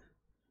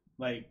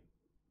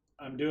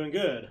I'm doing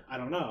good. I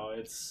don't know.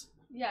 It's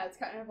Yeah, it's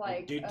kind of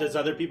like does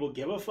other people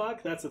give a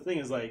fuck? That's the thing.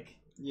 Is like,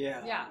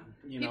 Yeah. Yeah.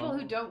 you People know,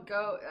 who don't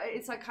go,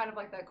 it's like kind of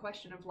like that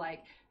question of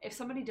like, if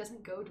somebody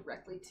doesn't go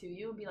directly to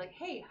you and be like,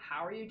 hey,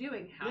 how are you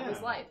doing? How is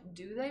Yeah. life?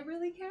 Do they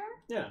really care?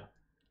 yeah.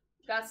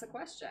 That's the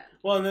question.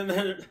 Well, and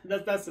then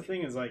that's the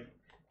thing is like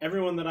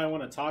everyone that I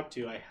want to talk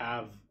to, I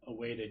have a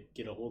way to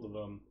get a hold of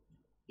them,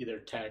 either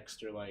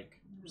text or like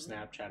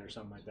Snapchat or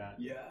something like that.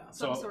 Yeah.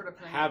 Some So sort of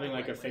thing, having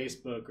like a likely.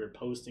 Facebook or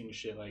posting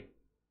shit, like,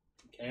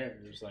 who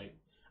cares? Like,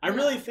 I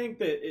really think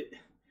that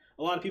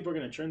a lot of people are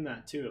going to turn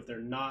that too if they're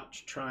not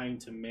trying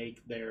to make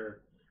if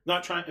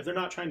they're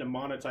not trying to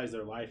monetize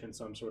their life in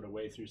some sort of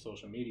way through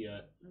social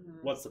media.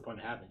 Mhm. What's the point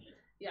of having it?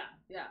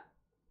 Yeah.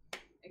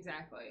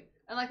 Exactly.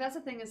 And like, that's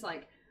the thing is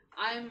like,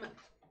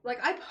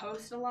 I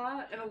post a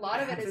lot, and a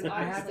lot of it is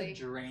I have to honestly.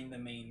 drain the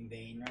main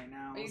vein right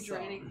now. Are you so-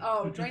 draining?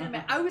 Oh, drain the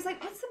main. I was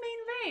like, what's the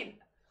main vein?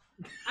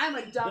 I'm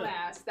a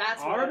dumbass.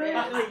 That's what Are it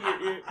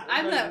they? is.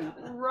 I'm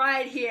the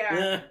right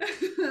here.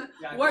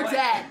 Yeah, We're go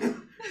dead. ahead.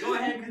 Go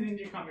ahead and continue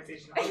your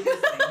conversation. I'll be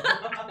listening.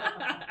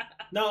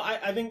 No,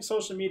 I think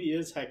social media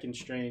is heckin'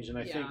 strange, and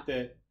I Yeah. think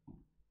that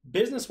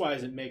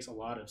business-wise, it makes a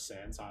lot of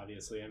sense.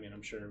 Obviously, I mean,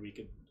 I'm sure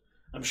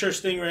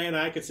Stingray and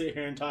I could sit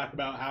here and talk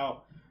about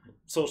how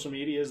social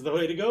media is the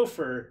way to go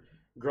for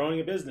growing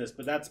a business,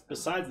 but that's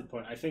besides the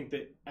point. I think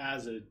that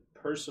as a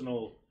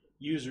personal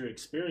user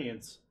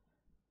experience,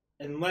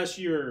 unless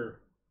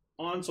you're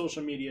on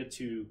social media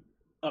to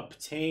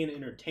obtain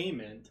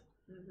entertainment,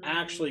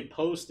 actually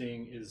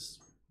posting is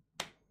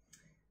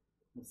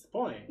what's the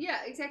point? Yeah,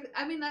 exactly.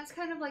 I mean, that's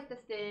kind of like the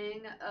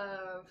thing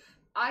of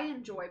I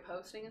enjoy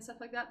posting and stuff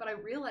like that, but I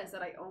realize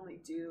that I only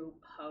do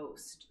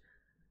post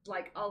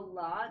like a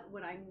lot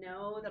when I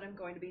know that I'm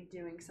going to be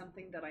doing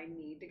something that I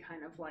need to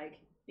kind of like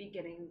be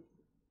getting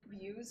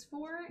views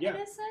for in a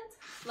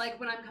sense. Like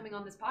when I'm coming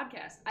on this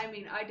podcast, I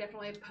mean, I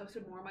definitely have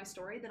posted more of my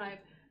story than I've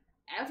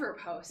ever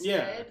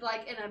posted,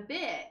 like in a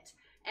bit.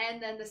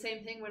 And then the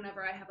same thing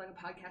whenever I have like a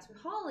podcast with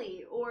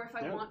Holly, or if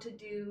I want to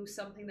do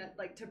something that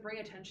like to bring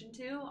attention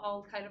to,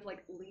 I'll kind of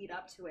like lead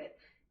up to it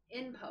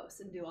in post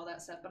and do all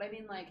that stuff. But I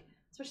mean, like,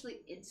 especially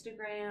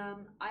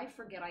Instagram, I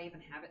forget I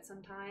even have it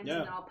sometimes,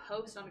 and then I'll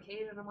post on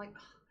occasion, and I'm like,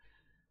 ugh,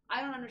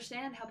 I don't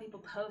understand how people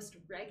post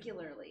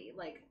regularly,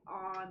 like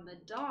on the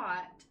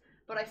dot.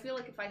 But I feel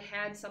like if I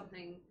had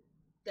something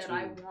that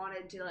I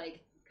wanted to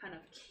like kind of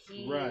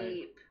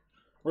keep.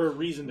 Or a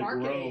reason to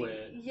marketing. grow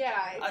it.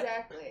 Yeah,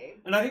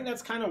 exactly. And I think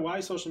that's kind of why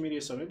social media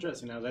is so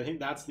interesting now. Is I think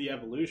that's the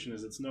evolution.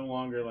 Is it's no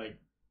longer like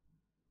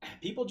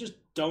people just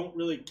don't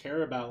really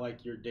care about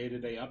like your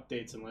day-to-day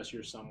updates unless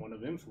you're someone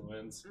of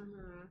influence.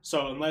 Mm-hmm.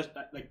 So unless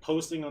like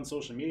posting on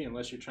social media,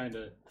 unless you're trying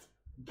to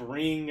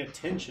bring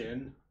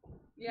attention,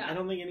 I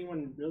don't think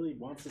anyone really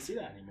wants to see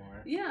that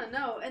anymore. Yeah,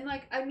 no, and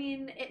like I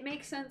mean, it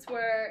makes sense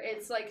where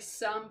it's like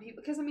some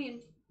people, because I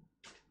mean,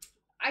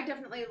 I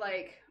definitely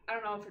like, I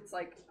don't know if it's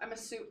like I'm a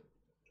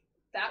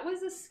That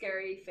was a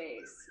scary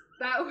face.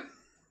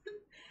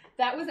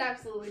 That was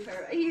absolutely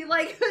terrible. He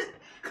like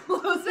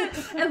closes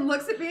it and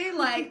looks at me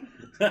like,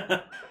 and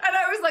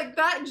I was like,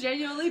 that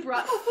genuinely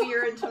brought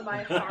fear into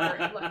my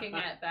heart looking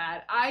at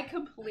that. I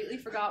completely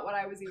forgot what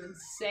I was even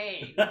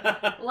saying.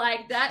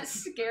 Like that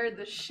scared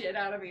the shit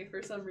out of me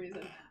for some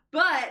reason.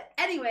 But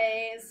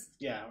anyways,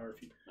 or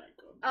if you like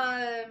go.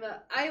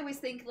 I always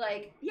think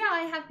like,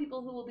 I have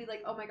people who will be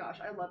like, oh my gosh,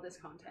 I love this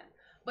content.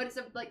 But it's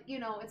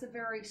it's a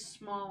very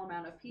small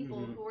amount of people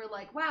who are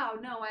like, wow,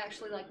 no, I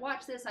actually like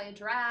watch this, I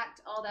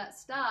interact, all that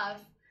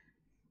stuff.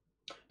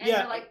 And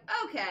you're like,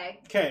 okay.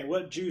 Okay,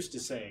 what Juice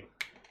is saying.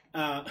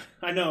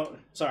 I know,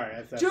 sorry.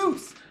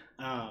 Juice!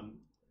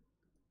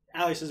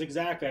 Ali says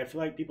exactly. I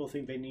feel like people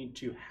think they need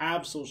to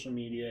have social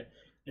media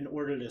in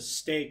order to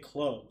stay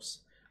close.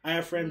 I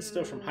have friends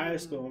still from high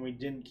school and we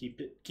didn't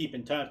keep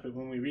in touch, but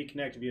when we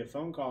reconnect via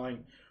phone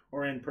calling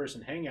or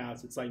in-person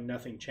hangouts, it's like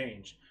nothing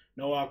changed.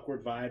 No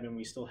awkward vibe, and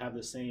we still have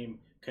the same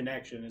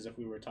connection as if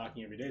we were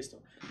talking every day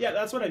still. Yeah,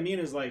 that's what I mean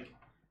is like,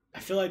 I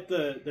feel like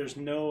there's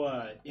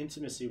no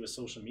intimacy with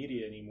social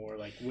media anymore,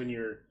 like when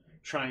you're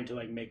trying to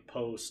like make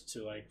posts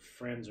to like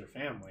friends or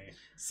family.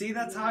 See,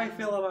 that's how I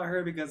feel about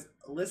her, because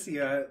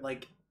Alicia,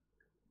 like,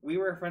 we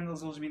were friends on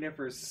social media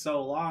for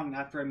so long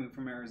after I moved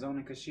from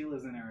Arizona, because she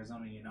lives in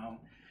Arizona, you know?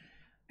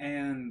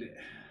 And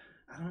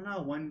I don't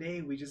know, one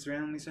day we just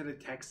randomly started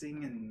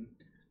texting and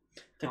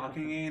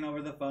talking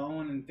over the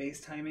phone and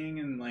FaceTiming,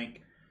 and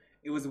like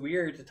it was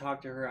weird to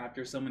talk to her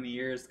after so many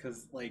years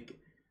because like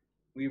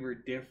we were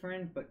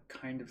different but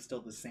kind of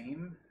still the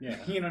same. Yeah.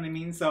 You know what I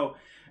mean? So,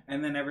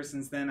 and then ever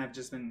since then I've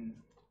just been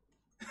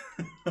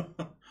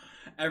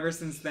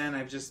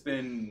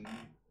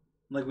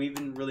like, we've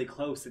been really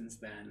close since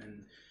then,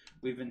 and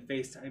we've been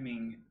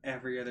FaceTiming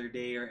every other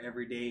day or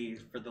every day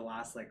for the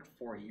last like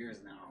 4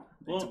 years now.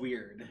 It's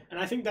weird. And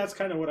I think that's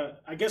kind of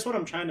what I guess what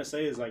I'm trying to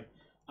say is like,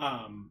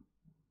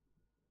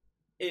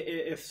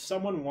 if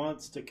someone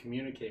wants to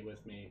communicate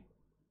with me,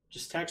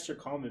 just text or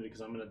call me,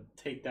 because I'm going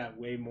to take that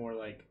way more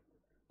like,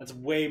 that's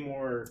way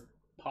more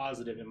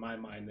positive in my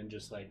mind than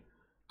just like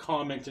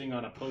commenting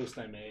on a post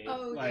I made.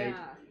 Oh, like,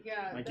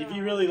 yeah. Like if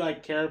you really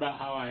like care about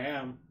how I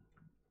am,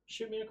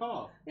 shoot me a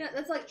call. Yeah,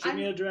 that's like, shoot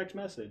me a direct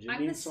message. It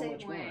means so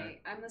much more.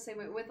 I'm the same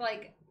way with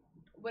like,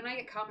 when I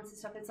get comments and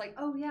stuff, it's like,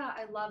 oh yeah,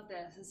 I love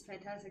this. It's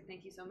fantastic.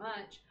 Thank you so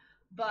much.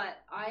 But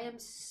I am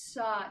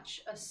such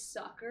a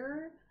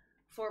sucker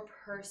for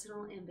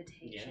personal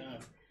invitations. Yeah.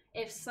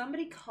 If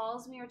somebody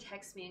calls me or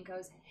texts me and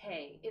goes,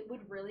 hey, it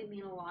would really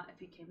mean a lot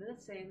if you came to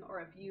this thing, or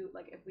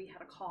if we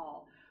had a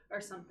call or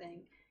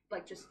something,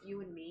 like just you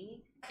and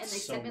me, and they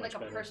send me like a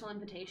personal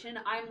invitation,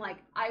 I'm like,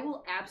 I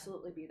will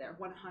absolutely be there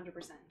 100%.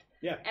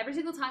 Yeah. Every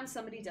single time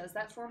somebody does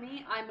that for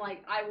me, I'm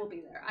like, I will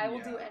be there. I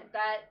will do it.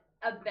 That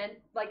event,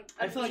 like,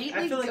 I feel like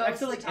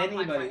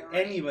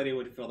anybody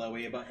would feel that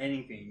way about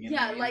anything. You know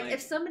what I mean? Like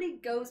if somebody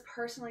goes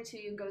personally to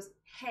you and goes,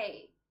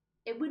 hey,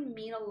 it would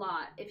mean a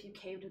lot if you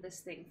came to this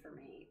thing for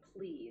me,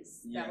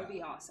 please. That would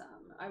be awesome.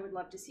 I would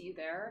love to see you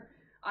there.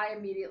 I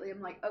immediately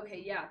am like,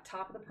 okay, yeah,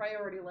 top of the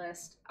priority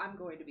list. I'm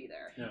going to be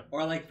there. Yeah.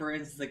 Or like for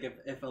instance, like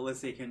if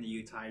Alicia came to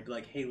Utah, I'd be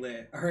like, hey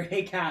Lit or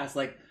hey Cass,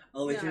 like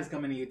Alicia's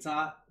coming to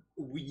Utah.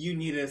 You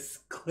need to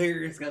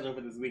clear your schedule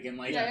for this weekend.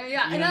 Like Yeah. you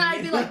And know then what I I'd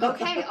be mean? like,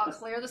 okay, I'll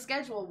clear the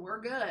schedule.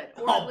 We're good.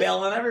 Or I'll bail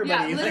on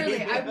everybody. Yeah, literally.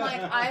 Like, I'm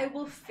like, I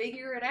will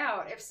figure it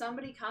out. If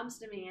somebody comes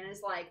to me and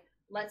is like,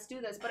 let's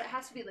do this, but it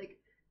has to be like,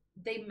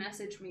 they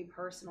message me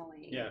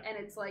personally. Yeah. And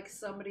it's like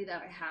somebody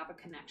that I have a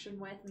connection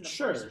with in the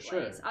Sure, first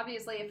sure. place.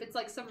 Obviously, if it's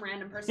like some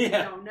random person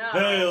Yeah. you don't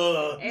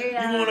know. Hey,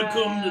 you want to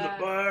come to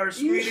the bar,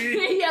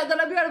 sweetie? Yeah, then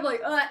I'm kind of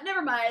like,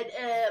 never mind,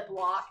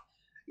 block.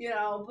 You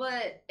know,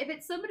 but if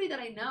it's somebody that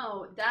I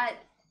know, that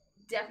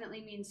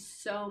definitely means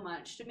so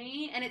much to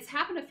me. And it's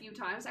happened a few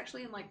times,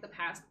 actually, in like the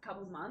past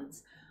couple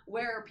months,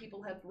 where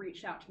people have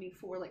reached out to me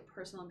for like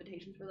personal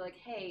invitations where they're like,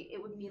 hey,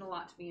 it would mean a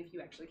lot to me if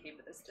you actually came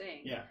to this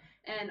thing. Yeah.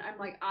 And I'm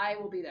like, I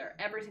will be there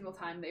every single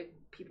time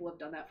people have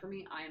done that for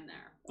me. I am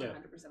there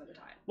 100% Yeah. of the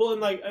time.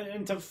 Well,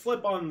 and to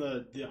flip on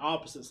the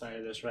opposite side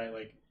of this, right?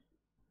 Like,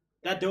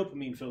 that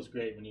dopamine feels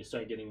great when you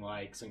start getting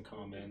likes and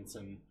comments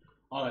and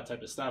all that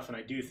type of stuff. And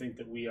I do think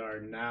that we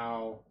are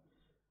now,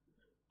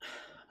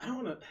 I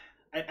don't want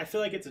to, I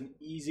feel like it's an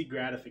easy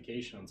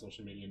gratification on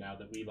social media now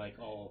that we like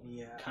all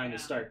kind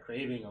of start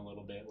craving a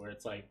little bit, where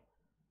it's like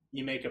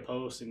you make a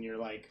post and you're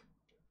like,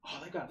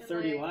 oh, they got You're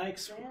 30 like,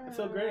 likes. I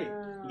feel great.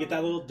 You get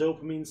that little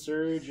dopamine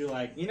surge. You're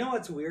like, You know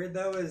what's weird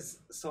though is,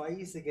 so I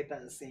used to get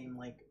that same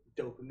like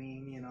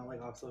dopamine, you know,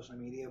 like off social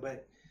media,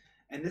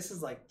 and this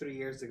is like 3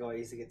 years ago. I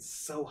used to get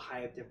so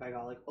hyped if I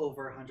got like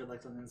over 100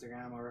 likes on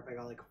Instagram, or if I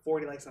got like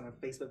 40 likes on a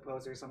Facebook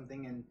post or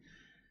something. And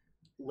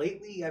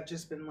lately I've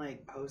just been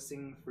like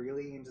posting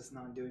freely and just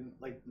not doing,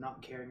 like,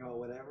 not caring about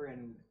whatever,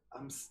 and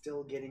I'm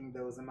still getting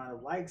those amount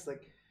of likes.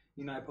 Like,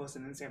 you know, I post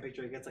an Instagram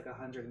picture, it gets like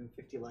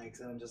 150 likes,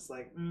 and I'm just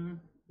like,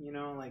 you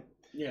know, like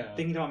yeah.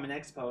 thinking about my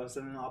next post,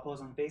 and then I'll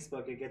post on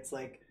Facebook, it gets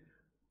like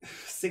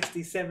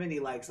 60, 70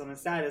 likes on a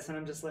status, and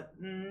I'm just like,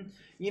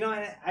 you know,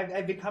 and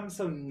I've become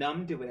so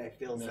numb to it, I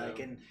feels like.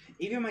 And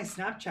even my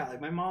Snapchat,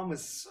 like, my mom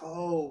was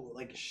so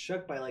like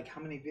shook by like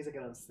how many views I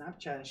got on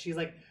Snapchat, and she's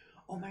like,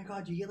 oh my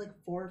god, you get like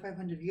 400 or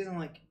 500 views. I'm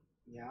like,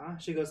 yeah.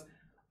 She goes,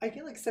 I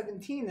get like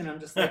 17, and I'm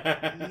just like,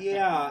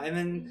 yeah. And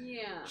then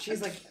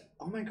she's like,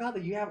 oh my god,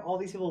 like, you have all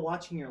these people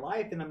watching your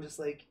life, and I'm just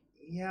like,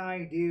 yeah,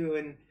 I do.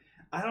 And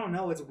I don't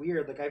know, it's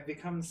weird. Like, I've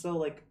become so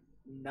like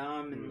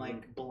numb and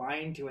like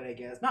blind to it, I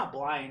guess. Not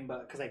blind,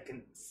 but because I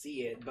can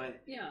see it.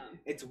 But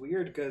it's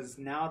weird because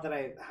now that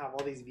I have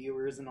all these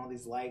viewers and all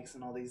these likes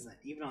and all these,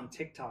 even on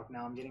TikTok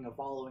now, I'm getting a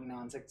following now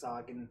on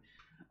TikTok, and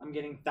I'm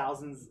getting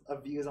thousands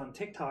of views on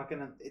TikTok,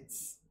 and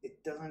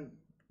it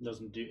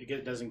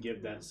doesn't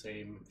give that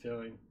same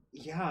feeling.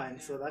 Yeah,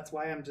 and so that's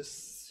why I'm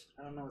just,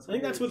 I don't know. I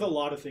think that's with a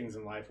lot of things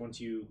in life. Once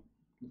you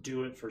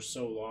do it for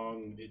so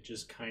long, it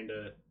just kind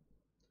of.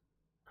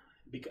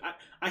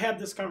 I had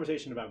this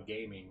conversation about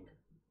gaming.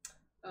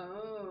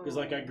 Oh. Because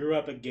like I grew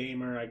up a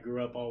gamer, I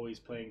grew up always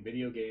playing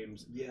video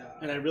games. Yeah.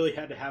 And I really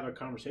had to have a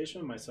conversation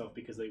with myself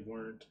because they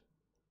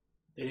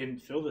didn't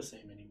feel the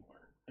same anymore.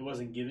 It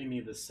wasn't giving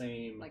me the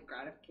same like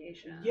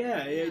gratification.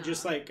 Yeah, it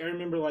just like I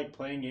remember like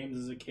playing games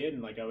as a kid,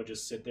 and like I would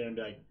just sit there and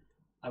be like,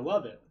 I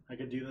love it. I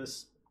could do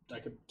this. I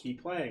could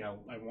keep playing.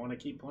 I want to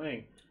keep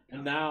playing.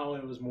 And now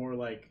it was more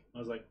like I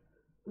was like,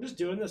 I'm just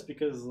doing this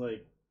because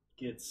like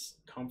it's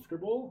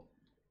comfortable.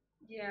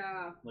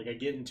 Yeah. Like I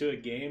get into a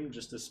game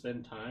just to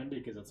spend time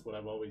because that's what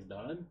I've always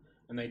done,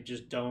 and they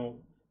just don't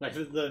like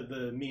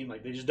the meme,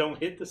 like they just don't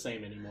hit the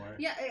same anymore.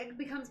 Yeah, it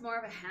becomes more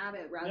of a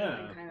habit rather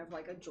than kind of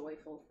like a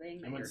joyful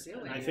thing that you're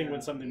doing. I think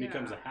when something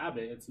becomes a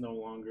habit, it's no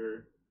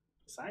longer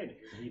exciting.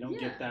 You don't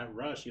get that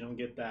rush. You don't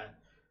get that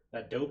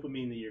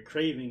dopamine that you're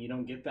craving. You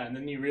don't get that, and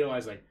then you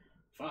realize like,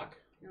 fuck.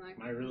 Like,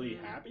 am I really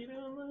happy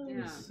doing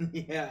this?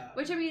 Yeah.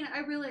 Which, I mean, I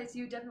realize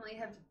you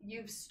definitely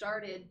you've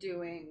started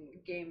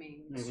doing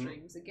gaming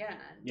streams again.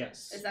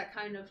 Yes. Is that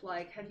kind of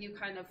like, have you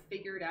kind of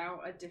figured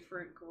out a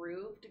different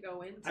groove to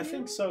go into? I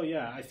think so,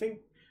 yeah. I think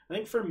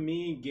for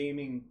me,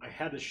 gaming, I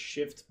had to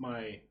shift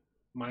my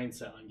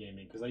mindset on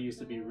gaming because I used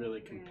to be really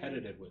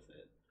competitive with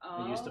it.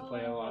 I used to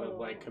play a lot of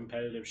like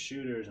competitive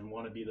shooters and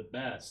want to be the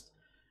best.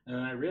 And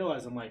then I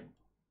realized I'm like,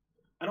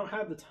 I don't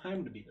have the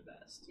time to be the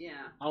best. Yeah.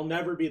 I'll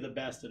never be the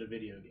best at a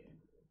video game.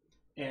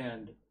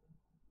 And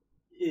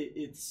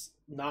it's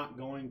not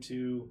going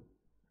to...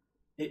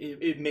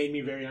 It made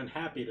me very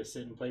unhappy to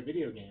sit and play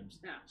video games.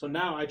 Yeah. So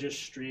now I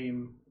just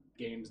stream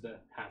games to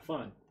have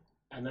fun.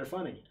 And they're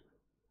fun again.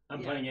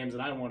 I'm playing games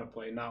that I want to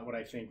play, not what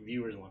I think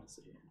viewers want to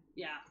see.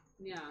 Yeah.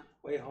 Yeah.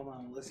 Wait, hold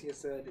on. Alicia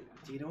said,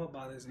 do you know what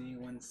bothers me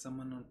when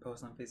someone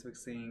posts on Facebook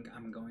saying,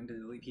 I'm going to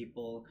delete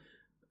people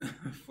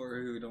for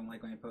who don't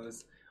like my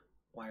posts?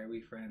 Why are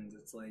we friends?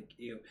 It's like,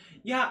 ew.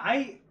 Yeah,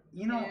 I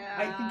think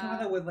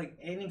about that with like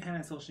any kind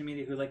of social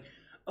media who's like,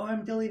 oh,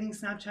 I'm deleting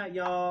Snapchat,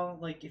 y'all.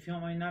 Like, if you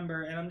want my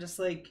number. And I'm just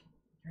like,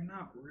 you're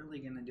not really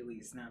going to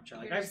delete Snapchat.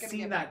 Like, I've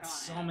seen that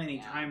so many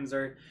times.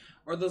 Or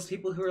those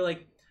people who are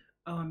like,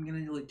 oh, I'm going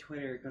to delete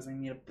Twitter because I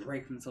need a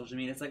break from social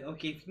media. It's like,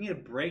 okay, if you need a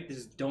break,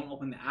 just don't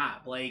open the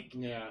app. Like,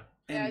 yeah.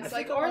 Yeah, And it's I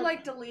like, feel or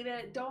like delete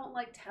it. Don't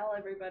like tell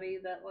everybody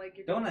that like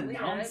you're don't gonna delete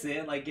announce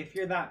it. Like if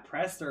you're that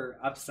pressed or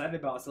upset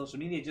about social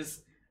media,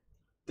 just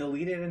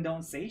delete it and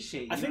don't say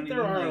shit. I You think know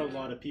there what I are mean? a Like,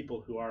 lot of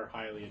people who are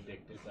highly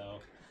addicted though,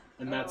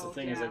 and that's the Oh,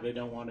 thing is yeah. that they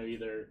don't want to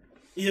either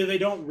they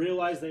don't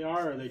realize they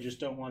are, or they just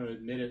don't want to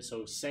admit it.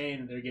 So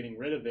saying they're getting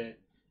rid of it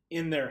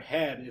in their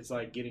head, it's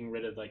like getting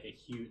rid of like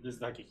this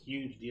is like a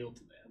huge deal to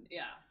them.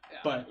 Yeah. Yeah.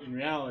 But in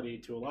reality,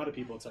 to a lot of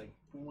people, it's like,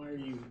 why are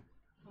you?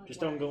 Just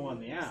don't go on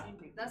the app.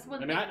 That's one I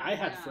thing. mean, I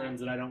had yeah. friends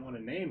that I don't want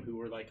to name who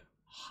were like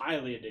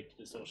highly addicted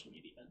to social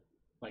media,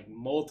 like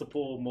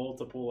multiple,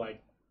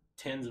 like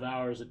tens of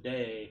hours a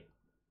day,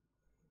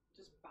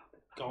 Just bop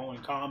it. going,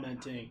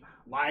 commenting,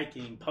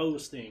 liking,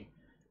 posting,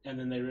 and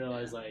then they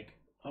realize like,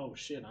 oh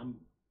shit, I'm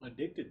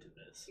addicted to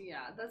this.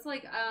 Yeah, that's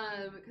like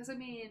because I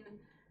mean,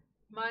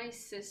 my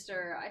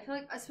sister, I feel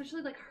like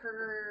especially like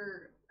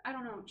her, I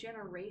don't know,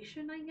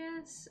 generation, I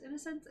guess, in a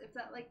sense, if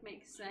that like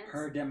makes sense.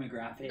 her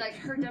demographic. Like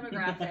her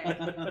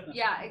demographic.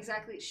 Yeah,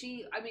 exactly.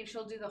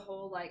 She'll do the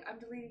whole like I'm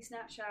deleting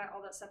Snapchat,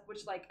 all that stuff,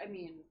 which like I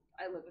mean,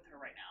 I live with her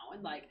right now,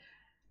 and like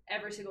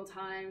every single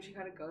time she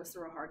kind of goes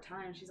through a hard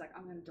time, she's like,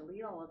 I'm going to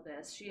delete all of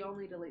this. She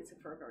only deletes it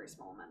for a very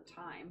small amount of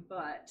time,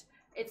 but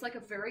it's like a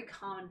very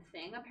common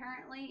thing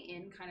apparently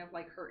in kind of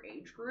like her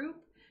age group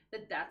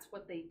that's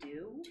what they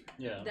do.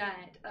 Yeah.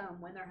 That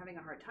when they're having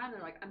a hard time,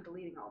 they're like, I'm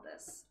deleting all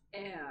this.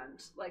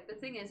 And like the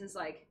thing is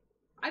like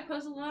I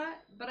post a lot,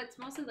 but it's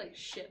mostly like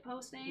shit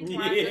posting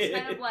where I'm just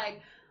kind of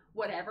like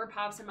whatever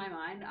pops in my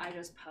mind, I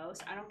just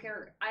post. I don't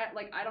care.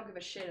 I don't give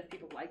a shit if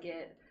people like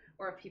it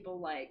or if people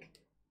like.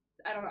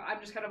 I don't know. I'm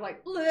just kind of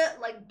like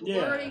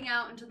blurting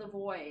out into the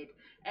void,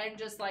 and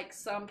just like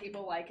some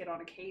people like it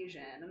on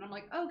occasion, and I'm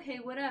like, okay,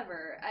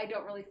 whatever. I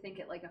don't really think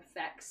it like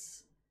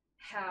affects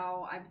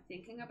how I'm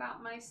thinking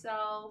about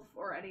myself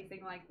or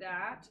anything like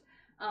that.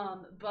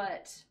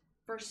 But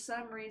for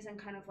some reason,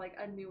 kind of like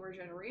a newer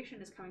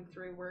generation is coming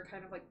through where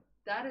kind of like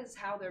that is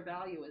how their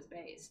value is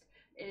based.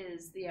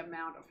 Is the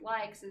amount of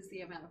likes, is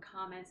the amount of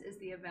comments, is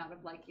the amount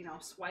of like,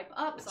 swipe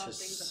ups on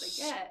things that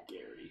they get.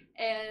 Scary.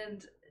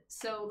 And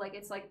so like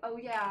it's like, oh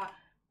yeah,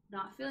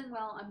 not feeling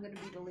well, I'm gonna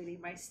be deleting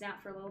my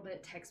Snap for a little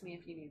bit. Text me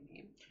if you need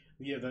me.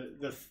 Yeah,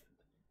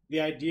 the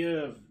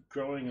idea of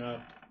growing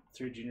up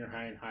through junior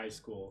high and high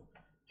school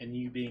and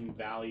you being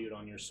valued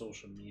on your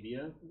social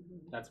media,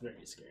 that's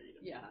very scary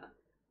to me. Yeah,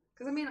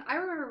 because I mean, I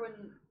remember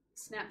when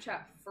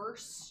Snapchat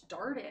first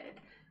started,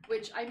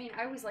 which I mean,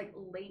 I was like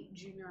late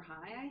junior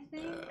high, I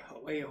think.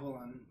 Wait, hold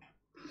on.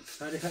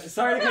 Sorry to cut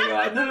you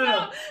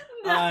off.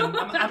 No.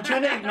 I'm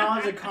trying to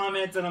acknowledge the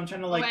comments, and I'm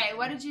trying to like. Wait,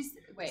 what did you?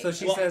 Wait. So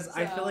she says,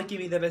 "I feel like you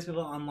meet the best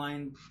people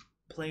online,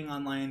 playing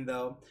online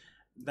though.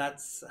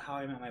 That's how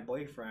I met my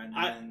boyfriend."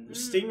 And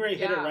Stingray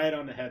hit it yeah. right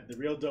on the head. The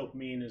real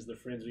dopamine is the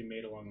friends we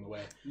made along the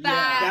way.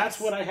 yeah, That's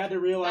what I had to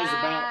realize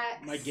about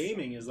Facts. my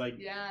gaming is like,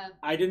 Yeah.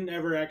 I didn't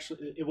ever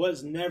actually, it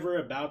was never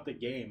about the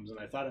games, and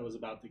I thought it was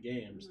about the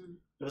games.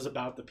 It was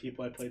about the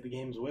people I played the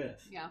games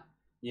with. Yeah.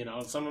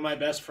 Some of my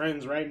best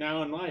friends right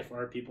now in life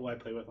are people I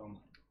play with online.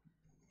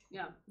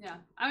 Yeah.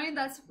 I mean,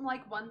 that's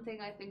like one thing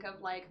I think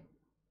of. Like,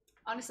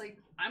 honestly,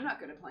 I'm not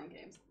good at playing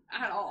games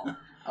at all.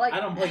 Like, I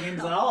don't play games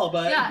at all,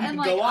 but yeah, and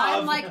like go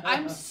off.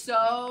 I'm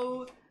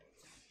so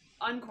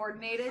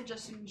uncoordinated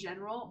just in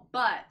general.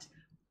 But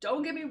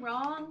don't get me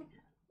wrong,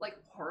 like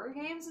horror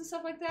games and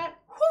stuff like that.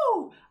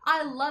 Whoo!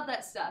 I love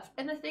that stuff.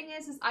 And the thing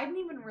is I didn't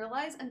even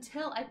realize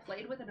until I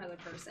played with another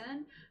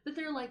person that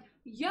they're like,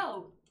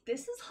 yo,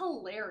 this is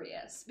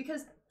hilarious.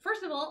 Because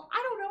first of all,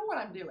 I don't know what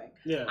I'm doing.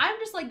 Yeah. I'm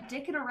just like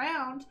dicking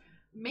around,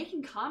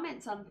 making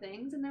comments on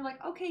things, and they're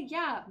like, okay,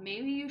 yeah,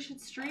 maybe you should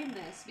stream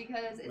this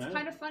because it's Right.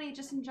 kind of funny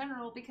just in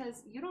general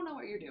because you don't know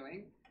what you're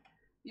doing.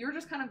 You're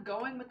just kind of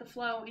going with the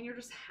flow and you're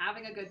just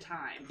having a good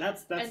time.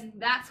 That's and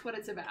that's what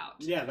it's about.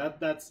 yeah,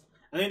 that's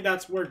I think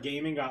that's where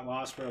gaming got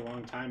lost for a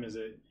long time, is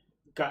it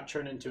got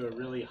turned into a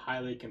really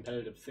highly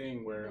competitive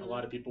thing where a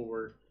lot of people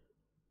were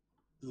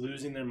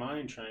losing their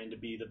mind trying to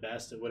be the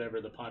best at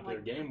whatever the popular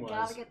Like, game was. I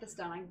gotta get this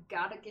done. I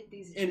gotta get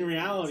these. In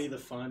reality, the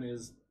fun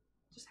is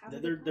just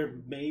have they're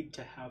made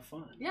to have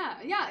fun. Yeah,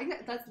 exactly.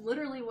 That's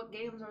literally what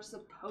games are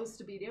supposed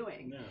to be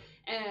doing.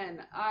 Yeah. And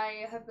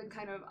I have been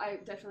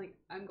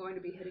I'm going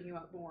to be hitting you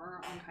up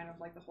more on kind of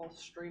like the whole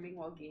streaming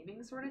while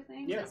gaming sort of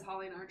thing. Yeah. Because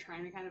Holly and I are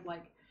trying to kind of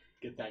like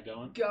Get that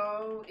going.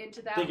 go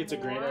into that I think it's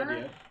more. a great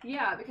idea.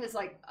 Yeah, because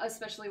like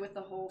especially with the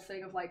whole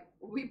thing of like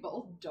we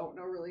both don't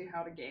know really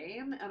how to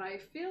game, and I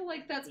feel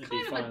like that's It'd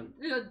kind be of fun.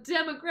 a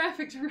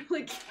demographic to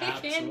really kick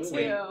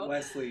Absolutely. into. Wait,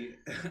 Wesley,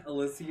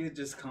 Alicia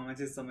just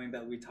commented something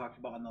that we talked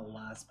about on the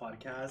last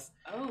podcast.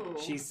 Oh.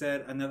 She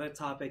said, another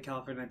topic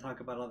California and I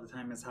talk about all the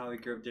time is how we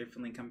grew up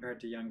differently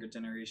compared to younger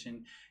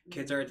generation.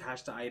 Kids are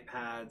attached to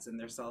iPads and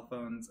their cell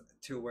phones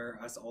to where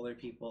us older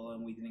people,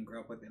 and we didn't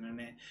grow up with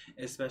internet,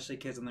 especially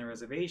kids on the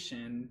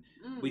reservation.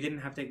 We didn't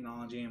have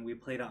technology and we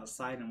played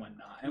outside and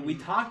whatnot. And we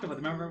talked about,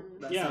 remember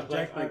that Yeah,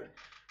 subject? like,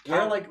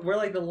 We're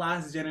like the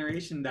last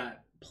generation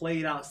that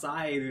played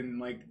outside and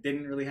like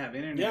didn't really have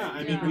internet. yeah,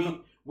 I mean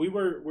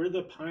we're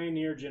the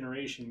pioneer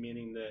generation,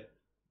 meaning that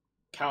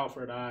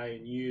Calford, I,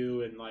 and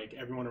you, and like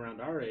everyone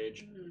around our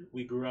age, Mhm.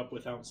 we grew up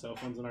without cell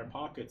phones in our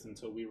pockets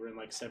until we were in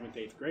like 7th,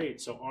 8th grade.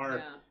 So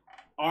Yeah.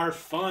 our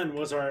fun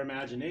was our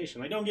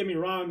imagination. Like, don't get me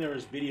wrong, there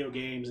was video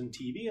games and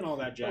TV and all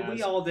that jazz. But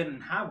we all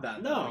didn't have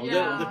that. no,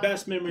 Yeah. the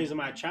best memories of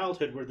my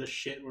childhood were the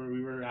shit where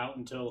we were out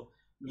until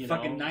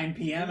fucking 9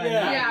 p.m. at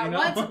Yeah. night, Yeah, you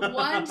know?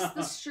 once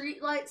the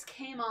street lights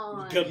came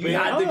on, Good You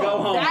had to go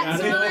home.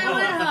 that's Gotta when go I home.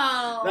 went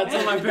home. That's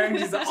what my parents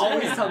used to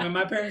always tell me.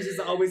 My parents used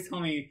to always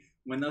tell me,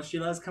 when those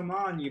Sheilas come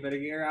on, you better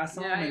get your ass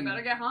home. Yeah, you and-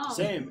 better get home.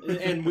 Same,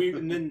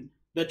 and then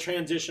the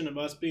transition of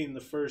us being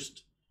the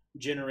first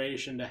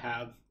generation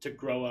to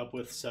grow up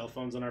with cell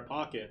phones in our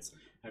pockets,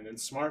 and then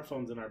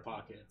smartphones in our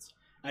pockets,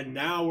 and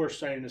now we're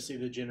starting to see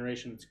the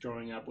generation that's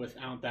growing up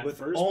without that with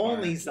first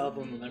only part. cell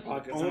phones in their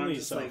pockets. and I'm Only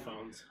just cell like,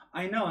 phones.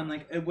 I know, and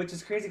like, which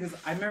is crazy because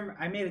I remember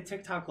I made a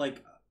TikTok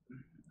like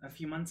a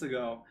few months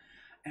ago,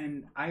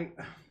 and I'm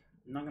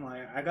not gonna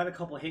lie, I got a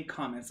couple hate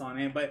comments on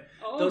it, but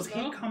Oh, those no.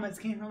 hate comments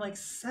came from like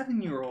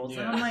 7-year-olds,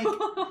 and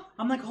Yeah.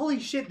 I'm like, holy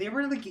shit, they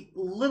were like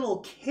little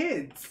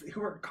kids who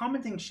were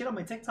commenting shit on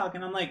my TikTok,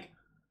 and I'm like,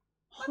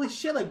 holy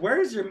shit, like,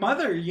 where's your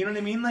mother? You know what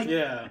I mean? Like,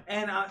 Yeah,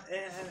 and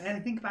I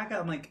think back,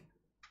 I'm like,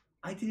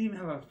 I didn't even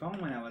have a phone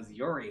when I was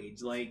your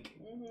age, like.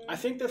 Mhm. I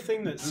think the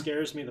thing that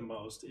scares me the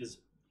most is,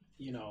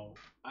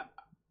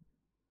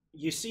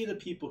 you see the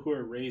people who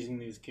are raising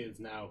these kids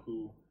now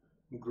who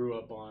grew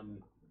up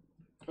on,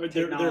 or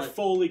they're Technology.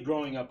 fully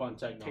growing up on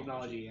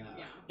Technology, yeah.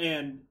 Yeah.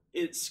 And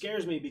it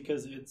scares me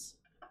because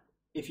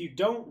if you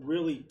don't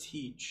really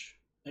teach,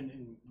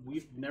 and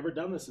we've never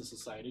done this in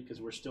society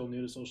because we're still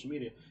new to social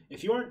media,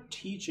 if you aren't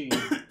teaching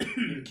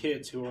your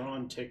kids who are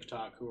on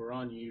TikTok, who are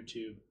on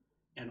YouTube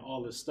and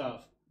all this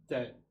stuff,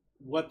 that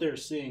what they're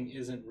seeing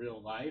isn't real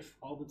life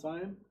all the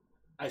time,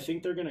 I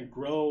think they're going to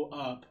grow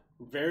up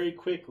very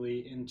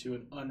quickly into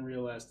an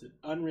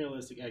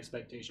unrealistic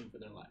expectation for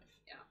their life.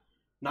 Yeah.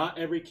 Not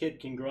every kid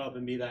can grow up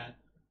and be that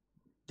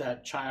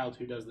child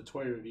who does the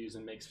toy reviews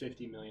and makes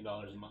 $50 million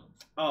a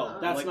month. Oh,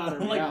 That's like, not a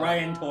like reality.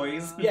 Ryan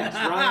Toys. Yes,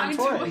 Ryan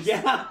Toys.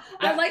 Yeah.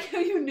 I like how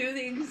you knew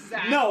the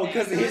exact. No, name.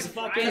 because his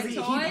Like, fucking- Ryan he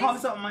Toys?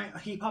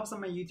 pops up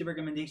my YouTube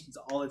recommendations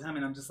all the time,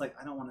 and I'm just like,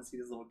 I don't want to see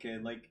this little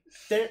kid. Like,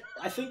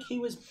 I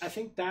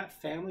think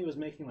that family was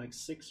making like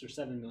 $6 or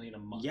 $7 million a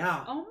month.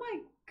 yeah, Oh my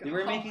god. they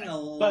were making a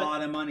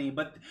lot of money,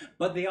 but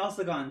they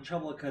also got in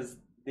trouble because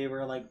they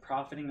were like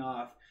profiting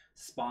off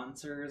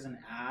sponsors and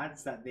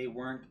ads that they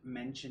weren't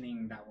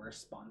mentioning that were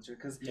sponsored.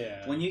 Because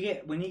Yeah. when you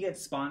get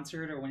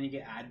sponsored or when you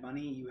get ad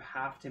money, you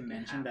have to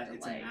mention have that to,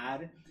 it's like, an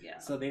ad. Yeah.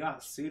 So they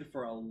got sued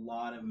for a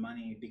lot of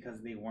money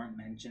because they weren't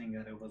mentioning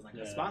that it was like a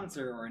Yeah.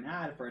 sponsor or an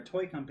ad for a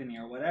toy company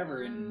or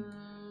whatever. And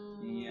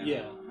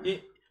Yeah.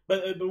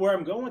 But where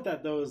I'm going with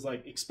that though is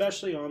like,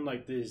 especially on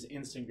like these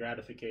instant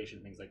gratification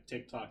things like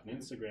TikTok and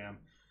Instagram,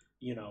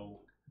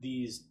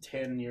 these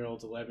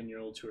 10-year-olds,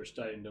 11-year-olds who are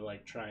starting to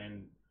like try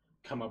and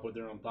come up with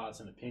their own thoughts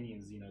and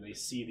opinions, they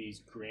see these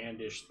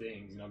grandish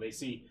things. They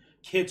see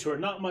kids who are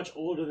not much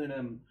older than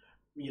them,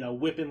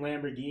 whipping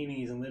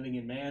Lamborghinis and living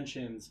in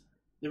mansions.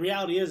 The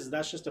reality is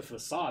that's just a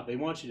facade. They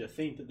want you to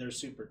think that they're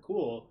super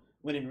cool,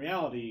 when in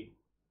reality,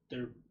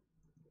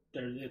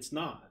 it's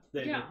not.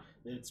 Yeah.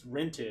 It's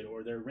rented,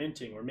 or they're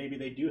renting, or maybe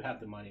they do have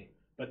the money,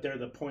 but they're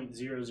the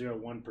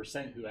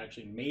 0.001% who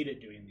actually made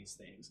it doing these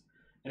things.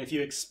 And if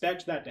you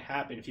expect that to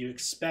happen, if you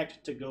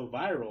expect to go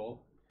viral,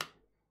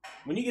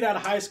 when you get out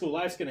of high school,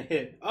 life's going to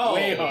hit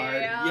way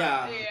hard.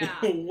 Yeah.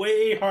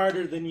 Way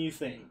harder than you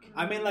think.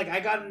 I mean, like, I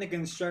got into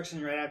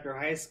construction right after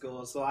high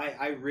school, so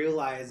I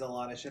realized a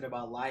lot of shit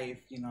about life,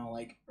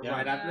 right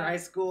after Yeah. high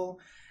school.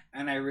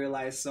 And I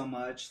realized so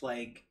much,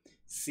 like,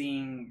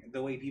 seeing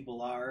the way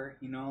people are,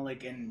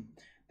 and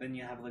then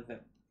you have, like,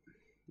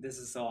 this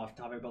is so off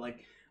topic, but,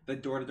 like, the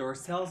door-to-door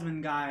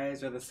salesman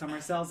guys or the summer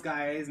sales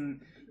guys,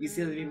 and you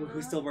see the people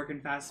who still work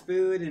in fast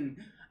food, and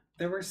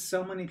there were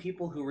so many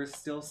people who were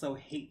still so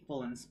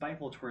hateful and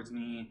spiteful towards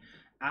me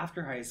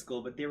after high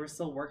school, but they were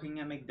still working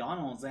at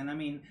McDonald's. And I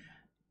mean,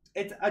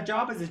 it's a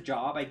job is a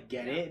job, I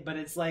get it, but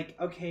it's like,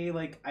 okay,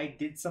 like, I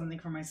did something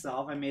for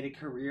myself. I made a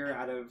career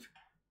out of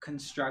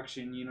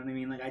construction, you know what I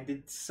mean? Like, I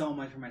did so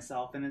much for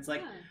myself, and it's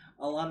like,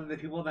 a lot of the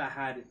people that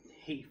had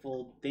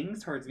hateful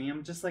things towards me,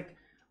 I'm just like,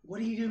 what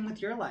are you doing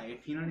with your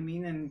life? You know what I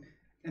mean?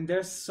 And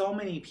there's so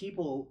many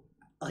people,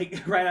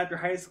 like, right after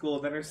high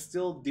school that are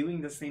still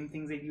doing the same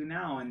things they do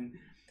now, and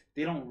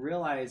they don't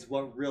realize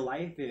what real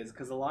life is.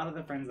 Because a lot of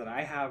the friends that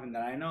I have and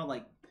that I know,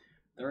 like,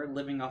 they're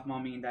living off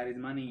mommy and daddy's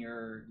money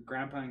or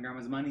grandpa and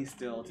grandma's money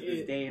still to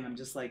this day, and I'm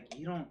just like,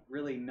 you don't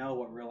really know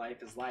what real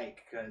life is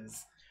like.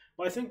 Because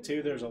Well, I think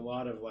too, there's a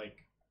lot of like,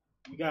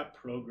 we got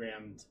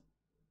programmed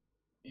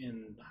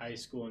in high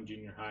school and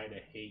junior high to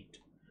hate.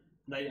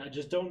 And I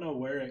just don't know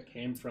where it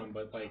came from,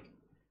 but like,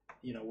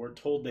 we're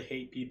told to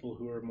hate people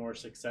who are more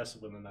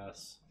successful than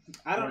us.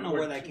 I don't know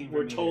We're- where that came from.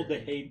 We're told to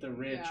either. hate the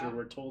rich, Yeah. or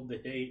we're told to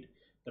hate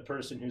the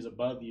person who's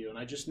above you. And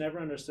I just never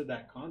understood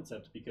that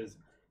concept, because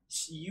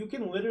you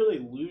can literally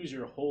lose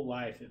your whole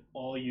life if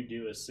all you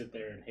do is sit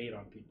there and hate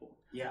on people.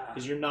 Yeah.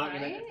 Because you're not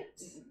Right?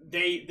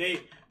 gonna.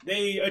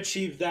 They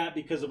achieved that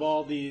because of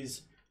all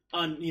these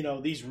on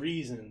these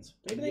reasons.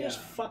 Maybe they just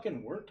Yeah.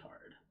 fucking worked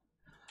hard.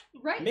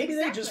 Right. Maybe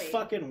exactly. they just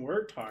fucking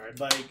worked hard.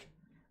 Like,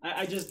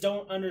 I just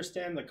don't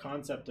understand the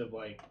concept of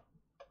like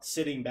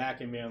sitting back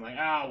and being like,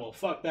 well,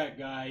 fuck that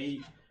guy.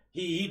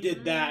 He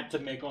did that to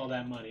make all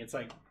that money. It's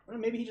like, well,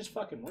 maybe he just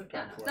fucking worked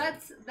hard for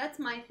it. That's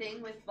my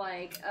thing with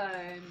like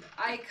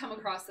I come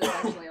across this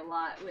actually a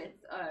lot with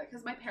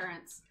because my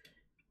parents,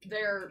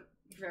 they're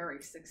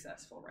very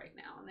successful right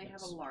now and they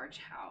have a large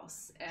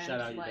house and Shout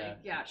out your like dad.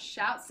 yeah,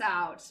 shouts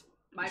out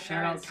my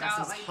Shout out parents, shout out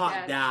Cass's my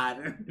hot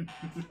dad.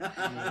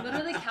 dad.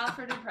 Literally,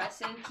 Calford and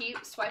Preston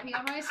keep swiping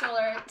on my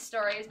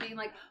stories, being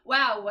like,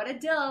 "Wow, what a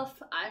dilf!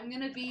 I'm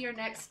gonna be your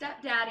next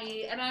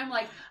stepdaddy," and I'm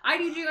like, "I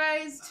need you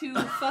guys to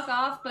fuck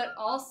off, but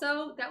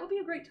also that would be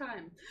a great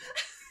time."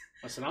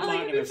 Listen, I'm Oh, not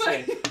you'd gonna be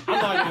say fine.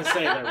 I'm not gonna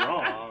say they're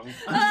wrong.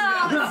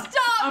 Oh,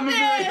 stop I'm gonna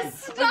be like-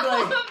 this! Stop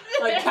I'm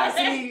this!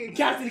 like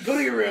Cassidy, go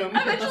to your room.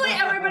 Eventually,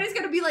 everybody's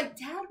gonna be like,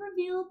 "Dad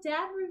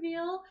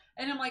reveal,"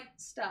 and I'm like,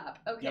 "Stop,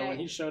 okay." Yeah, when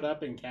he showed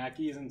up in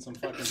khakis and some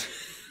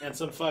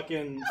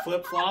fucking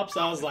flip flops,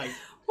 I was like,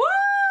 Woo!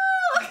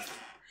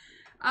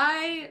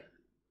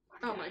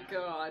 Oh my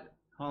god.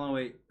 Hold on,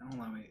 wait.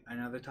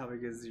 Another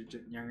topic is your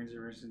younger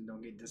generation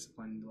don't get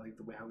disciplined like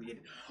the way how we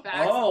get.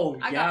 Facts. Oh,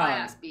 I yeah. got my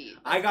ass beat.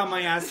 I got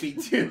my ass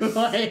beat too.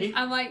 Like,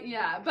 I'm like,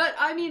 yeah, but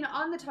I mean,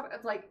 on the topic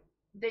of like,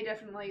 they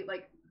definitely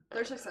like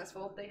they're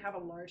successful. They have a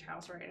large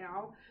house right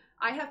now.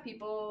 I have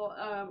people.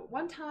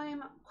 One time,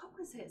 what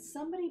was it?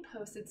 Somebody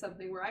posted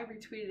something where I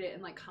retweeted it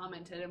and like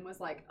commented and was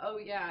like, "Oh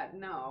yeah,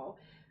 no."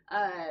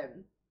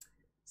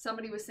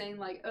 Somebody was saying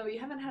like, "Oh, you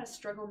haven't had a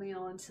struggle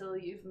meal until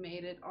you've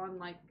made it on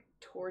like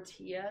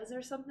tortillas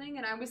or something,"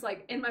 and I was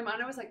like, in my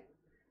mind, I was like,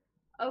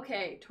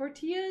 "Okay,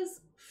 tortillas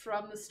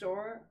from the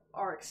store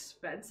are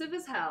expensive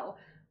as hell.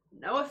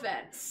 No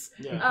offense.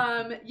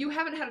 yeah. You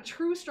haven't had a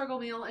true struggle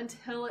meal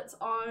until it's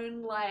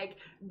on like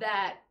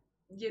that,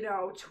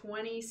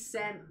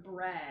 20-cent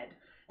bread.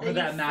 or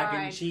that you mac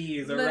and find.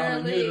 cheese or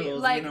Literally, ramen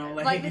noodles. like,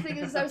 like, like the thing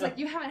is, I was like,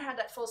 you haven't had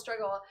that full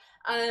struggle.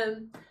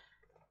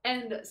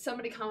 And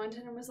somebody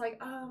commented and was like,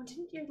 "Oh,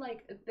 didn't you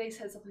like?" They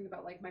said something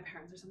about like my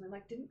parents or something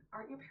like,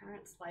 "Aren't your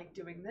parents like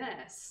doing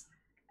this?"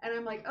 And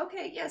I'm like,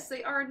 "Okay, yes,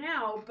 they are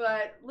now,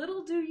 but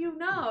little do you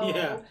know."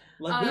 Yeah.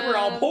 like we were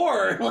all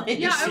poor. Like,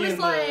 yeah, I Seeing was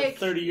the like,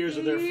 30 years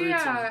of their fruits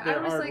yeah, and their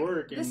I was hard like,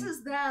 work. And This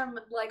is them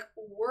like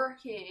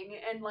working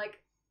and like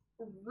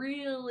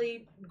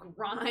really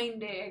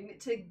grinding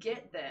to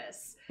get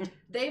this.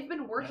 They've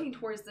been working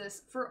towards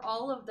this for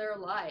all of their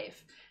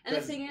life. And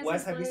the thing is, Wes,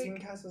 is, have you like, seen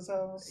Cass's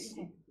house?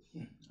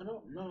 I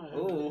don't know.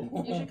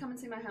 Oh, you should come and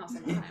see my house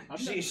anytime.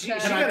 She Because-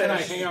 Can I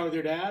gotta- hang out with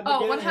your dad?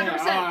 Oh, again? 100%.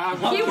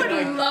 Yeah, He would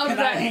Can I- love can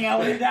that. I hang out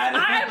with your dad?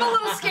 I'm a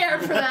little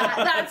scared for that.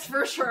 That's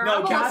for sure. No,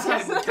 I'm a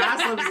little-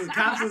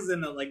 Cass lives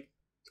in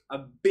a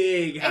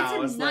big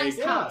house. It's a nice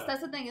like, house. yeah.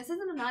 That's the thing. This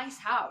isn't a nice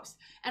house.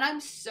 And I'm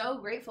so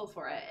grateful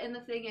for it. And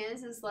the thing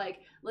is like,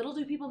 little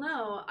do people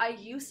know, I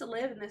used to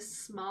live in this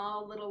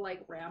small little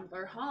like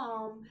rambler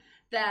home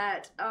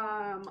that,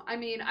 I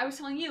mean, I was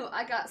telling you,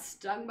 I got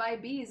stung by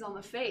bees on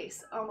the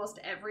face almost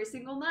every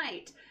single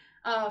night.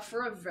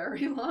 For a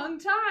very long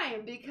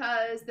time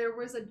because there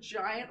was a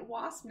giant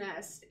wasp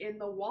nest in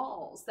the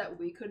walls that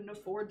we couldn't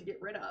afford to get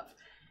rid of.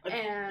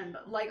 And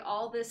like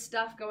all this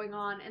stuff going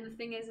on. And the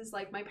thing is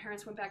like my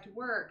parents went back to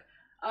work.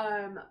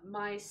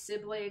 My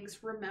siblings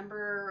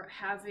remember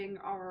having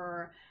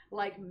our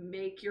like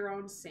make your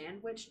own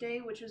sandwich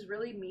day, which was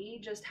really me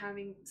just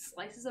having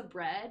slices of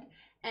bread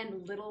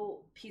and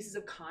little pieces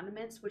of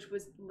condiments, which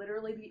was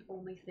literally the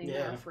only thing in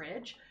Yeah. our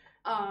fridge,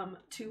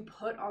 to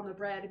put on the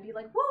bread and be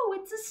like, "Whoa,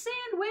 it's a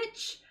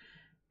sandwich."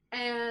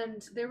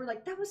 And they were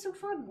like, "That was so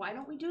fun. Why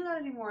don't we do that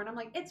anymore?" And I'm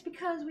like, "It's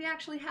because we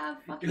actually have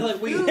fucking You're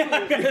like, we. food."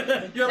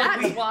 You're like,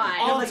 That's we. why.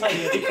 all I'll tell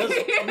you, because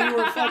we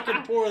were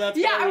fucking poor. That's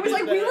Yeah, why I was did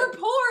like, we that. were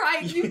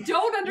poor. You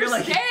don't You're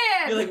like-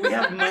 understand. You're like, we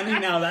have money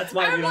now. That's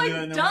why I'm we don't like,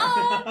 do it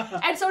duh.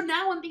 anymore. And so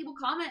now when people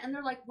comment and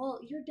they're like, "Well,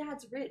 your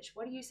dad's rich.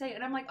 What do you say?"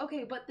 And I'm like,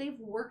 "Okay, but they've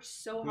worked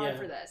so hard Yeah.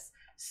 for this."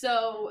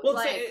 So Well,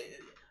 like,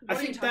 I what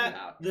are you think talking that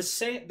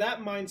about? that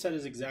mindset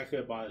is exactly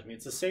what bothers me.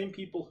 It's the same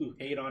people who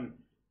hate on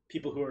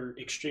people who are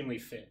extremely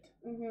fit.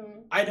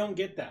 Mm-hmm. I don't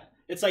get that.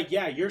 It's like,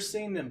 yeah, you're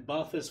seeing them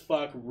buff as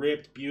fuck,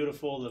 ripped,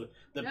 beautiful,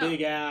 the Yeah.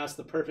 big ass,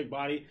 the perfect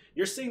body.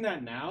 You're seeing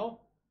that now,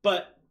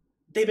 but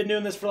they've been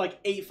doing this for like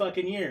 8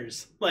 fucking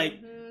years.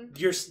 Like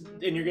Mm-hmm.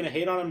 and you're gonna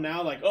hate on them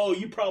now, like, oh,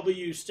 you probably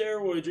use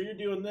steroids or you're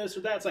doing this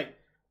or that. It's like,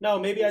 no,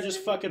 maybe I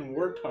just fucking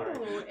worked hard.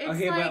 It's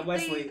Okay, but like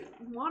Wesley, they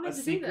wanted A to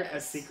do secret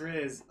this.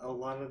 is a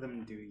lot of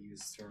them do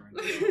use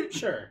steroids.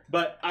 Sure,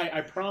 but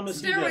I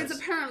promise you Steroids this.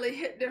 apparently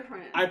hit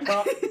different.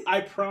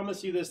 I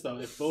promise you this though: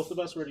 if both of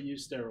us were to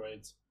use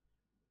steroids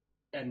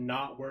and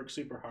not work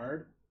super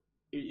hard,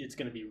 it's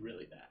going to be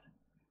really bad.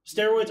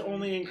 Steroids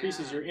only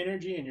increases your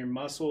energy and your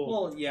muscle.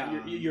 Well,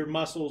 yeah. your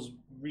muscles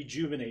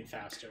rejuvenate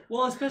faster.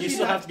 Well, especially You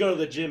still have to go to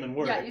the gym and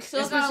work. Yeah, you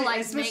still gotta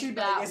like especially make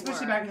that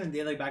especially work. back in the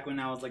day, like back when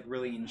I was like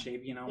really in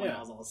shape, when Yeah. I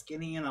was all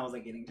skinny and I was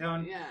like getting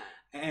toned. Yeah.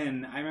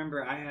 And I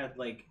remember I had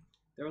like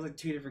there was like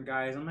 2 different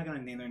guys. I'm not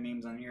gonna name their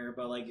names on here,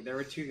 but like there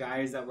were 2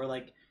 guys that were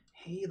like,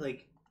 "Hey,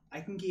 like I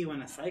can get you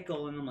on a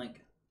cycle, and I'm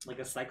like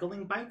a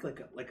cycling bike, like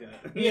a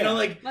Yeah. you know,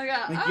 like Like,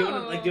 you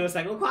want to like do a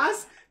cycle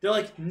class? They're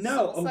like,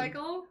 no. Soul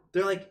cycle?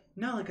 They're like,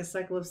 no, like a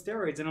cycle of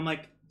steroids, and I'm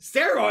like,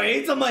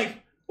 steroids? I'm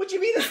like, what do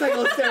you mean a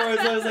cycle of steroids?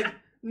 I was like,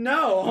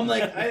 no. I'm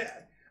like,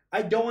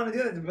 I don't want to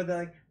do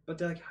that, but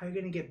they're like, how are you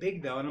gonna get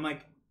big though? And I'm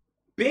like,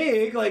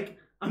 big? Like,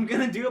 I'm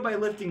gonna do it by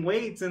lifting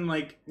weights and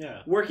like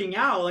Yeah. working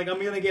out. Like,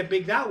 I'm gonna get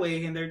big that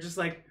way. And they're just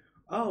like,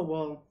 oh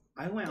well,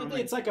 I went on.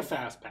 It's like a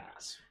fast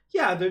pass.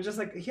 Yeah, they're just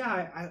like,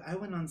 yeah, I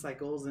went on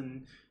cycles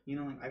and you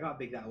know, like I got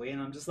big that way,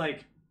 and I'm just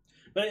like,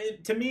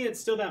 But to me, it's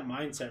still that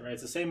mindset, right?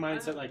 It's the same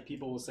mindset like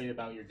people will say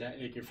about your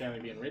like your family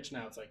being rich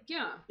now. It's like,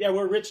 Yeah. yeah,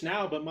 we're rich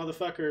now, but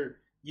motherfucker,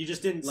 you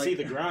just didn't Like- see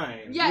the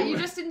grind. Yeah, you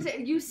just didn't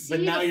say, you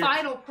see now the you're-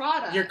 final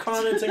product. You're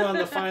commenting on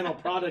the final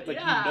product like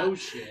Yeah. you know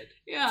shit.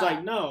 Yeah. It's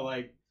like, no,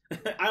 like,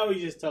 I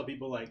always just tell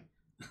people, like,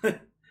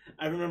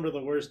 I remember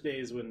the worst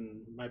days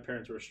when my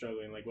parents were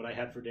struggling. Like, what I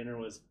had for dinner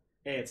was,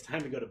 hey, it's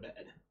time to go to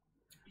bed.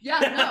 yeah,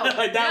 no.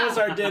 Like, that was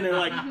our dinner.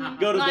 Like, Mhm.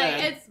 go to like,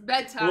 bed. It's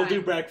bedtime. We'll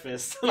do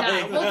breakfast. Yeah,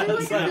 Like, we'll do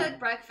it's like a like- good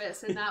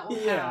breakfast, and that will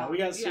Yeah, count. we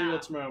got cereal Yeah.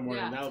 tomorrow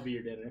morning. Yeah. That'll be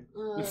your dinner.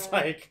 It's Uh,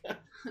 like,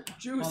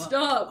 juiced Hold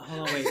up.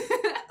 Hold on, wait.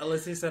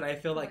 Alyssa said, I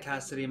feel like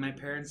Cassidy. My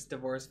parents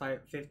divorced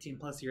 15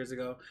 plus years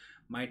ago.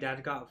 My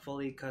dad got full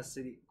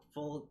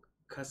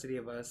custody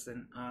of us,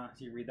 and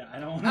you read that? I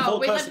don't. Oh, Full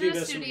we lived custody in a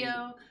of us.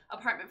 studio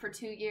apartment for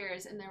 2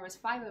 years, and there was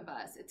 5 of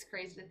us. It's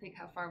crazy to think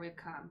how far we've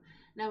come.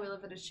 Now we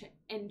live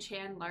in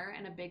Chandler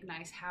in a big,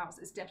 nice house.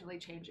 It definitely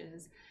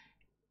changes.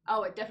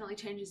 Oh, it definitely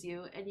changes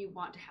you, and you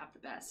want to have the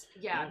best.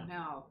 Yeah.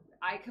 No,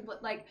 I could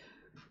like.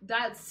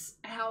 That's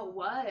how it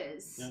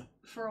was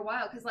for a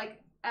while, because like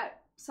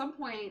at some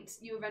point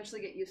you eventually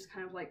get used to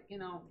kind of like, you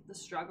know, the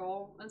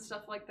struggle and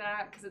stuff like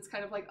that, because it's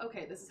kind of like,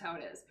 okay, this is how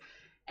it is,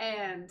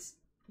 and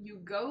you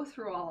go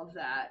through all of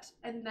that,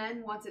 and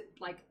then once it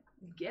like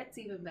gets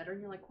even better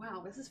and you're like,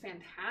 wow, this is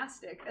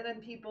fantastic, and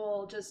then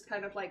people just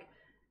kind of like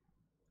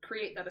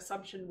create that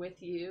assumption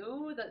with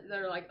you that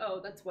they're like, oh,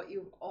 that's what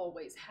you've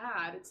always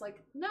had. It's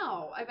like,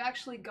 no, I've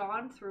actually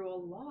gone through a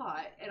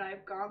lot, and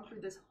I've gone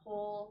through this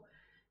whole,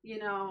 you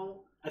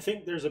know, I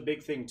think there's a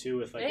big thing too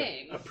with like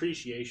Thing.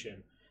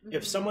 appreciation.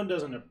 If mhm. someone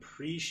doesn't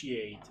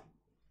appreciate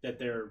that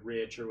they're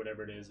rich or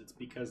whatever it is, it's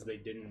because they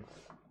didn't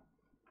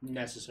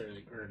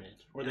necessarily earn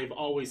it, or they've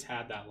always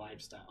had that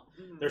lifestyle.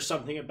 Mhm. There's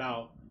something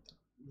about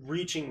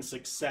reaching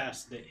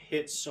success that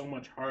hits so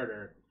much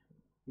harder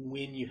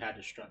when you had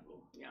to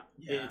struggle. Yeah.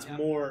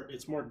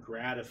 It's more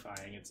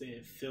gratifying.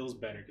 It feels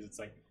better because it's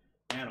like,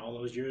 man, all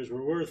those years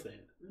were worth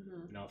it.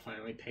 Mhm. You know, it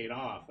finally paid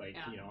off. Like,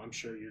 Yeah. you know, I'm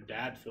sure your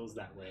dad feels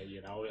that way.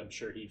 You know, I'm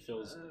sure he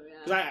feels. Oh, yeah.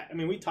 Because I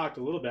mean, we talked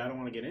a little bit. I don't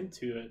want to get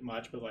into it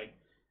much, but like,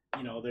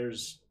 you know,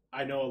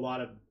 I know a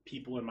lot of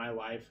people in my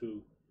life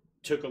who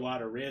took a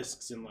lot of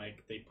risks, and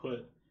like they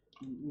put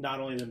not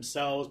only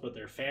themselves but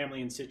their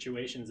family in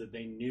situations that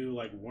they knew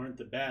like weren't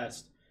the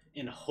best,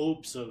 in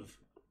hopes of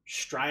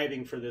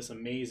striving for this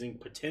amazing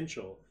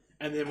potential.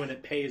 And then when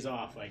it pays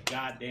off, like,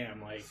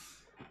 goddamn, like,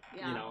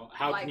 Yeah. you know,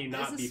 how Like, can you this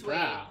not is be sweet.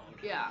 proud?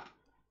 Yeah.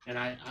 And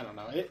I don't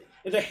know.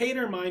 The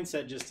hater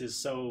mindset just is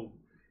so.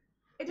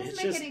 It doesn't It's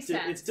make just any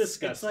sense. it's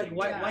disgusting. It's like,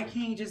 why Yeah.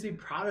 can't you just be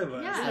proud of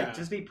us? Yeah. Like,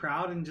 just be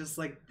proud and just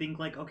like think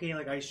like, okay,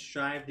 like I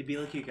strive to be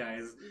like you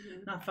guys.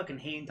 Mhm. Not fucking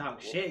hate and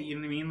talk shit. You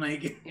know what I mean?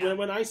 Like, Yeah.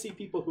 When I see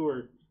people who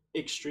are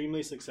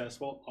extremely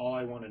successful, all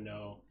I want to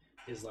know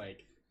is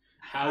like,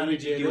 how How you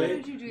did you did do it? How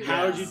did you do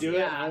How this? did you do it?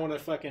 Yeah. And I want to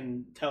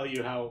fucking tell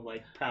you how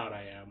like proud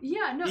I am.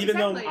 Yeah, no, Even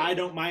exactly.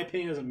 though my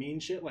opinion doesn't mean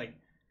shit, like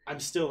I'm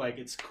still like,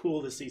 it's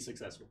cool to see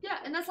successful. Yeah,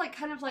 and that's like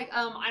kind of like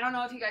I don't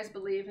know if you guys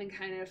believe in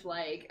kind of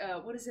like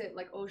what is it,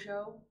 like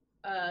Osho,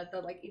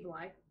 the like evil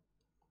eye,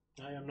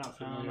 I am not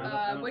familiar.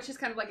 I don't- which is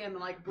kind of like in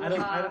like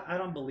I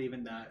don't believe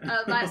in that.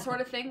 that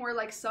sort of thing where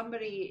like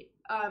somebody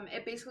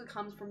it basically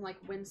comes from like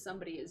when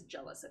somebody is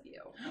jealous of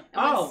you, and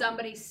Oh. when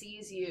somebody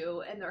sees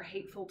you and they're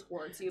hateful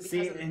towards you because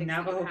See, of the in things that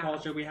you Navajo have.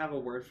 culture, we have a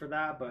word for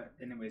that, but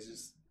anyways,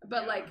 just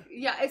But yeah. like,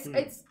 yeah, it's Hmm.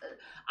 it's.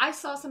 I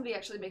saw somebody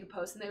actually make a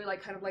post, and they were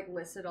like, kind of like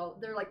listed all.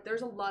 They're like,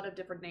 there's a lot of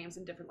different names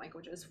in different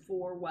languages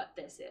for what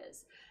this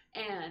is,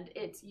 and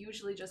it's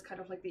usually just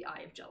kind of like the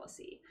eye of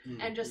jealousy, Mm.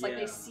 and just like Yeah.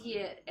 they see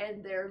it,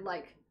 and they're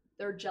like,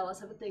 they're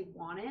jealous of it, they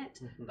want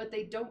it, Mhm. but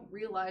they don't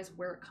realize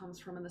where it comes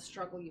from and the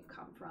struggle you've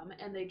come from,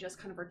 and they just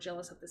kind of are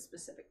jealous of this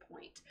specific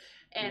point,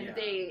 and Yeah.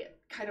 they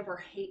kind of are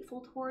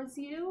hateful towards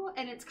you,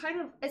 and it's kind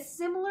of a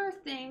similar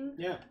thing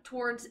Yeah.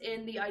 towards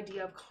in the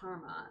idea of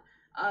karma,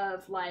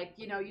 of like,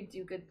 you know, you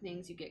do good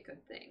things, you get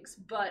good things,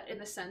 but in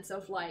the sense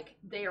of like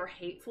they are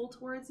hateful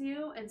towards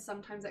you, and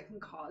sometimes that can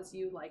cause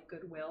you like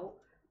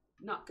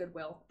not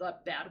goodwill,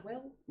 but bad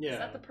will. Yeah. Is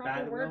that the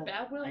proper Bad word? will?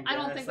 Bad will? I I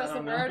don't guess, think I that's the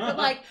don't know. word, but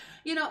like,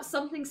 you know,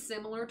 something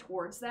similar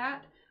towards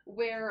that,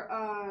 where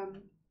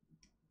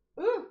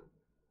ooh,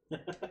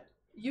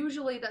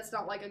 usually that's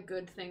not like a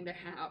good thing to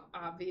have,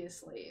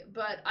 obviously,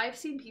 but I've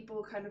seen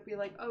people kind of be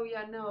like, oh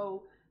yeah,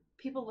 no,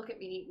 people look at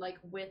me like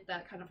with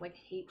that kind of like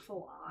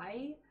hateful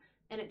eye,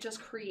 and it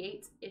just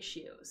creates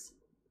issues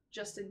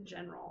just in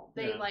general.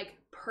 They Yeah. like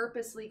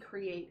purposely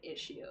create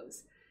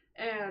issues,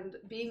 and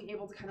being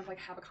able to kind of like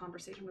have a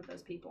conversation with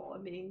those people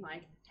and being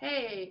like,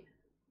 hey,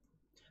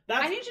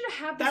 That's, I need you to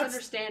have this that's-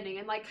 understanding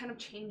and like kind of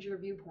change your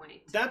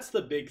viewpoint. That's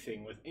the big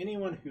thing with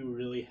anyone who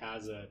really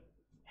has a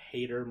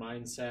hater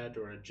mindset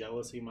or a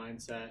jealousy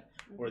mindset,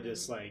 or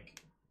this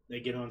like they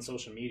get on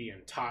social media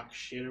and talk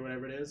shit or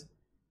whatever it is.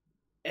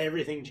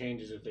 Everything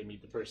changes if they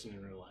meet the person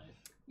in real life.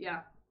 Yeah.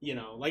 You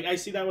know, like I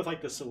see that with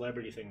like the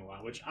celebrity thing a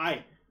lot, which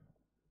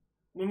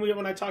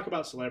when I talk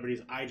about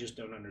celebrities, I just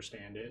don't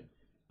understand it.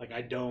 Like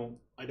I don't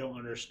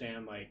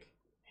understand like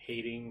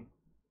hating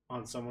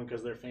on someone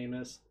because they're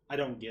famous. I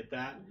don't get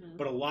that,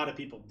 but a lot of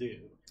people do.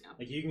 Yeah.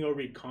 Like you can go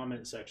read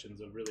comment sections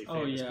of really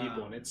Oh, famous yeah.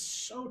 people, and it's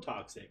so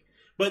toxic.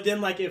 But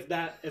then like if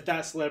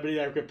that celebrity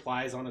that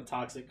replies on a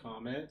toxic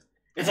comment,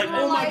 it's like, And oh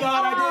they're my like,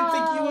 god, I didn't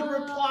think you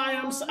would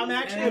reply. I'm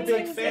actually a And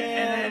big it's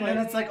fan. and then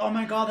it's like, oh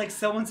my god, like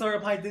so and so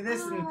replied to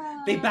this, and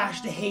they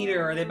bashed a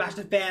hater or they bashed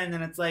a fan,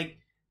 and it's like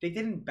they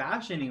didn't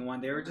bash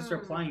anyone; they were just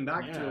replying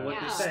back to what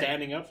they Yeah. said.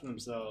 standing up for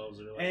themselves.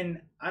 Or like,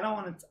 And I don't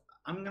want to.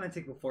 I'm gonna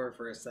take the floor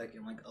for a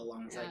second, like a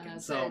long second.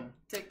 that's So it.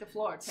 Take the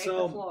floor. Take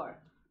so- the floor.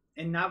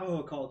 in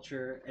Navajo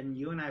culture, and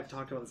you and I have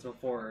talked about this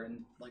before,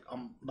 and like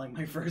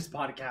my first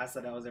podcast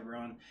that I was ever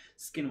on,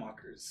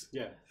 Skinwalkers.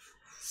 yeah.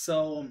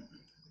 So,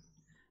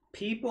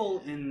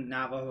 people in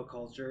Navajo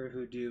culture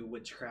who do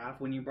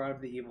witchcraft, when you brought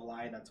up the evil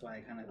eye, that's what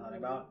I kind of thought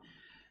about.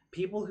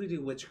 People who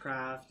do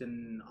witchcraft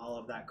and all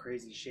of that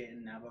crazy shit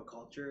in Navajo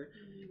culture,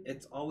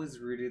 it's always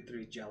rooted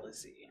through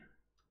jealousy,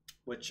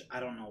 which I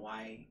don't know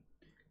why.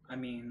 I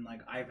mean,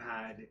 like, I've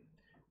had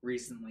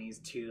recently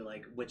too,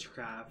 like,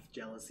 witchcraft,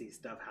 jealousy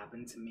stuff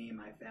happen to me and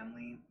my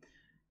family.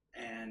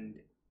 And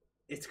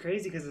it's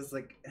crazy because it's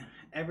like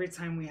every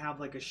time we have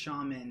like a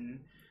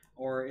shaman,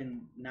 or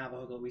in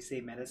Navajo we say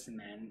medicine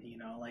man, you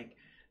know, like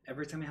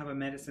every time we have a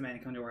medicine man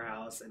come to our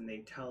house and they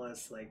tell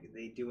us, like,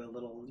 they do a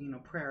little, you know,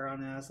 prayer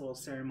on us, a little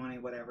ceremony,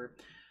 whatever,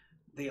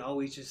 they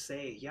always just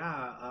say,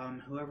 yeah,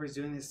 whoever's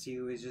doing this to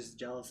you is just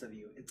jealous of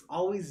you. It's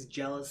always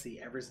jealousy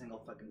every single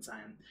fucking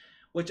time,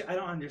 which I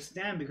don't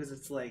understand, because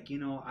it's like, you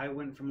know, I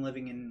went from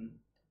living in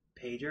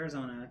Page,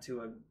 Arizona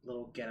to a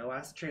little ghetto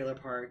ass trailer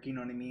park, you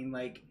know what I mean?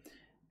 Like,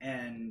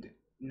 and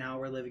now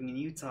we're living in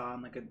Utah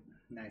in like a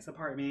nice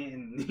apartment,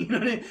 and you know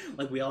what I mean?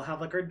 Like, we all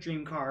have like our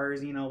dream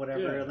cars, you know,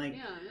 whatever. Yeah. Like,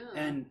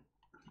 Yeah. and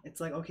it's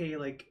like, okay,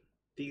 like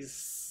these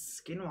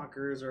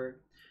skinwalkers,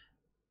 or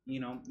you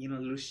know,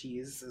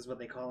 Lushis is what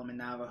they call them in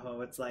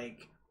Navajo. It's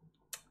like,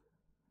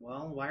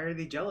 well, why are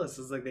they jealous?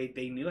 It's like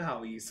they knew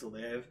how we used to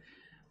live,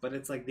 but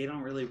it's like they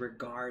don't really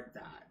regard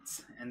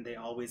that, and they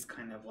always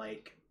kind of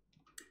like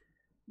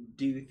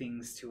do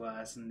things to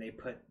us, and they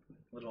put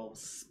little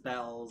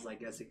spells, I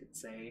guess you could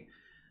say,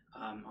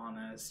 on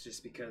us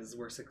just because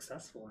we're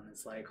successful. And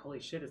it's like,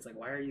 holy shit, it's like,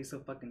 why are you so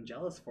fucking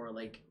jealous for?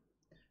 Like,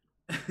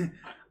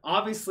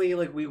 obviously,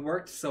 like, we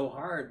worked so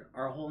hard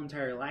our whole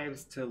entire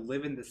lives to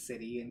live in the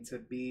city and to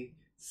be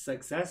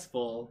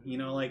successful, you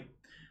know, like,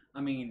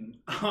 I mean,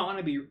 I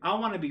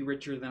want to be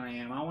richer than I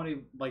am. I want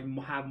to like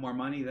have more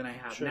money than I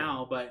have Sure.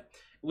 now, but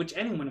which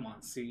anyone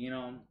wants to, you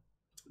know.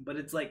 But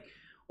it's like,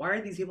 why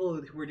are these people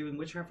who are doing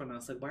witchcraft on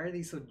us, like, why are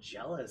they so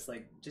jealous?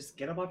 Like, just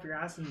get up off your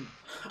ass and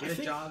get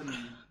a job. And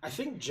I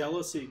think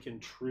jealousy can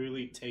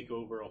truly take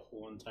over a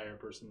whole entire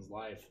person's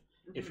life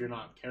if you're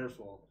not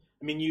careful.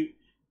 I mean,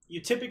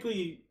 you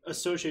typically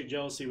associate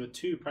jealousy with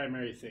two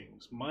primary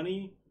things: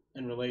 money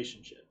and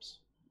relationships.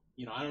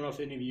 You know, I don't know if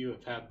any of you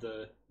have had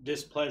the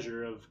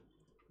displeasure of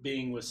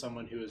being with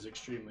someone who is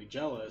extremely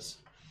jealous,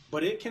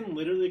 but it can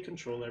literally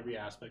control every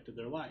aspect of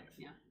their life.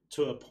 Yeah.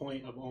 To a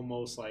point of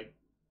almost like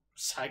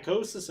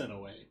psychosis in a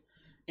way.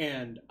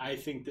 And I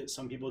think that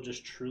some people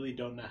just truly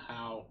don't know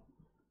how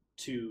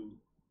to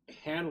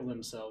handle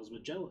themselves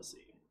with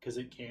jealousy, because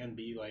it can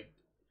be like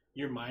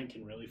your mind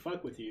can really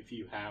fuck with you if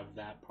you have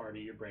that part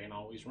of your brain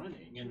always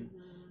running. And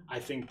I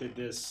think that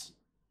this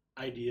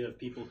idea of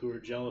people who are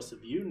jealous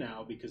of you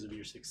now because of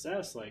your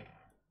success, like,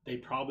 they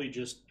probably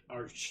just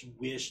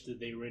wish that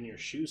they were in your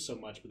shoes so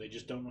much, but they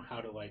just don't know how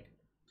to like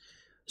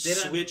They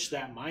don't- switch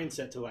that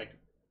mindset to like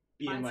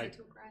being Mindset like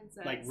to a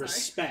grindset, like sorry.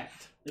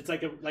 respect. It's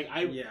like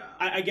yeah,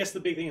 I guess the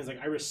big thing is like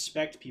I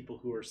respect people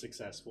who are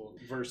successful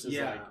versus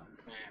yeah. like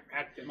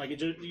acting like it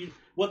just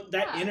that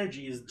Yeah.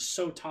 energy is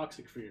so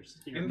toxic for your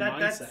And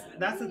mindset.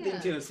 that's the thing Yeah.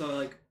 too. So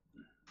like,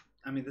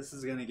 I mean, this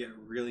is gonna get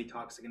really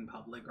toxic in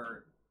public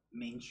or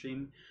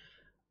mainstream.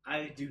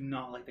 I do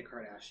not like the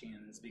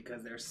Kardashians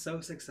because they're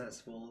so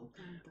successful,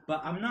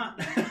 but I'm not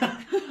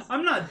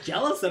I'm not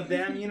jealous of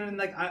them, you know. And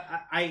like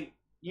I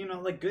you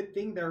know, like, good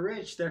thing they're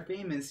rich, they're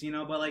famous, you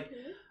know. But like,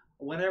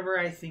 whenever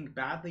I think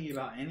badly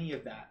about any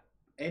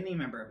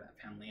member of that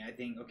family, I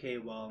think, okay,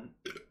 well,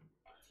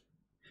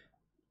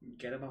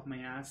 get up off my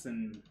ass.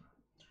 And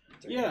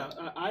Yeah,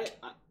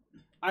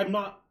 I'm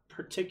not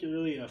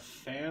particularly a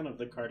fan of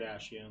the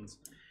Kardashians,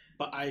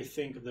 but I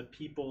think the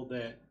people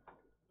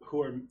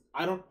who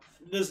are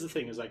this is the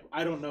thing, is like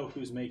I don't know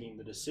who's making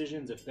the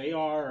decisions, if they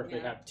are or if they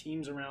Yeah. have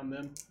teams around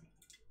them.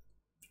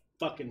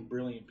 Fucking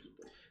brilliant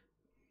people.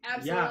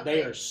 Absolutely.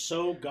 They are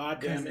so Because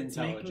goddamn it's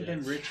intelligent. making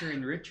them richer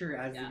and richer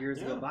as the years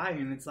Yeah. go by,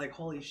 and it's like,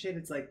 holy shit!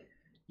 It's like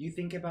you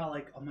think about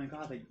like, oh my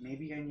god, like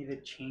maybe I need to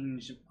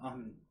change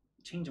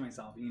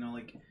myself. You know,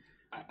 like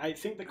I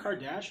think the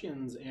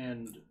Kardashians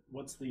and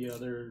what's the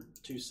other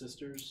two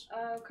sisters?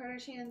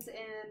 Kardashians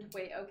and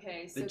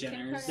okay, so The Kim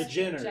Jenners. The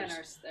Kardashian,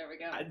 Jenners. There we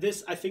go.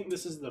 I think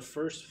this is the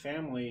first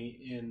family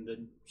in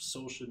the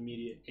social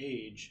media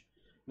age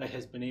that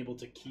has been able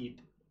to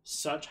keep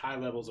such high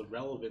levels of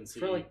relevancy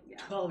for like Yeah.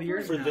 12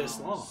 years for now. this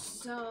long.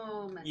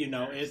 So many. You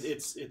know, years.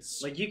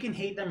 it's Like you can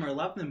hate them or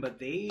love them, but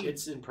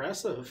it's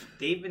impressive.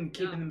 they've been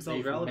keeping Yeah. themselves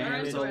They've relevant for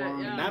managed so it,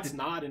 long. yeah. And that's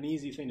not an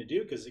easy thing to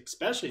do because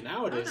especially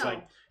nowadays, I know.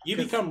 like you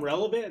 'Cause become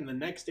relevant and the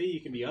next day you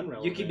can be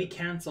unrelevant. You could be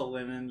canceled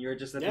and then you're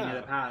just a thing of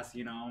Yeah. the past,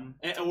 you know.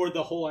 Or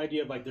the whole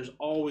idea of like there's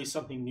always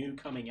something new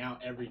coming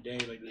out every day.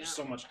 Like there's Yeah.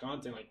 so much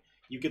content. Like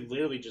you could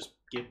literally just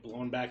get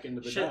blown back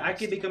into the Shit, I dust.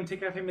 could become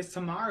TikTok famous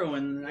tomorrow,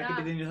 and I could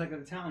Yeah. be the news like of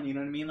the town. You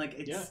know what I mean? Like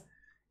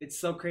it's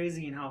so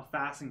crazy and how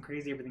fast and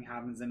crazy everything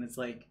happens, and it's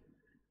like,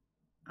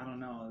 I don't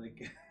know,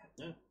 like.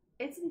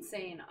 It's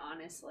insane,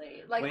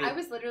 honestly. Like Wait. I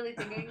was literally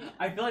thinking.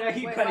 I feel like I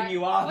keep Wait, cutting what?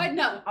 you off. What?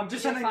 No. I'm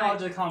just you're trying to acknowledge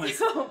fine. the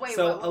comments. Wait,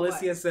 So what?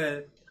 Alicia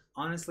said,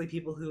 honestly,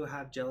 people who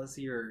have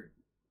jealousy or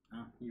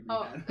you read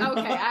Oh, that.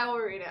 okay. I will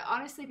read it.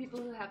 Honestly, people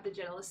who have the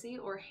jealousy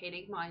or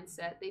hating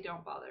mindset, they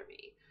don't bother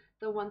me.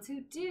 The ones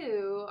who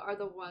do are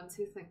the ones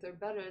who think they're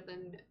better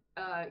than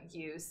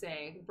you,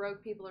 saying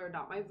broke people are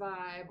not my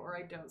vibe or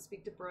I don't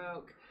speak to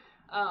broke.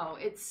 Oh,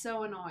 it's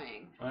so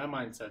annoying. Well, that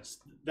mindset's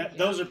that. Yeah.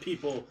 Those are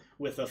people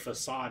with a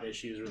facade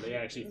issues where they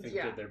actually think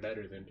Yeah. that they're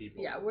better than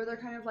people. Yeah, where they're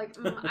kind of like,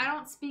 I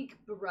don't speak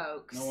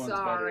broke. No one's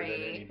Sorry. better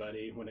than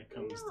anybody when it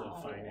comes No,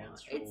 to financial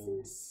it's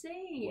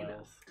insane.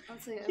 wealth. I'll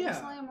say Yeah.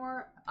 recently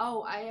more.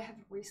 Oh, I have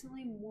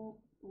recently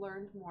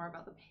learned more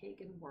about the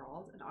pagan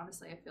world, and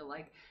honestly, I feel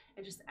like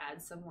it just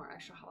adds some more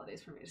extra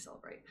holidays for me to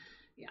celebrate.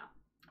 Yeah,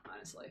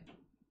 honestly,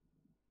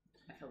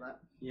 I feel that.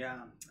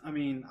 Yeah, I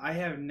mean,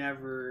 I've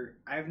never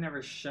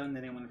shunned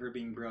anyone for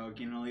being broke.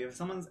 You know, if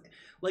someone's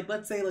like,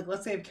 let's say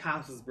if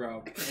Cass was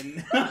broke,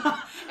 and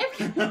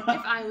If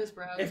I was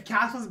broke, if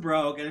Cass was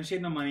broke and if she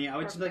had no money, I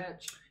would just be like,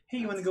 bitch. hey,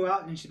 you want to go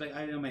out? And she'd be like,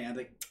 I don't know, man. I'd be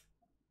like,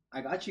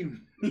 I got you.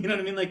 You know what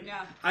I mean? Like,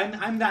 Yeah.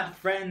 I'm that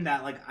friend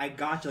that like I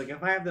got you. Like,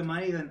 if I have the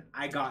money, then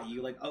I got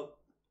you. Like, oh,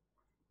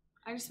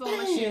 I just spilled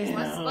my shoes.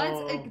 Damn.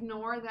 Let's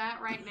ignore that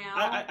right now.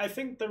 I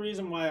think the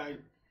reason why I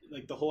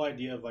like the whole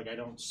idea of like I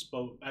don't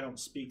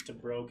speak to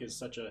broke is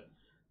such a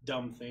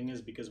dumb thing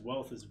is because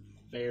wealth is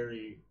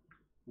very,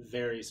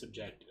 very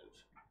subjective.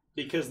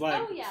 Because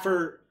like Oh, yeah.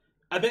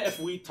 I bet if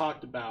we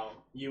talked about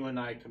you and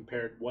I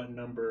compared what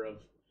number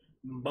of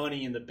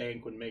money in the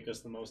bank would make us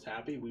the most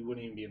happy, we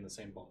wouldn't even be in the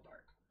same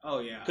ballpark. oh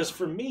yeah. Because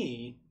for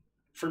me,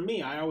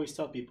 I always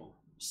tell people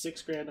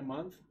 $6,000 a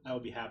month, I will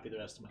be happy the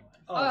rest of my life.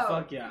 Oh,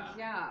 fuck yeah.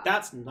 Yeah.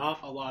 That's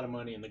not a lot of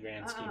money in the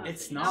grand scheme. of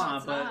It's things. not,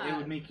 it's but not. it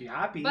would make you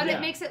happy. But Yeah.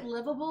 it makes it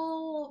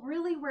livable,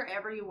 really,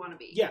 wherever you want to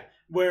be. Yeah,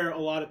 where a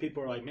lot of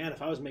people are like, man,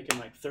 if I was making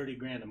like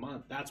 $30,000 a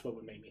month, that's what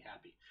would make me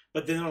happy.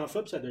 But then on the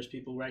flip side, there's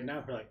people right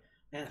now who are like,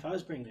 man, if I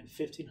was bringing in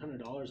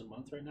 $1,500 a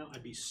month right now,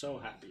 I'd be so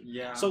happy.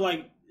 Yeah. So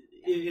like,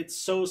 it's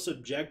so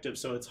subjective.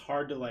 So it's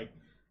hard to like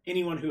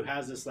anyone who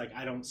has this like,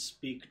 I don't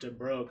speak to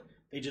broke.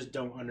 They just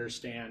don't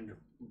understand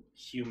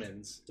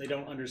humans. They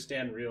don't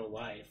understand real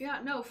life. Yeah,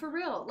 no, for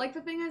real. Like,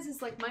 the thing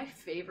is like, my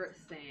favorite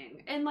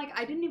thing, and, like,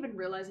 I didn't even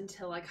realize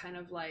until I kind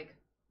of, like,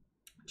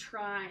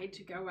 tried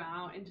to go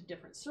out into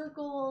different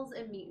circles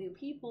and meet new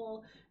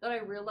people that I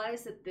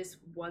realized that this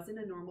wasn't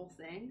a normal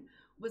thing,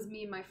 was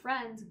me and my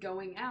friends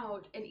going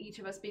out and each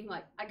of us being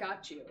like, I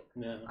got you.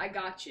 Yeah. I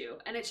got you.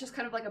 And it's just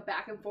kind of like a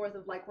back and forth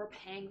of like, we're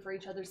paying for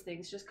each other's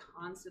things just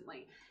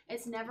constantly.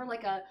 It's never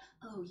like a,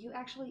 oh, you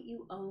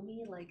owe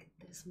me like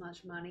this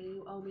much money.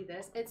 You owe me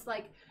this. It's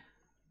like,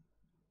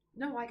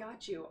 no, I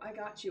got you. I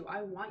got you.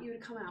 I want you to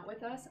come out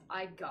with us.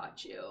 I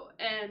got you.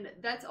 And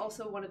that's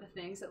also one of the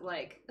things that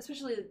like,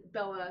 especially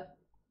Bella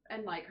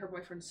and like her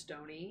boyfriend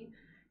Stoney,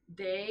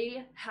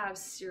 they have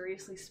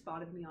seriously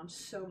spotted me on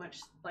so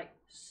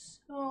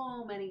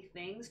many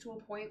things to a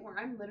point where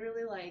I'm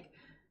literally like,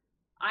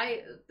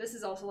 this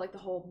is also like the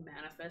whole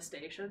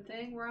manifestation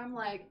thing where I'm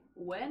like,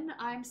 when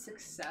I'm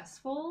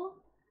successful,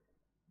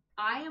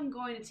 I am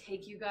going to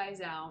take you guys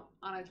out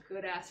on a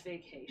good ass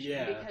vacation.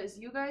 Yeah. Because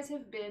you guys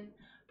have been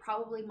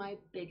probably my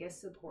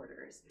biggest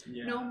supporters.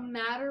 yeah. No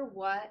matter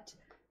what,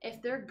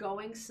 if they're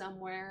going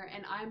somewhere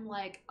and I'm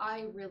like,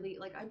 I'm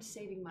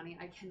saving money,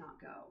 I cannot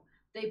go.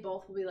 They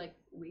both will be like,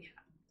 we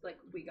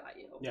got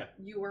you. Yeah.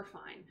 You were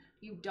fine.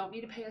 You don't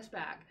need to pay us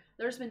back.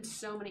 There's been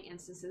so many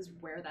instances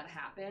where that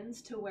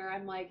happens to where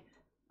I'm like,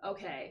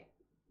 okay,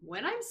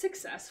 when I'm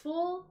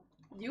successful,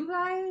 you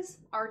guys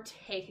are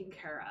taken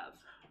care of.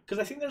 Because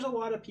I think there's a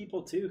lot of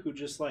people too who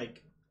just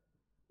like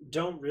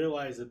don't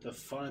realize that the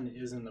fun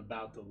isn't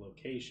about the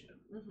location.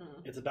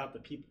 Mm-hmm. It's about the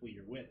people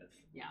you're with.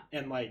 Yeah.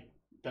 And like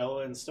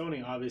Bella and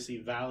Stoney obviously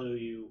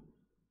value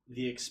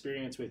the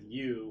experience with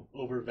you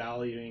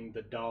overvaluing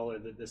the dollar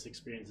that this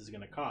experience is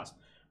going to cost.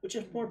 Which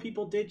if more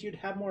people did, you'd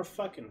have more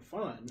fucking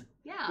fun.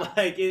 Yeah.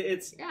 Like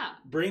it's Yeah.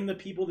 bring the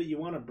people that you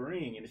want to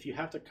bring, and if you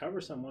have to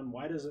cover someone,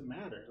 why does it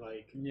matter?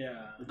 Like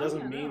Yeah. it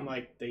doesn't yeah, mean no.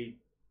 like they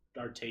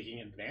are taking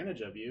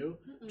advantage of you.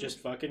 Mm-mm. Just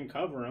fucking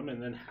cover them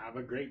and then have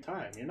a great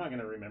time. You're not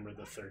gonna remember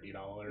the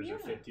 $30 Yeah. or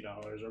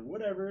 $50 or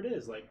whatever it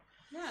is. Like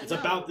Yeah, it's no.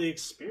 about the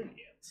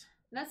experience.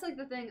 And that's like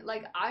the thing.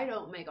 Like I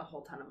don't make a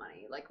whole ton of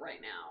money, like right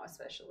now,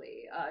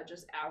 especially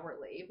just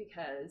hourly,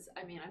 because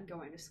I mean I'm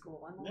going to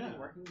school. I'm only Yeah.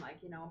 working like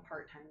a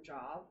part-time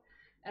job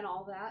and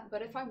all that.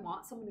 But if I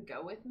want someone to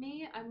go with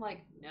me, I'm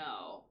like,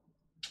 no,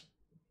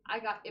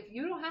 if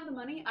you don't have the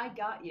money, I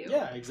got you.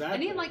 Yeah,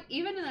 exactly. And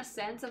even in a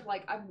sense of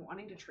like I'm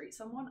wanting to treat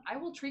someone, I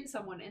will treat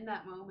someone in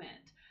that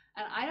moment,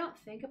 and I don't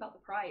think about the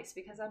price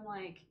because I'm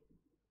like,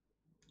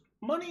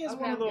 money is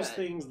okay, one of I'm those good.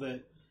 things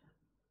that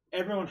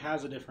everyone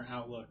has a different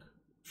outlook.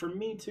 For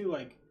me too,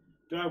 like,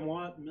 do I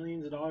want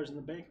millions of dollars in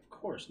the bank? Of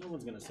course, no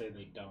one's gonna say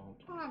they don't.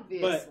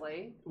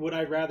 obviously, Would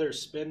I rather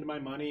spend my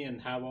money and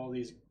have all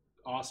these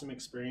awesome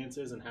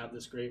experiences and have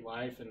this great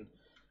life and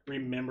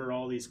remember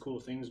all these cool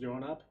things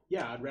growing up?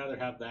 Yeah, I'd rather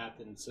have that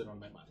than sit on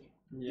my money.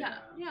 yeah.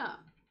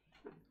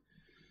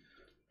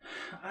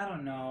 I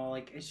don't know.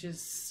 Like, it's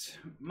just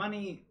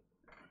money.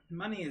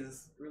 Money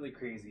is really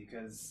crazy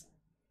because,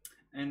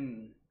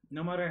 and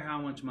no matter how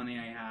much money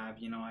I have,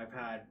 I've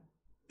had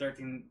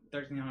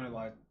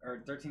 $1,300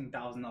 or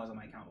 $13,000 on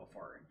my account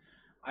before.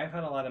 I've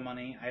had a lot of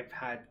money. I've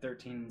had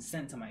 13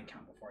 cents on my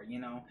account before.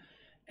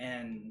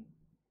 And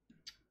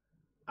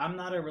I'm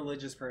not a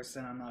religious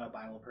person. I'm not a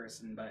Bible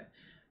person, but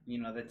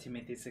the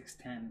Timothy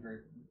 6:10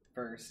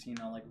 verse,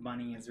 like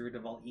money is the root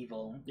of all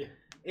evil. Yeah.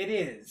 It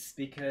is,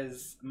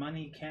 because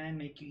money can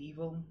make you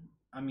evil.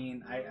 I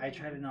mean, I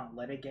try to not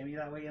let it get me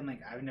that way. I'm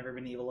like, I've never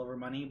been evil over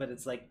money, but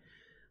it's like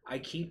I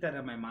keep that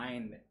in my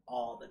mind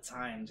all the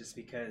time, just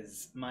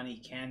because money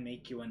can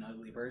make you an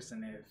ugly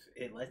person if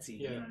it lets you.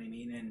 Yeah. You know what I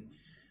mean? And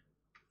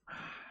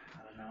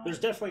I don't know. There's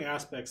definitely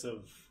aspects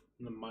of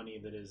the money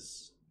that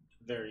is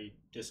very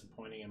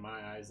disappointing in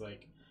my eyes.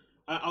 Like,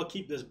 I'll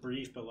keep this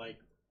brief, but like,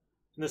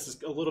 and this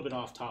is a little bit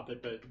off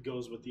topic, but it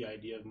goes with the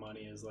idea of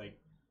money is like,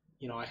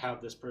 I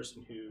have this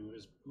person who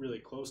is really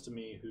close to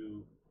me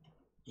who,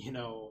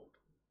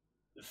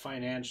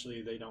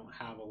 financially they don't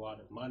have a lot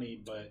of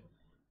money, but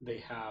they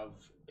have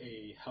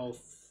a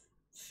health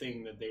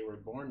thing that they were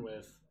born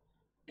with,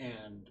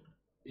 and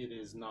it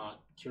is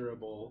not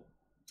curable.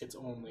 It's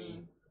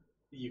only,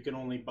 you can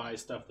only buy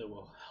stuff that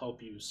will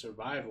help you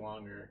survive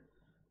longer.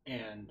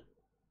 And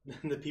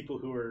the people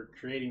who are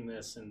creating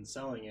this and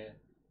selling it,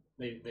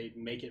 they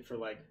make it for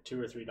like $2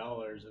 or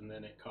 $3, and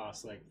then it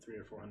costs like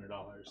 $300 or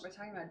 $400. We're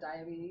talking about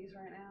diabetes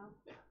right now.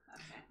 Yeah.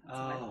 Okay. That's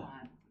what I Oh.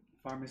 thought.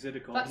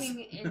 Pharmaceuticals.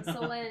 Fucking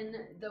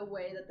insulin, the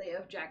way that they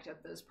have jacked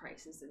up those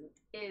prices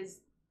is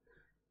I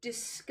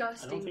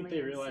disgusting. don't think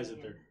they realize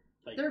that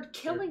They're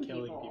killing,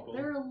 killing people. people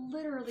They're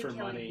literally for killing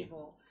money.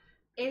 people.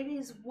 It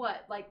is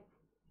what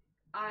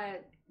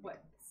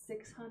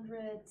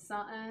 600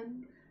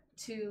 something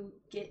to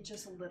get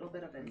just a little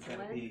bit of Gotta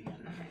insulin. pee.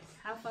 Okay,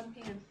 have fun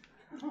peeing.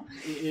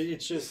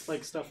 It's just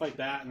like stuff like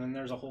that, and then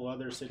there's a whole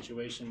other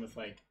situation with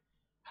like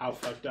how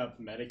fucked up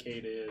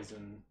Medicaid is,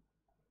 and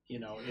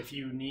if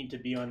you need to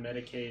be on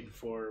Medicaid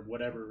for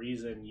whatever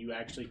reason, you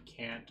actually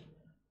can't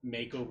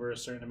make over a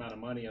certain amount of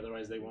money,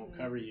 otherwise they won't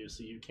cover you,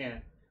 so you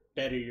can't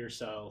better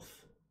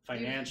yourself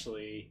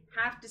financially.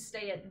 Have to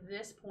stay at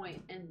this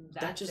point, and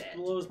that's That just it.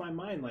 blows my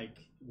mind. Like,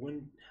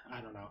 when,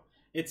 I don't know,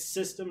 it's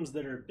systems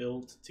that are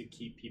built to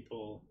keep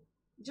people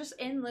Just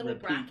in little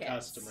repeat brackets.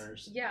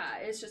 customers. Yeah,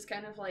 it's just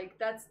kind of like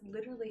that's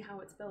literally how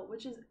it's built,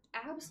 which is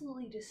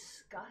absolutely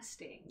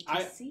disgusting to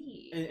I-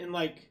 see. And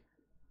like,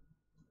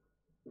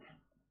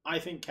 I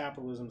think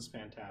capitalism is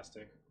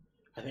fantastic.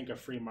 I think a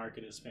free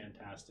market is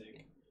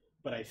fantastic.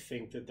 But I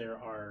think that there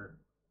are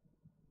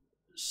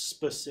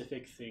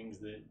specific things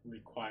that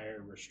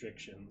require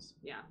restrictions.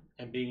 Yeah.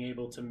 And being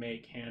able to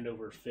make hand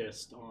over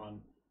fist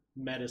on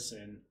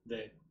medicine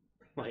that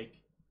like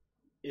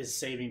is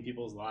saving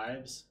people's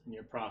lives and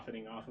you're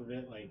profiting off of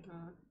it like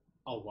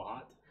a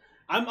lot.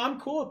 I'm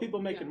cool with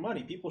people making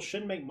money. People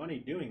should make money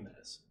doing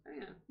this. Oh,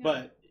 yeah.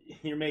 But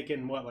you're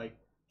making what, like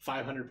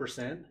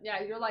 500%?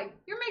 Yeah, you're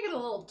making a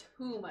little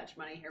too much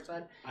money here,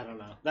 bud. I don't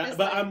know. It's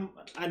But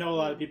like- I know a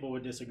lot of people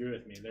would disagree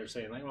with me. They're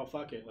saying like, well,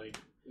 fuck it. Like,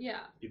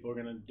 Yeah. people are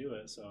gonna do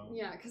it. So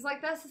Yeah, because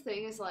like that's the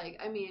thing is like,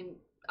 I mean,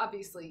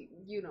 obviously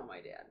my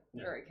dad,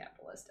 Yeah. very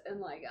capitalist, and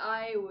like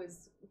I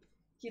was,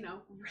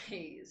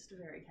 raised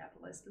very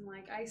capitalist, and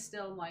like I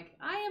still like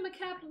I am a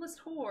capitalist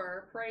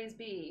whore, praise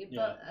be.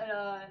 Yeah.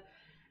 But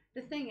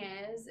the thing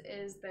is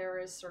there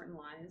is certain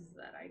lines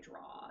that I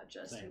draw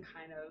just Same. in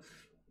kind of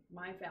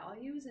my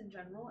values in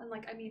general, and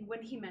like I mean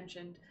when he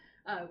mentioned,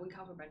 when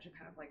Calvin mentioned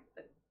kind of like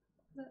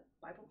the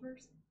Bible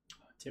verse.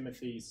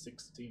 Timothy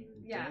 16.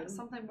 Yeah,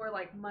 something where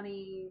like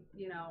money,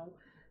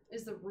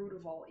 is the root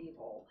of all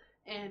evil.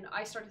 And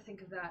I start to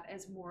think of that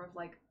as more of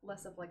like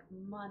less of like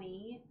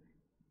money,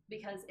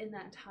 because in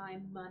that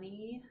time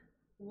money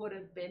would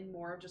have been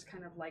more of just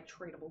kind of like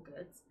tradable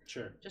goods,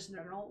 Sure. just in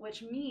general,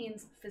 which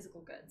means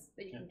physical goods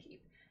that you Yeah. can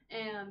keep.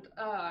 And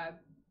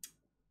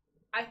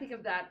I think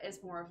of that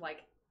as more of like,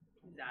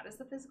 that is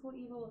the physical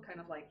evil, kind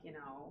of like, you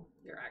know,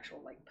 your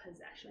actual like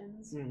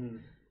possessions in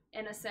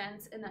a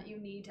sense, and that you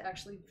need to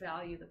actually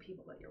value the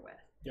people that you're with.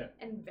 Yeah.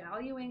 And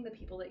valuing the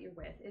people that you're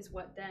with is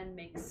what then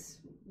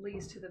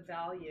leads to the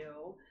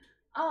value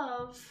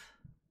of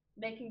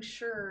making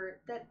sure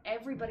that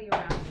everybody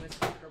around you is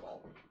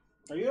comfortable.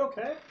 Are you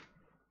okay?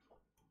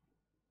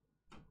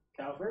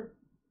 Calvert?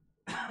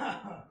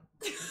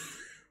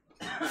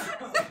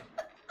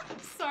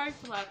 Sorry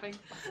for laughing.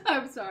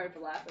 I'm sorry for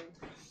laughing.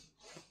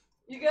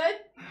 You good?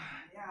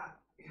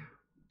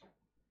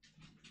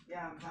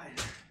 Yeah, I'm fine.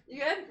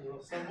 You good? A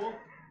little stumble?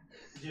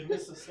 Did you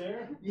miss a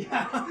stare?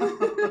 Yeah. Oh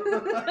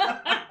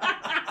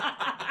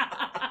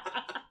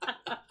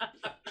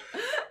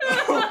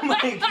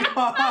my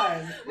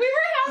god. We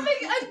were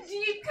having a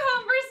deep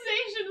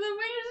conversation, then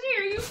we just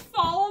hear you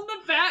fall in the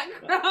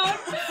background.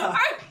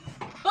 Are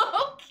you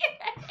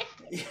okay?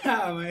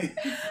 Yeah, man.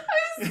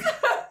 I'm sorry.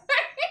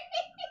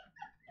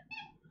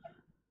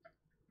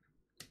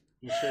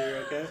 You sure you're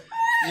okay?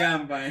 Yeah,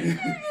 I'm fine.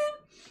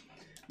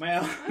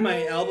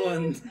 My elbow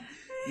and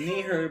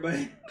knee hurt, but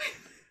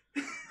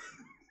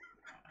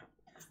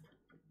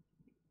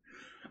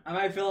I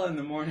might feel it in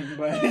the morning,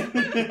 but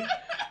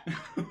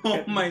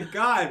oh my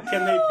god.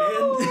 Can they bend?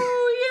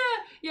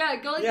 Oh yeah,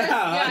 go like Yeah, this.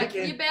 Yeah, I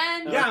can you can-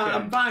 bend? Yeah, Okay.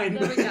 I'm fine.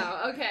 There we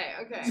go. Okay.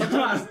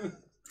 Sometimes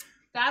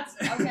That's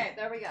okay.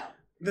 There we go.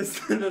 the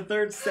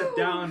third step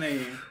down,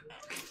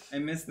 I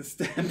missed the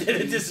step. Did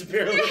it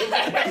disappear a little bit?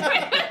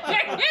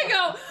 There you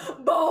go.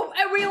 Boom.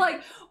 And we're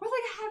like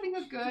having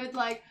a good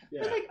Yeah.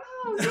 we're like,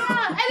 oh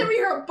yeah. And then we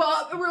hear a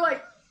bump and we're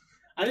like,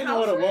 I didn't know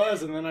what it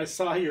was, and then I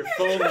saw your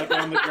phone like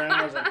on the ground.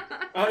 I was like,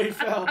 oh, you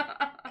fell.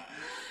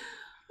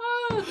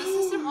 Oh, the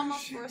system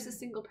almost forces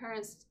single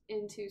parents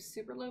into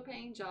super low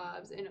paying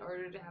jobs in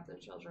order to have their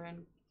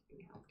children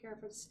getting health care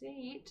for the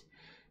state.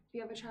 If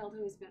you have a child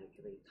who is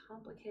medically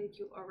complicated,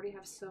 you already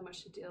have so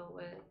much to deal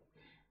with.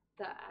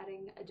 That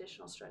adding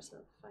additional stress of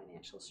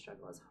financial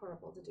struggle is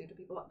horrible to do to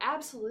people.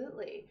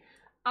 Absolutely.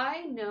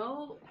 I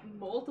know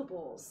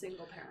multiple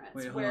single parents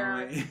Wait, hold where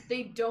on, wait.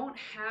 they don't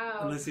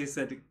have. Unless you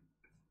said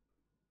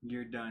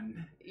you're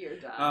done. You're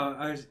done.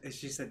 Oh,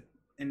 she said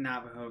in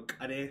Navajo,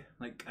 kare.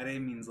 Like kare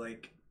means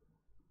like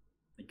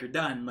you're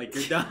done. Like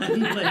you're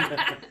done.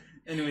 Like,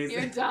 anyways.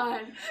 You're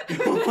done.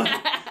 Go on.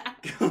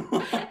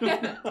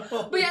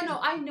 But yeah, no,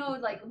 I know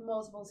like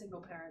multiple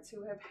single parents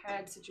who have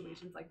had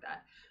situations like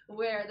that,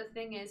 where the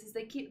thing is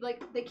they keep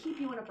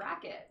you in a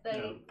bracket.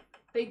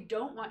 They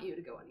don't want you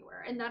to go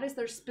anywhere, and that is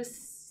their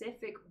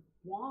specific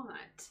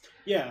want.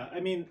 Yeah, I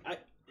mean,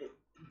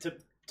 to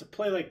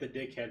play like the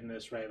dickhead in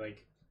this, right?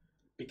 Like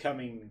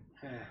becoming.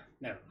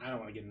 No, I don't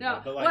want to get into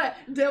that. But like, what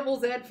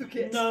devil's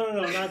advocate?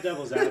 no, not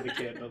devil's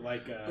advocate, but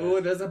like. Oh,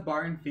 there's a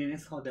bar in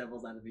Phoenix called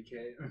Devil's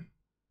Advocate.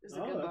 Is it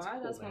a good that's bar?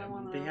 cool, That's what I man.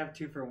 want to. They have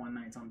 2 for $1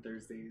 nights on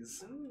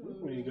Thursdays.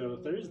 When you go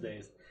to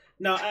Thursdays.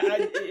 No,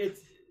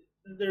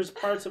 there's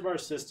parts of our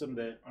system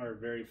that are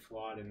very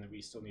flawed and that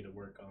we still need to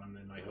work on,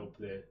 and I hope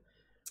that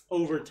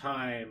over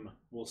time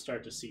we'll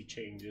start to see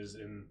changes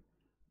in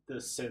the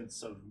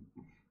sense of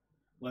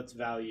let's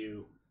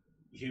value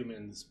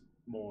humans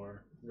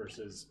more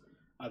versus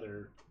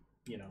other,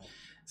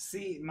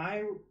 See,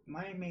 my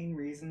main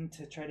reason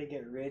to try to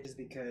get rich is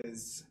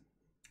because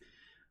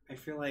I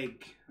feel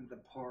like the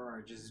poor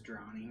are just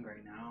drowning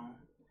right now,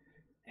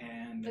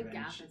 and The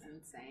gap is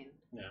insane.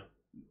 Yeah.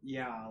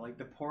 yeah, like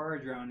the poor are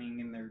drowning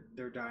and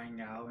they're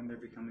dying out and they're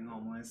becoming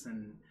homeless,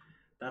 and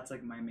that's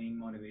like my main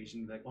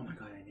motivation. Like, oh my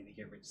god, I need to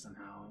get rich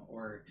somehow.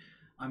 Or,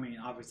 I mean,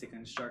 obviously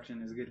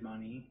construction is good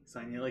money, so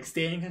I need to like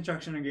stay in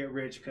construction or get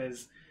rich,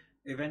 because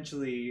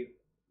eventually,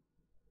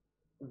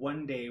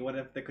 one day, what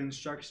if the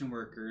construction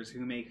workers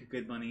who make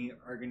good money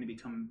are going to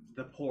become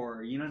the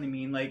poor? You know what I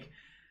mean? Like.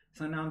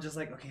 So now I'm just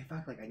like, okay,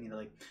 fuck, like I need to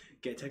like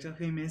get TikTok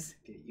famous,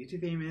 get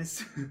YouTube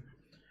famous.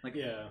 Like,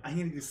 Yeah. I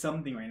need to do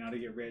something right now to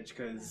get rich,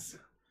 because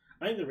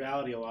I think the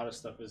reality, a lot of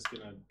stuff is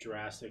going to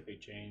drastically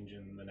change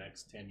in the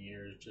next 10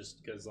 years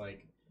just because,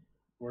 like,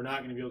 we're not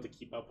going to be able to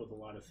keep up with a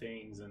lot of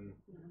things. And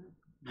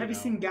have you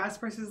seen gas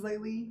prices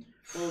lately?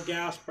 Well,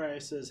 gas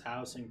prices,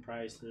 housing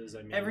prices,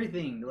 I mean,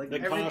 Everything. Like, the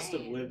cost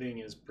of living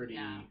is pretty...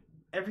 Yeah.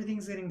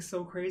 everything's getting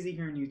so crazy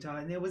here in Utah,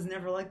 and it was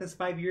never like this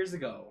 5 years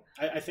ago.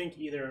 I think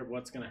either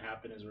what's going to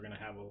happen is we're going to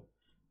have a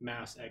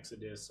mass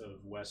exodus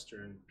of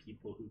Western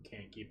people who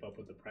can't keep up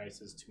with the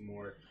prices to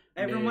more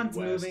Everyone's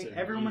Midwest moving. and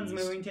Everyone's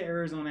East. moving to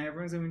Arizona.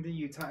 Everyone's moving to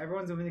Utah.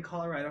 Everyone's moving to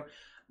Colorado.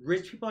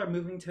 Rich people are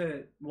moving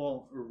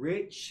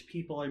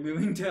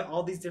to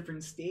all these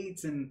different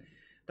states, and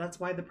that's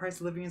why the price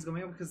of living is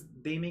going up, because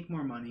they make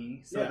more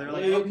money. So they're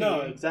like, okay.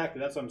 No, exactly.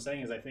 That's what I'm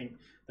saying. Is I think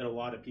that a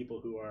lot of people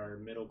who are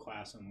middle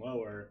class and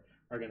lower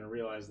are going to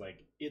realize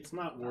like it's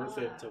not worth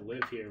it to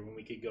live here when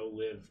we could go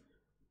live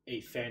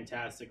a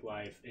fantastic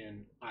life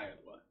in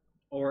Iowa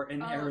or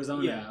in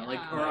Arizona, yeah. like,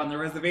 or on the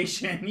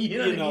reservation. You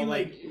know what I mean?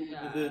 like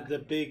Yeah. the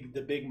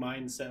big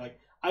mindset. Like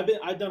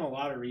I've done a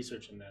lot of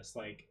research in this.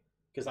 Like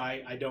because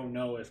I don't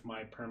know if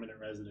my permanent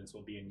residence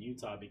will be in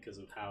Utah because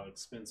of how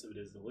expensive it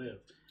is to live.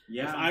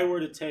 Yeah. If I were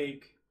to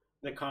take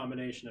the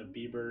combination of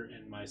Bieber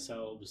and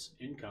myself's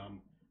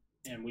income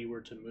and we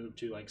were to move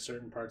to like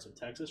certain parts of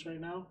Texas right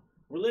now,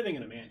 we're living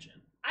in a mansion.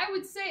 I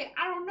would say,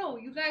 I don't know,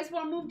 you guys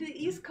want to move to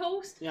the East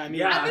Coast? Yeah, I mean,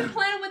 Yeah. I've been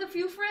planning with a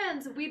few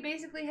friends. We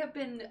basically have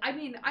been, I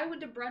mean, I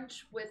went to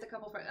brunch with a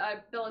couple friends,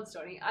 Bill and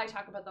Stoney. I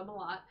talk about them a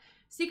lot.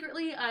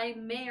 Secretly, I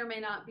may or may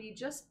not be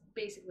just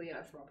basically in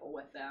a throuple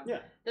with them. Yeah.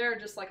 They're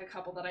just like a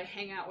couple that I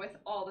hang out with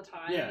all the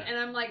time. Yeah. And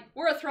I'm like,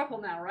 we're a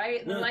throuple now,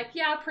 right? And they're Yeah. like,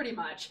 yeah, pretty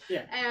much.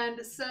 Yeah.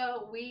 And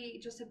so we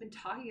just have been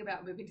talking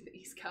about moving to the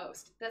East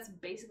Coast. That's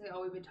basically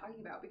all we've been talking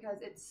about because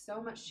it's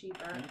so much cheaper.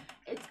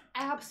 Yeah. It's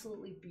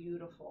absolutely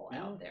beautiful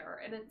Yeah. out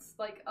there. And it's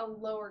like a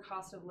lower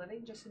cost of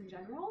living just in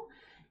general.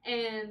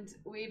 And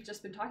we've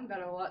just been talking about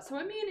it a lot. So,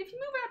 I mean, if you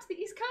move out to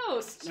the East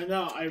Coast,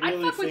 No, I I'd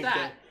really fuck with think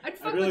that. I'd I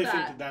fuck really with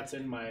think that. that that's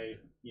in my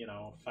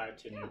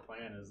 5-10 year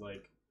plan is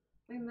like,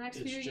 In the next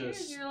it's few years,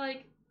 just- you're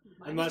like,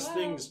 might as unless well.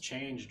 things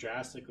change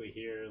drastically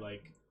here,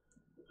 like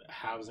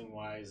housing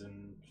wise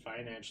and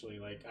financially,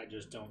 like I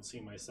just don't see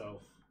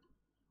myself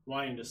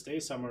wanting to stay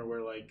somewhere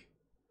where like,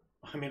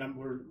 I mean,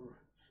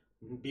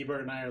 Bieber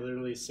and I are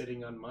literally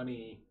sitting on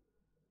money,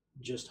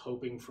 just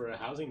hoping for a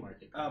housing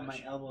market crash. My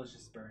elbow's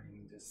just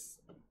burning. Just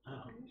Oh.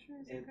 Are you sure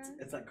it's okay?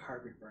 it's like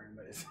carpet burn,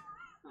 but it's.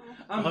 Oh.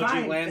 I'm How'd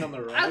fine. you land on the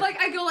road?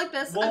 I go like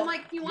this. Well, I'm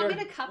like, you want me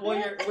to cup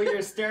it?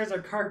 your stairs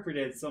are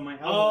carpeted, so my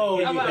elbow. Oh,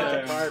 hit you How hit about the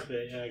it?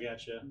 carpet. Yeah, I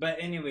gotcha. But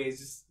anyways,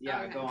 just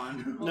Okay. go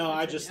on. We'll No,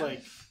 I continue. just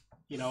like,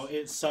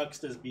 it sucks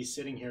to be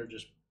sitting here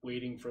just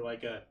waiting for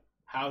like a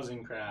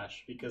housing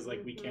crash because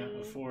like we can't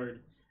Mhm.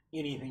 afford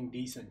anything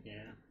decent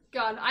here.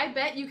 God, I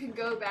bet you can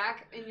go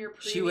back in your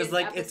previous She was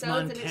like, "It's episodes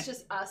and Montana." it's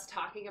just us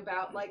talking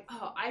about like,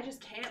 oh, I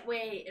just can't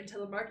wait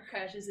until the market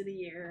crashes in a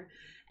year.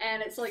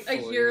 And it's like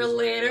a 4 year years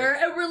later, later.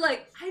 and we're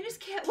like, I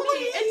just can't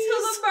wait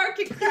until the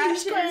market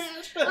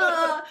crashes.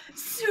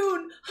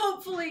 Soon,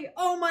 hopefully.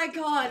 Oh my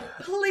God,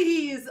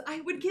 please. I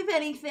would give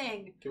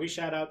anything. Can we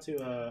shout out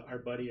to our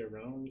buddy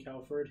Aaron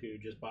Calford who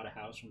just bought a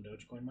house from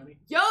Dogecoin money?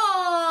 Yo,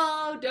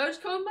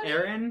 Dogecoin money?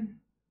 Aaron,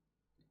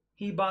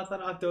 he bought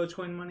that off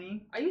Dogecoin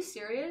money. Are you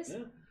serious?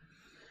 Yeah.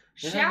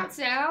 Shouts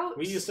out.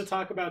 We used to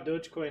talk about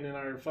Dogecoin in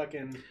our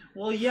fucking.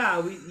 Well,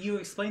 yeah, you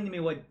explained to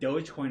me what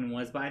Dogecoin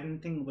was, but I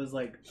didn't think it was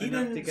like He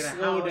enough didn't to get a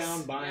slow house.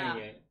 down buying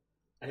Yeah. it.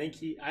 I think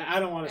I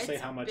don't want to say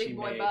It's how much big he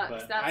boy made, bucks,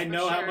 but that's I for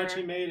know how much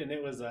sure. he made, and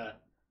it was a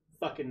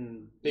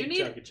fucking big You need-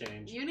 chunk of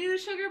change. You need a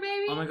sugar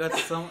baby? Oh my God!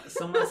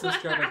 Someone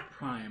subscribed with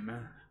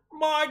Prime.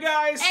 My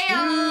guys.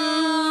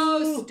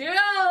 Ayo,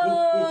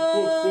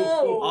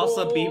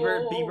 Also,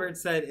 Bieber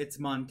said it's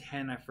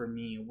Montana for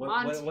me.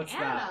 What's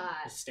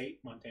that? The state,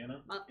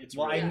 Montana. Mon- It's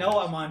Well, I really know nice.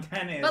 what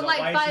Montana is. But like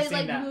why is by she saying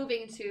like that?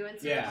 moving to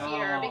instead Yeah. of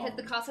here, Oh. because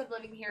the cost of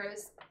living here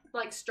is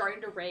like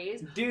starting to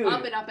raise Dude,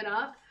 up and up and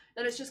up.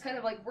 That it's just kind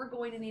of like we're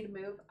going to need to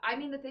move. I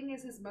mean, the thing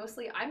is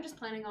mostly I'm just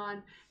planning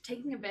on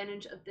taking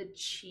advantage of the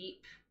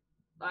cheaper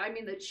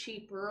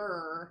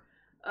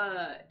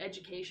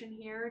education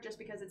here, just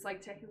because it's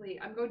like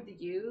technically I'm going to the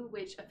U,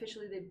 which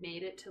officially they've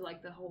made it to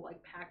like the whole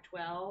like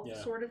Pac-12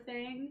 Yeah. sort of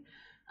thing.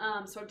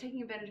 So I'm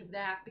taking advantage of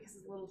that because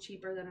it's a little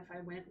cheaper than if I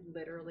went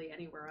literally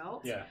anywhere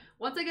else. Yeah.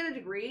 Once I get a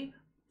degree,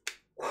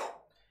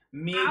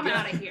 me, I'm go-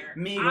 outta here.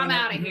 Me I'm going,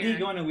 outta Me here.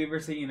 going to Weber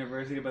State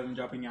University, but then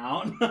dropping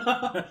out.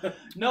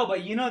 No,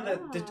 but you know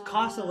the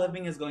cost of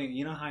living is going.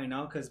 You know how I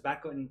know? Because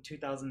back in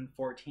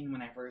 2014,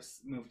 when I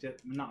first moved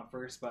it, not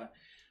first, but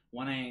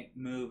when I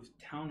moved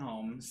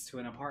townhomes to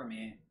an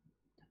apartment,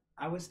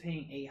 I was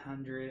paying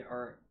 $800,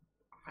 or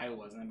I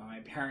wasn't, but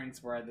my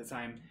parents were at the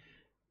time,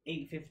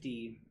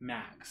 $850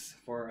 max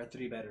for a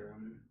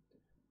 3-bedroom.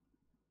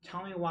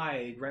 Tell me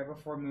why right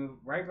before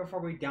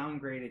we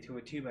downgraded to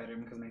a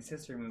 2-bedroom because my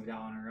sister moved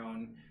out on her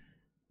own.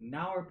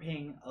 Now we're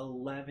paying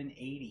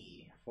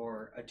 $1,180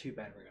 for a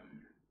 2-bedroom.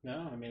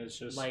 No, I mean it's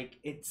just Like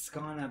it's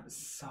gone up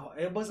so.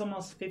 It was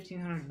almost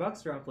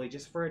 $1,500 roughly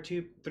just for a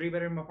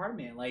 3-bedroom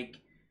apartment. Like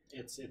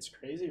it's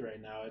crazy right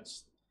now.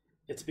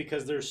 It's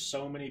because there's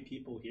so many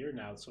people here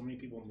now, so many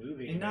people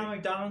moving. and now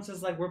like, McDonald's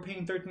is like we're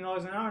paying $13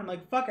 an hour. I'm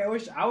like fuck. I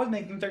wish I was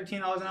making $13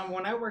 an hour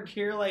when I work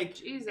here. Like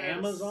Jesus.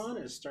 Amazon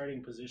is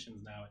starting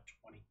positions now at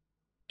 20.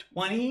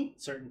 20.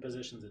 Certain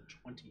positions at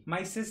 20.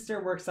 My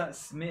sister works at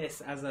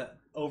Smith's as a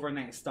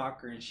overnight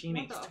stalker, and she What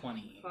makes the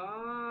 20.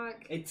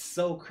 Fuck. It's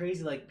so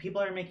crazy. Like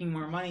people are making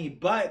more money,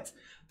 but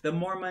the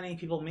more money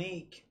people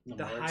make, The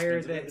the more higher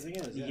expensive that. everything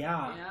is,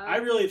 Yeah. Yeah. I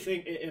really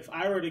think if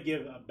I were to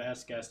give a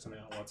best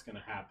guesstimate on what's going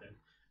to happen,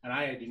 and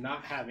I do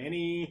not have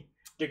any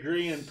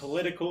degree in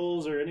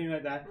politicals or anything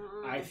like that,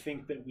 I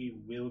think that we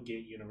will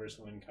get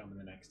universal income in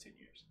the next 10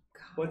 years.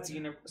 What's God.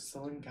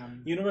 universal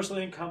income? Universal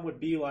income would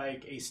be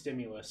like a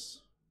stimulus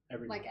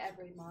every Like month.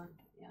 every month,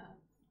 yeah.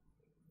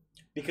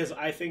 Because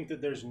I think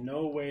that there's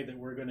no way that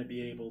we're going to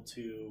be able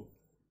to,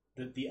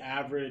 that the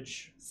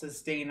average,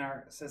 Sustain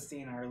our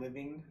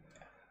living.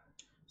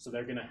 so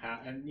they're going to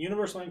have, and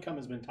universal income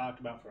has been talked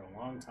about for a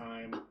long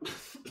time.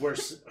 We're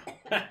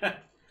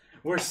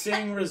we're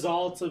seeing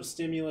results of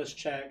stimulus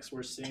checks.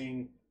 We're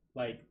seeing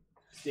like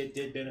it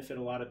did benefit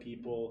a lot of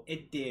people.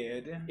 It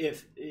did.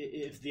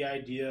 If the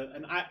idea,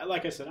 and I,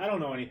 like I said, I don't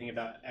know anything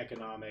about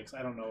economics.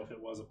 I don't know if it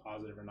was a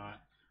positive or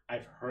not.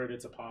 I've heard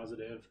it's a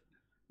positive,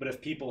 but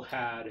if people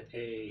had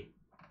a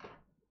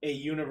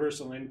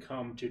universal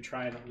income to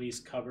try and at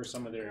least cover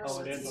some of their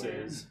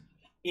expenses,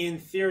 in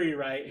theory,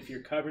 right? If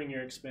you're covering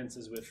your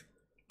expenses with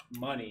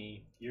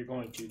money, you're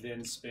going to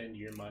then spend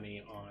your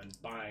money on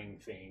buying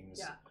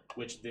things,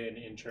 which then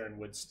in turn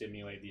would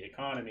stimulate the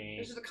economy.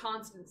 Which is a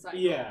constant cycle.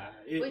 Yeah,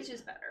 which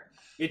is better.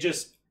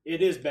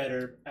 It is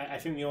better. I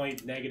think the only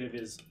negative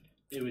is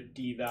it would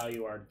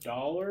devalue our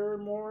dollar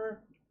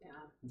more. Yeah.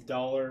 The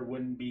dollar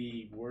wouldn't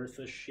be worth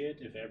a shit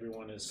if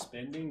everyone is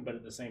spending, but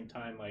at the same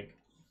time, like,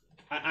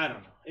 I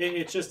don't know.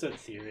 It's just a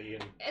theory.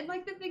 And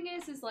like the thing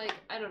is like,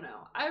 I don't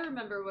know. I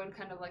remember when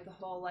kind of like the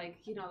whole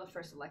like, you know, the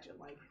first election,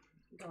 like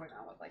going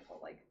on with like whole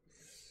like,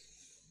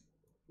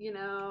 you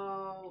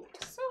know,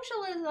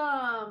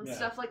 socialism,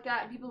 stuff like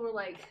that. And people were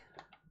like,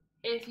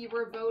 if you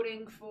were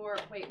voting for,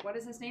 wait, what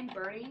is his name?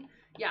 Bernie?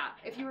 Yeah.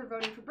 If you were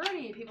voting for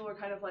Bernie, people were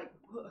kind of like,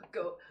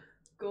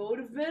 go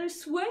to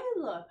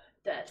Venezuela.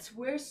 That's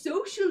where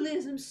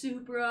socialism's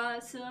super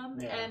awesome.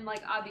 Yeah. And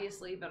like,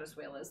 obviously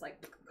Venezuela is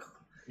like,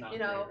 Not you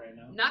know, great right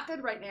now. not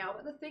good right now.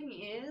 But the thing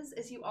is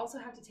you also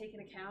have to take an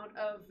account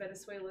of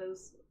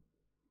Venezuela's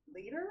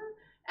leader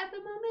at the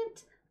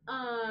moment.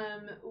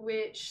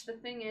 Which the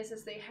thing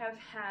is they have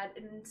had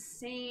an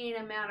insane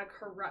amount of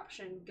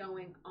corruption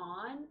going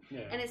on,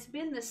 and it's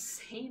been the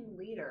same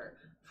leader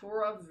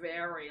for a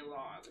very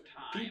long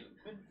time.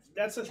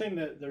 That's the thing,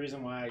 that the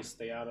reason why I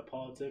stay out of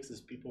politics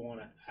is people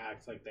want to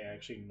act like they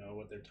actually know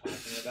what they're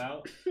talking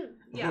about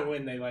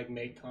when they like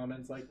make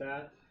comments like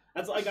that.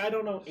 That's like, I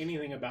don't know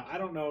anything about. I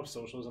don't know if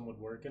socialism would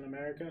work in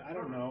America. I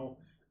don't know.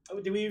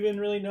 Do we even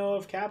really know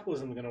if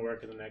capitalism is going to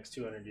work in the next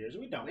 200 years?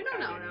 We don't. We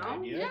don't have know.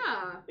 any idea.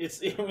 Yeah.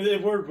 It's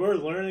we're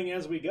learning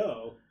as we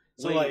go.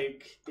 So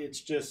like,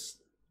 it's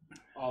just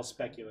all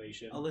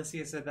speculation.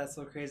 Alicia said that's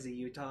so crazy.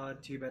 Utah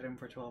 2-bedroom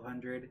for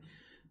 $1,200.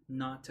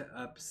 Not to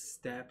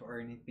upstep or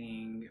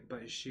anything,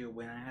 but shoot,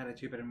 when I had a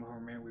 2-bedroom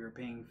apartment, we were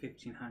paying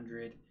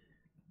 $1,500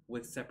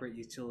 with separate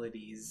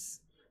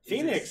utilities.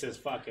 Phoenix is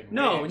fucking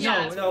no.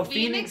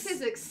 Phoenix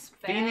is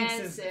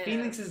expensive.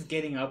 Phoenix is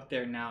getting up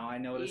there now. I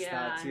noticed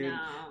that too. I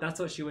know. That's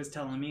what she was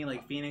telling me.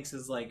 Like, Phoenix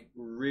is like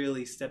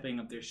really stepping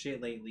up their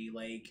shit lately.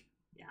 Like,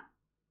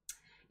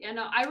 yeah,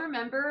 no, I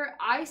remember.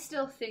 I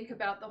still think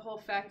about the whole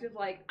fact of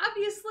like,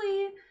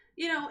 obviously,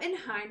 you know, in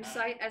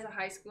hindsight, as a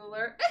high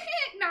schooler,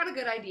 not a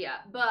good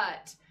idea.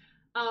 But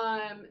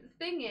the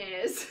thing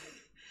is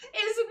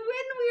when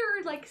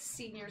we were like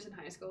seniors in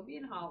high school, me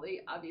and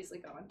Holly obviously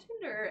got on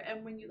Tinder,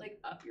 and when you like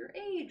up your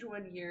age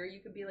 1 year,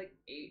 you could be like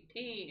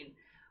 18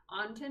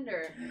 on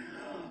Tinder.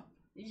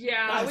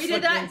 Yeah, that's we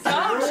did that.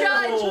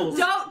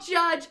 Don't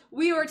judge.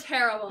 We were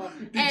terrible.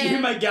 Did you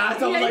hear my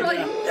gas? I was like,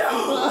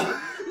 no.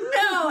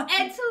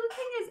 And so the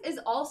thing is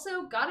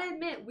also, gotta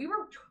admit, we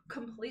were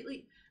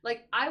completely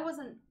like, I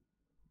wasn't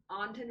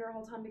on Tinder the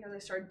whole time because I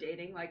started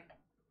dating like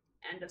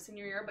end of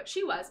senior year, but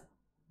she was.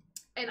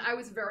 And I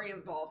was very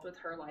involved with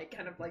her, like,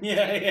 kind of like,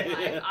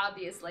 life,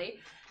 obviously.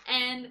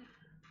 And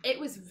it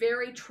was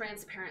very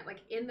transparent, like,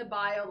 in the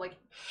bio, like,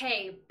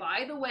 hey,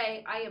 by the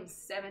way, I am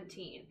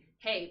 17.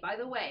 Hey, by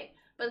the way.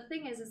 But the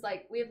thing is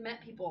like, we have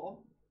met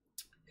people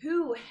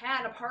who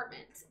had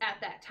apartments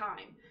at that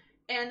time.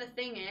 And the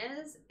thing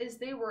is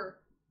they were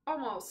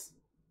almost,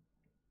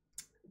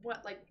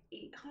 what, like,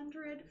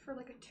 $800 for,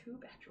 like, a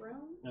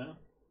 2-bedroom? Yeah.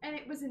 And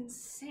it was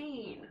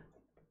insane.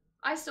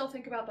 I still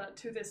think about that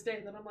to this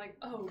day, that I'm like,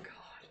 oh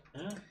god.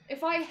 Yeah.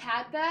 If I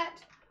had that.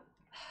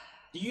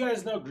 Do you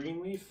guys know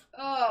Greenleaf?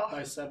 Oh.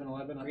 By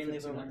 7-Eleven?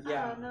 Greenleaf,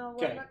 Yeah. I don't know.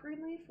 What about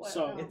Greenleaf? What?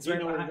 So, No.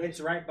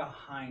 It's right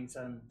behind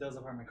those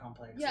apartment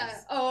complexes. Yeah.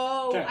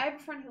 Oh, okay. I have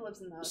a friend who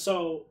lives in those.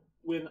 So,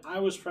 when I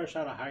was fresh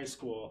out of high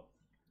school,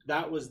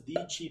 that was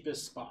the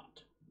cheapest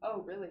spot.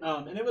 Oh, really?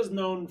 And it was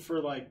known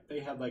for, like, they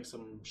had, like,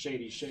 some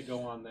shady shit go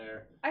on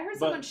there. I heard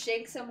someone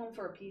shake someone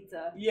for a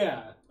pizza.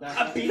 Yeah.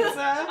 A pizza?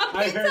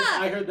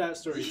 I heard that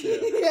story, too.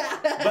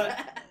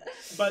 Yeah.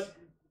 But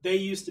they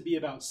used to be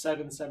about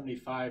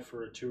 $775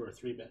 for a 2 or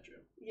 3 bedroom.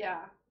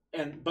 Yeah.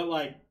 But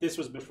like, this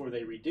was before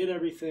they redid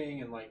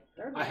everything, and like,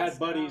 I had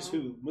buddies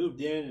who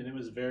moved in, and it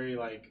was very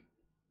like,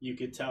 you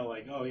could tell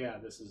like, oh yeah,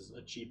 this is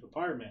a cheap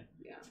apartment.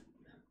 Yeah.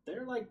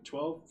 They're like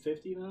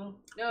 $1,250 now.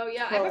 No,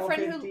 yeah, I have a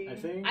friend who I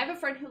think. I have a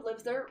friend who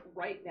lives there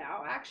right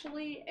now,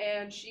 actually,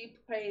 and she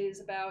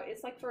pays about,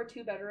 it's like for a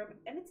 2-bedroom,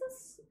 and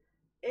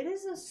it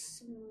is a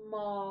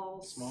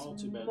small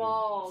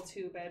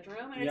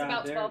 2-bedroom, and it's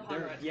about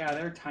 $1,200. Yeah,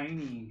 they're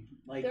tiny.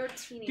 Like, they're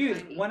teeny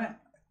dude, tiny.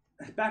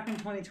 Back in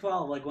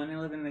 2012, like when I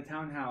lived in a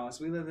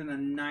townhouse, we lived in a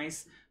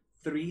nice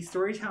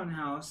 3-story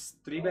townhouse,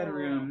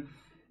 3-bedroom,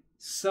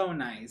 so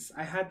nice.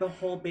 I had the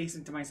whole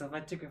basement to myself. I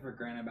took it for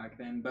granted back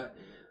then, but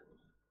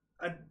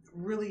a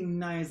really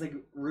nice, like,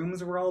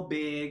 rooms were all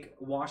big,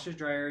 washer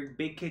dryer,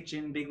 big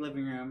kitchen, big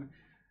living room.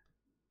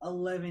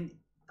 11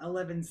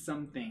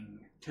 something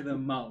to the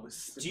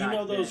most. Do you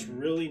know back those then.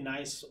 really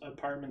nice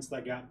apartments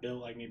that got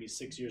built like maybe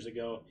 6 years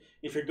ago?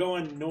 If you're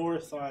going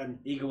north on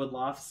Eaglewood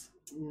Lofts?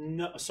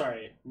 no,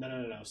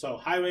 So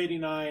Highway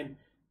 89,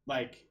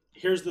 like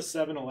here's the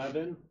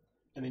 7-Eleven,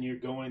 and then you're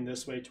going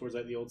this way towards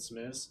like the old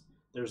Smiths.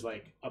 There's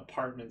like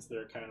apartments that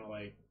are kind of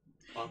like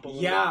up a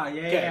little Yeah, bit.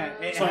 yeah, Okay,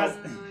 yeah. It so- has,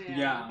 yeah.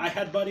 yeah. I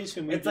had buddies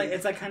who moved.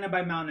 It's like kind of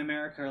by Mountain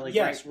America, or like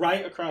yes,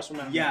 right across from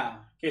that. yeah.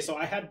 Okay, so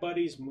I had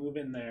buddies move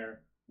in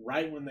there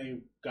right when they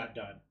got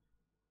done.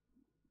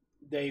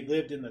 They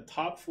lived in the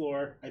top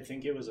floor. I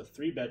think it was a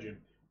 3-bedroom.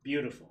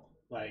 Beautiful.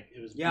 Like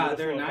it was. Yeah, beautiful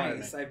they're apartment.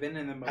 nice. I've been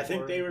in them before. I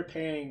think they were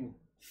paying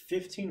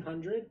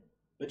 $1,500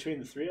 between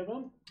the three of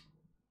them.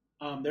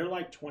 They're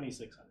like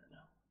 $2,600 now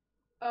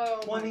Oh,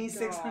 my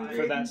 2600? God.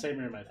 for that same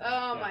room. I think.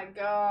 Oh Yeah. my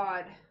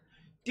god.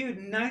 Dude,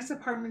 nice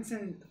apartments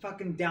in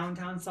fucking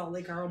downtown Salt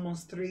Lake are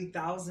almost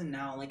 3,000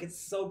 now. Like it's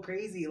so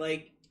crazy.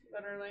 Like,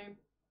 Literally.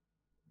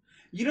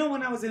 you know,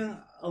 when I was doing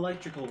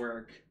electrical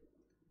work,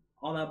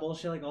 all that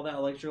bullshit, like all that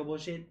electrical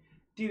bullshit,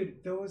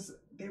 dude,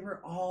 they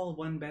were all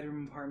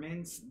 1-bedroom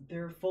apartments.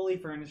 They're fully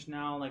furnished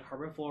now, like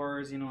hardwood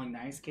floors, you know, like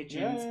nice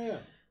kitchens. Yeah.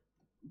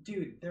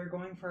 Dude, they're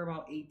going for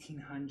about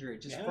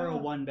 1,800 just for a Yeah.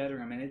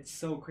 1-bedroom, and it's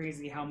so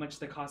crazy how much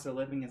the cost of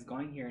living is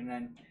going here. And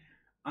then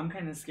I'm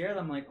kind of scared.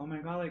 I'm like, oh my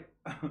god, like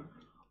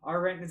our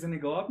rent is gonna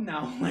go up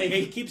now. Like,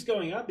 It keeps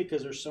going up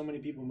because there's so many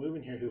people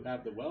moving here who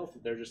have the wealth.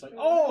 They're just like,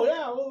 oh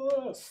yeah,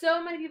 well,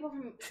 So many people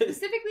from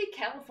specifically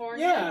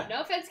California. Yeah.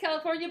 No offense,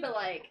 California, but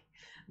like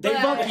they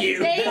but fuck you.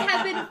 They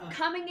have been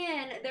coming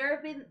in. There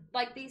have been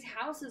like these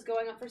houses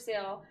going up for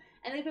sale,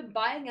 and they've been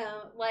buying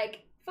them like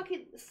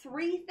fucking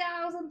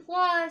 3,000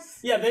 plus.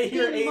 Yeah, they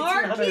hear The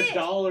market,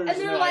 $1,800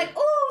 And they're like,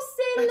 "Oh,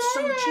 say that's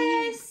so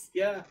less."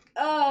 cheap. Yeah.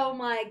 Oh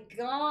my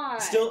god.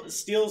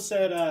 Steele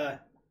said,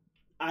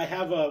 I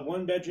have a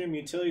 1-bedroom,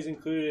 utilities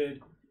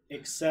included,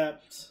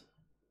 except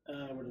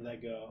where did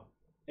that go?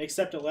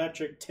 Except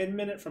electric,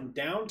 10-minute from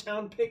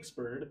downtown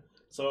Pittsburgh,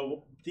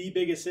 so the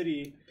biggest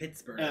city,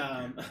 Pittsburgh.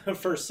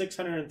 for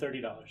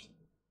 $630.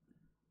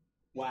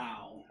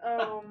 Wow.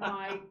 Oh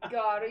my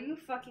god. Are you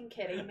fucking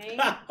kidding me?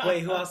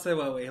 Wait, who else said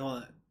what? Wait,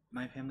 hold on.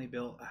 My family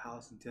built a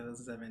house in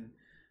 2007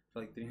 for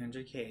like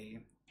 $300K.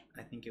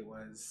 I think it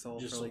was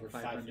sold Just for like over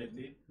 500.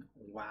 $550.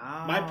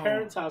 Wow. My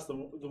parents' house, the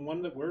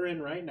one that we're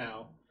in right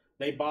now,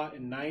 they bought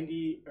in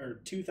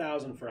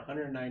 2000 for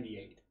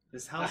 198.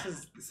 This house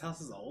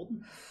is old.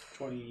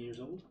 20 years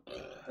old.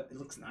 It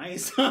looks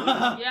nice.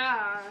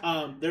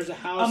 Yeah. There's a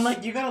house. I'm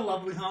like, you got a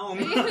lovely home.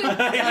 You've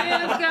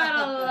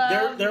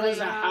got a there was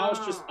a lovely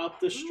house just home. up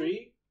the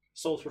street,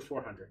 sold for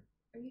 400.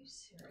 Are you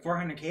serious?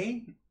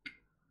 400K.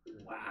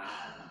 Wow.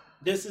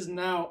 This is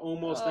now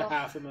almost a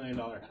Ugh. $500,000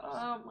 house.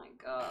 Oh my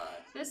god.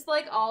 This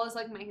like all is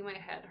like making my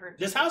head hurt.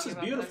 This just house is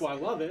thinking about beautiful. I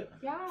this. love it.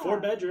 Yeah.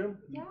 4-bedroom,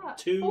 Yeah.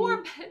 two-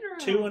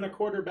 4-bedroom.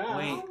 2.25 bath.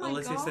 Wait, Oh my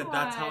Alyssa said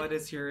that's how God. it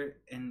is here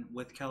in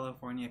with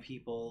California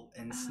people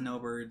and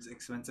snowbirds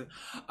expensive.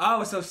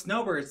 Oh, so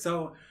snowbirds.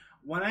 So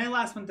when I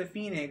last went to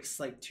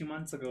Phoenix, like 2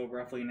 months ago,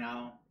 roughly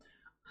now,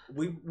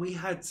 we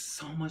had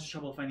so much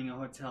trouble finding a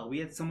hotel. We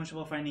had so much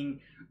trouble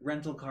finding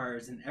rental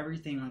cars and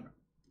everything. Like,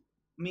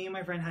 me and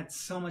my friend had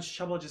so much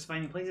trouble just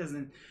finding places,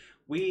 and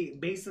we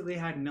basically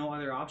had no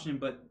other option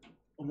but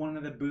one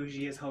of the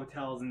bougiest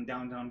hotels in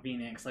downtown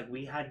Phoenix. Like,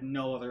 we had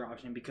no other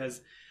option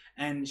because,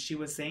 and she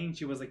was saying,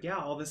 she was like, yeah,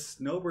 all the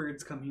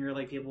snowbirds come here.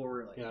 Like, people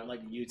were like, Yeah.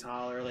 like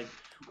Utah or like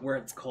where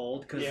it's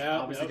cold because Yeah,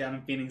 obviously yep. down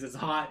in Phoenix it's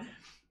hot.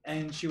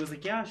 And she was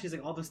like, yeah, she's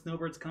like, all the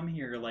snowbirds come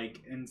here,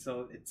 like, and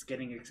so it's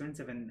getting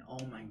expensive. And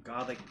oh my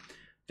god, like,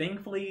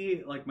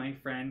 thankfully, like, my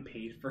friend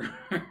paid for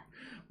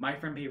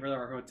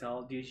our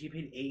hotel. Dude, she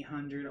paid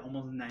 $800,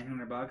 almost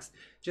 $900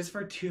 just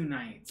for 2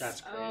 nights.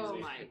 That's crazy. Oh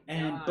my god.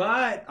 And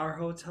but our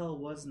hotel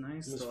was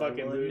nice. It was though, I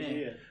fucking will bougie.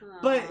 admit. Yeah.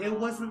 But it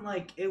wasn't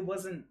like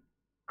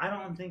I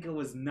don't think it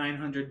was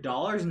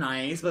 $900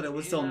 nice, but it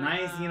was still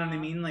nice. You know what I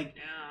mean? Like,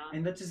 Yeah.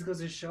 and that just goes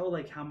to show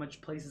like how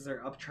much places are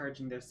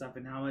upcharging their stuff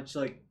and how much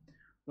like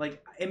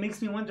it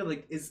makes me wonder,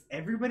 like, is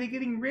everybody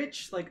getting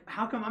rich? Like,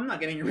 how come I'm not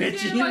getting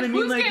rich? Yeah, You know what I like,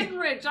 mean? who's Like, getting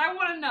rich? I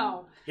want to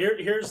know.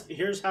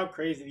 Here's how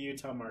crazy the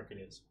Utah market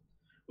is.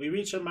 We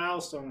reached a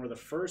milestone where the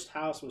first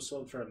house was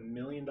sold for $1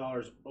 million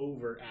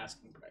over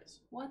asking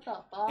price. What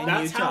the fuck? In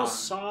That's how Utah.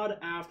 sought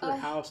after Ugh.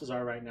 houses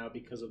are right now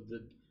because of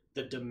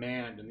the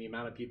demand and the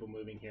amount of people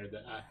moving here.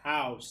 That a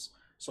house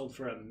sold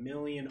for $1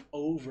 million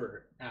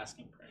over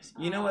asking price.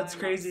 you know what's I'm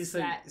crazy?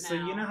 So upset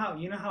you know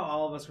now. how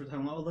all of us were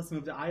talking about, oh, let's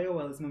move to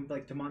Iowa, let's move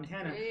like to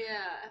Montana.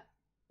 Yeah.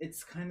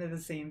 It's kind of the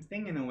same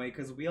thing in a way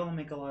because we all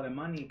make a lot of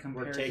money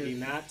compared We're taking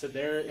to that to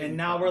their and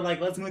now we're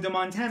like, let's move to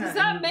Montana. Does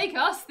that And make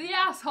us the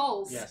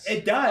assholes? Yes.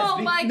 it does. Oh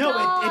my no,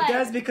 God. it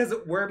does because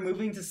we're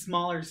moving to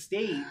smaller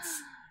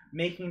states,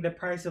 making the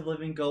price of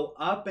living go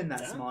up in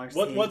that Yeah. smaller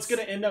states. What's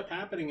going to end up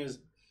happening is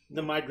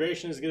the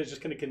migration is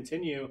just going to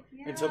continue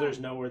until Yeah. there's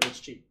nowhere that's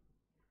cheap.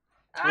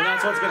 And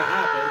that's what's going to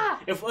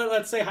happen. If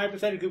let's say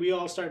hypothetically we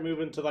all start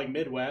moving to like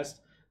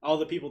Midwest, all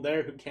the people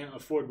there who can't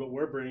afford what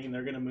we're bringing,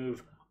 they're going to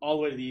move all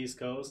the way to the East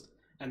Coast,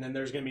 and then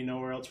there's going to be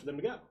nowhere else for them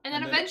to go. And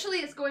then eventually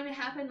it's going to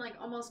happen like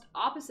almost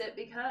opposite,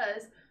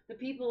 because the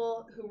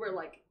people who were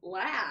like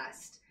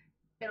last,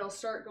 it'll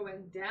start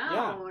going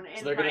down So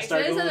in they're gonna prices,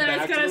 start going and then back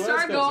it's to going the to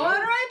start West Coast, going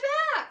yeah. right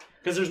back.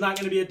 Because there's not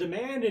going to be a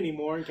demand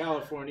anymore in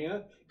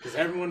California because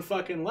everyone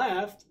fucking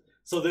left.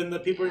 So then the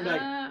people are gonna be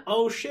like, Yeah.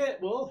 oh shit,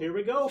 well, here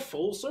we go.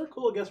 Full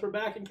circle. I guess we're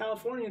back in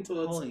California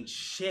until it's Holy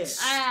shit.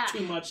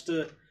 too much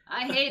to...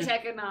 I hate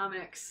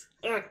economics.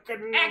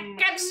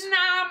 Economics.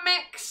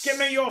 Economics. Give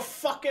me your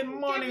fucking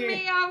money. Give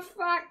me your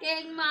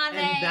fucking money.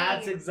 And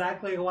that's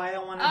exactly why I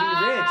want to be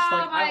Oh rich.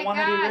 Like my I want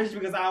to be God. rich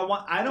because I don't You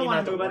want don't to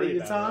have move out of worry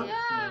about Utah. it.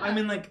 Yeah. I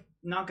mean, like,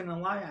 not gonna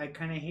lie, I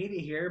kind of hate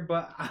it here,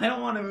 but I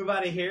don't want to move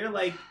out of here.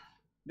 Like,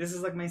 this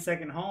is like my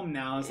second home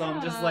now, so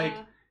I'm just like,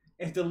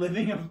 if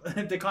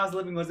the cost of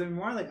living goes even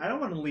more, like, I don't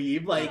want to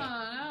leave. Like,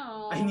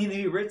 I need to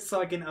be rich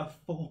so I can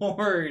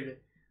afford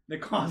the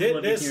cost of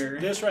living here.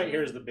 This right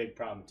here is the big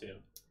problem too.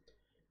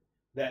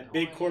 That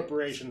big Noise.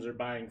 corporations are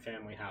buying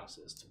family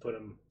houses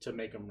to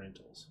make them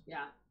rentals.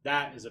 Yeah.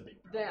 That is a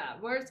big problem. Yeah,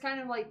 where it's kind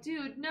of like,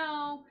 dude,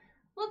 no,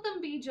 let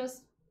them be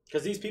just.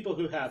 Because these people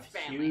who have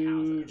Family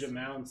huge houses.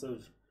 amounts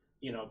of,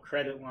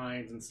 credit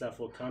lines and stuff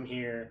will come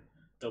here.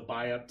 They'll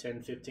buy up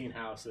 10, 15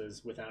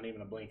 houses without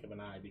even a blink of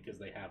an eye because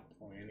they have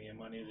plenty of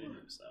money to do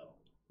so.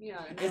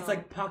 Yeah, It's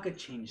like pocket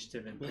change to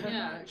them. pretty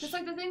Yeah, much. because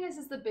like the thing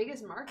is the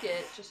biggest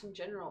market just in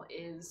general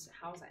is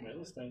housing.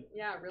 Real estate.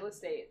 Yeah, real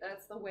estate.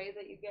 That's the way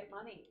that you get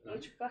money,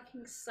 which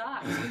fucking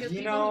sucks You because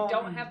people know, who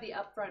don't have the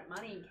upfront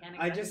money can't.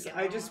 I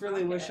exactly get just on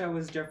really the wish I market.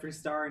 was Jeffree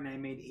Star and I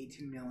made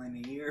 18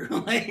 million a year.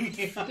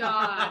 Like, God,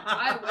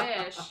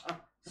 I wish.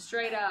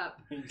 Straight up.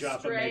 You drop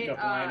Straight a makeup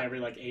up. line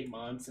every like 8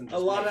 months and A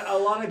just lot make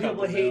of people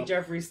couple hate mil.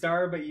 Jeffree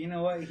Star, but you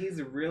know what?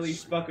 He's really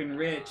fucking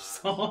rich,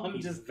 so I'm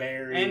He's just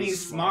very and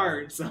he's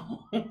smart. So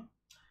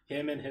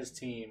Him and his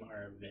team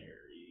are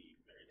very,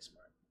 very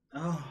smart.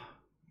 oh,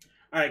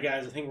 All right,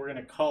 guys, I think we're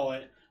gonna call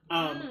it.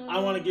 I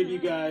want to give you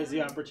guys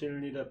the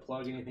opportunity to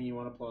plug anything you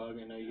want to plug.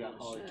 I know you got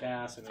Oh, shit.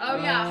 Hollycast. And Oh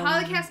yeah, Um,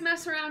 Hollycast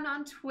Mess Around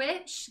on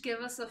Twitch. Give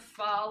us a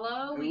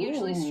follow. We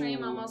usually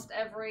stream Ooh. almost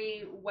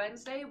every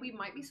Wednesday. We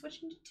might be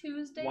switching to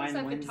Tuesdays. Wine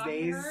I've been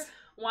talking to her. Wednesdays.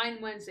 Wine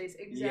Wednesdays,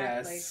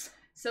 exactly. Yes.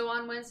 So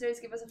on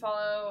Wednesdays, give us a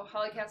follow.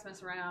 Hollycast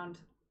Mess Around.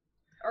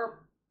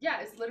 Or,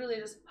 yeah, it's literally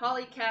just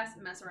Hollycast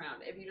Mess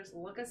Around. If you just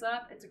look us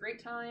up, it's a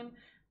great time.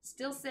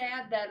 Still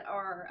sad that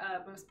our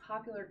most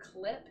popular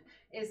clip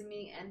is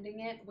me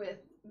ending it with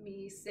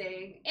me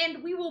saying,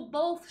 and we will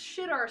both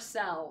shit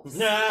ourselves.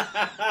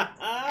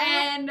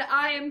 And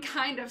I am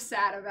kind of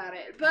sad about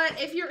it. But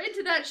if you're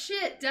into that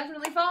shit,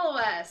 definitely follow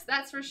us.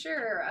 That's for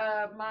sure.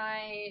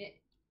 My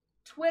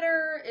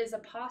Twitter is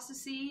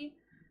apostasy.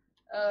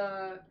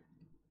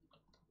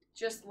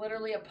 Just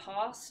literally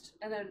apost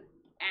and then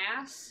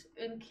ass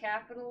in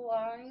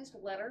capitalized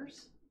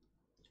letters.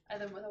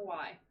 And then with a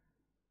Y.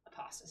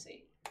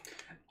 Apostasy.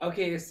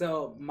 Okay,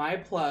 so my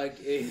plug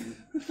is.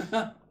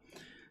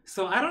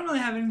 So I don't really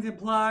have anything to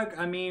plug.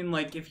 I mean,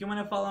 like, if you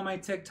want to follow my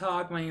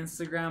TikTok, my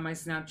Instagram, my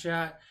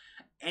Snapchat,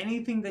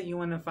 anything that you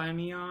want to find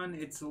me on,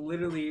 it's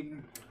literally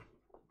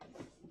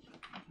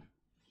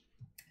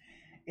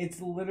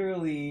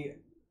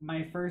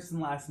my first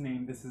and last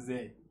name. This is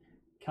it.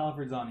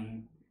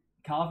 Califordzohny.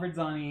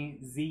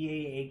 Califordzohny,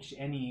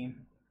 Zahne.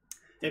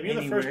 If you're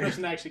the first Anywhere.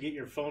 person to actually get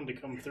your phone to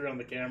come through on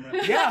the camera.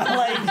 Yeah,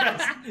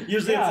 like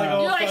Usually Yeah. it's like,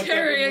 oh, You're like, fuck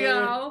here up you and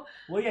weird. go.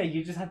 well, yeah,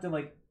 you just have to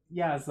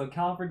so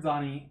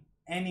Califordzohny,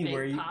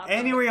 anywhere, Big pop-up,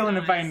 anywhere you want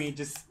to find nice. me,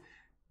 just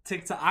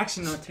TikTok.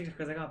 Actually, no TikTok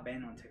because I got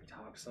banned on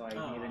TikTok, so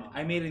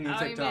I made a new Oh,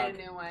 you TikTok. made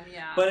a new one,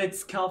 yeah. But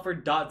it's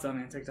Calford.Zohny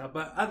on TikTok.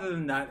 But other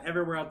than that,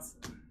 everywhere else.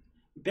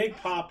 Big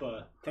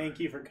Papa, thank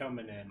you for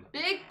coming in.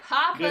 Big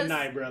Papa's Good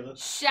night, brother.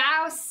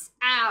 shouts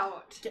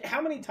out.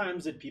 How many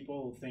times did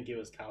people think it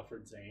was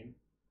Calford Zane?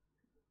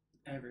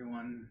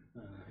 Everyone,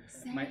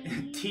 Zane. my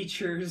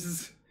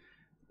teachers,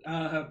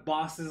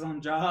 bosses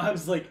on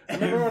jobs, like I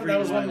remember that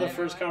was one of the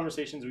Everyone. first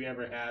conversations we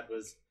ever had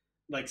was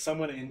like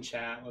someone in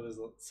chat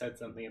said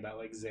something about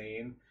like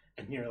Zane,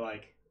 and you're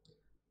like,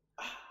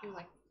 You're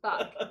like,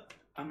 fuck.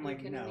 I'm You like,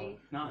 kidding no, me?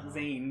 not No.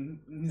 Zayn.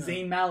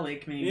 Zayn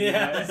Malik, maybe.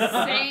 Yeah.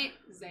 Zayn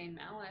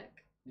Malik.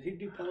 did he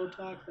do Pillow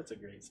Talk? That's a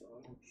great song.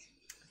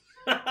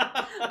 I love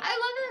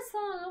that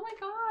song. Oh my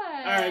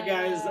god. All right,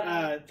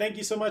 guys. Thank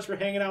you so much for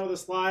hanging out with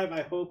us live.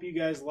 I hope you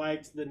guys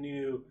liked the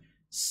new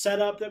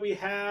setup that we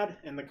had,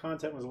 and the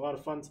content was a lot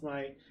of fun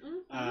tonight.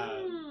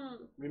 Mhm.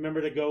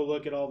 Remember to go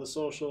look at all the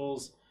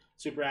socials.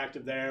 Super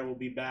active there. We'll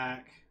be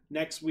back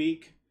next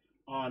week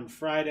on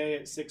Friday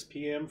at 6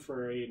 p.m.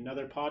 for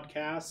another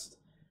podcast.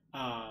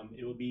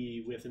 It will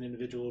be with an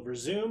individual over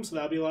Zoom, so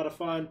that'll be a lot of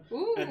fun.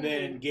 Ooh. And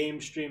then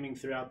game streaming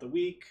throughout the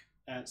week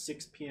at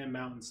 6 p.m.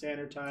 Mountain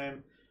Standard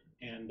Time.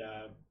 And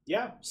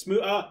yeah,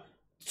 smooth.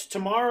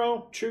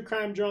 Tomorrow, True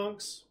Crime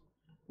Drunks,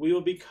 we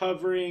will be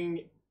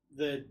covering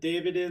the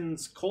David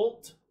Inns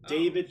cult.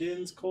 David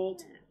Inns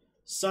cult.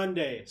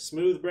 Sunday,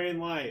 Smooth Brain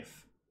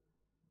Life.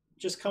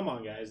 Just come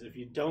on, guys. If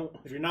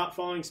you're not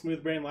following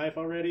Smooth Brain Life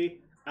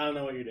already, I don't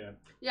know what you're doing.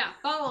 Yeah,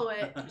 follow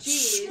it.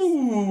 Jeez.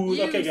 Smooth.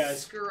 You Okay,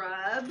 guys.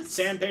 Scrubs.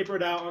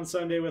 Sandpapered out on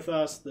Sunday with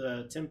us.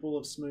 The Temple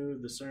of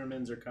Smooth. The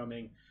sermons are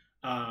coming.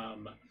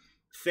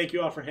 Thank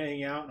you all for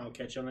hanging out, and I'll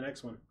catch you on the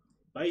next one.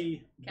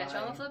 Bye. Catch you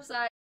on the flip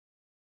side.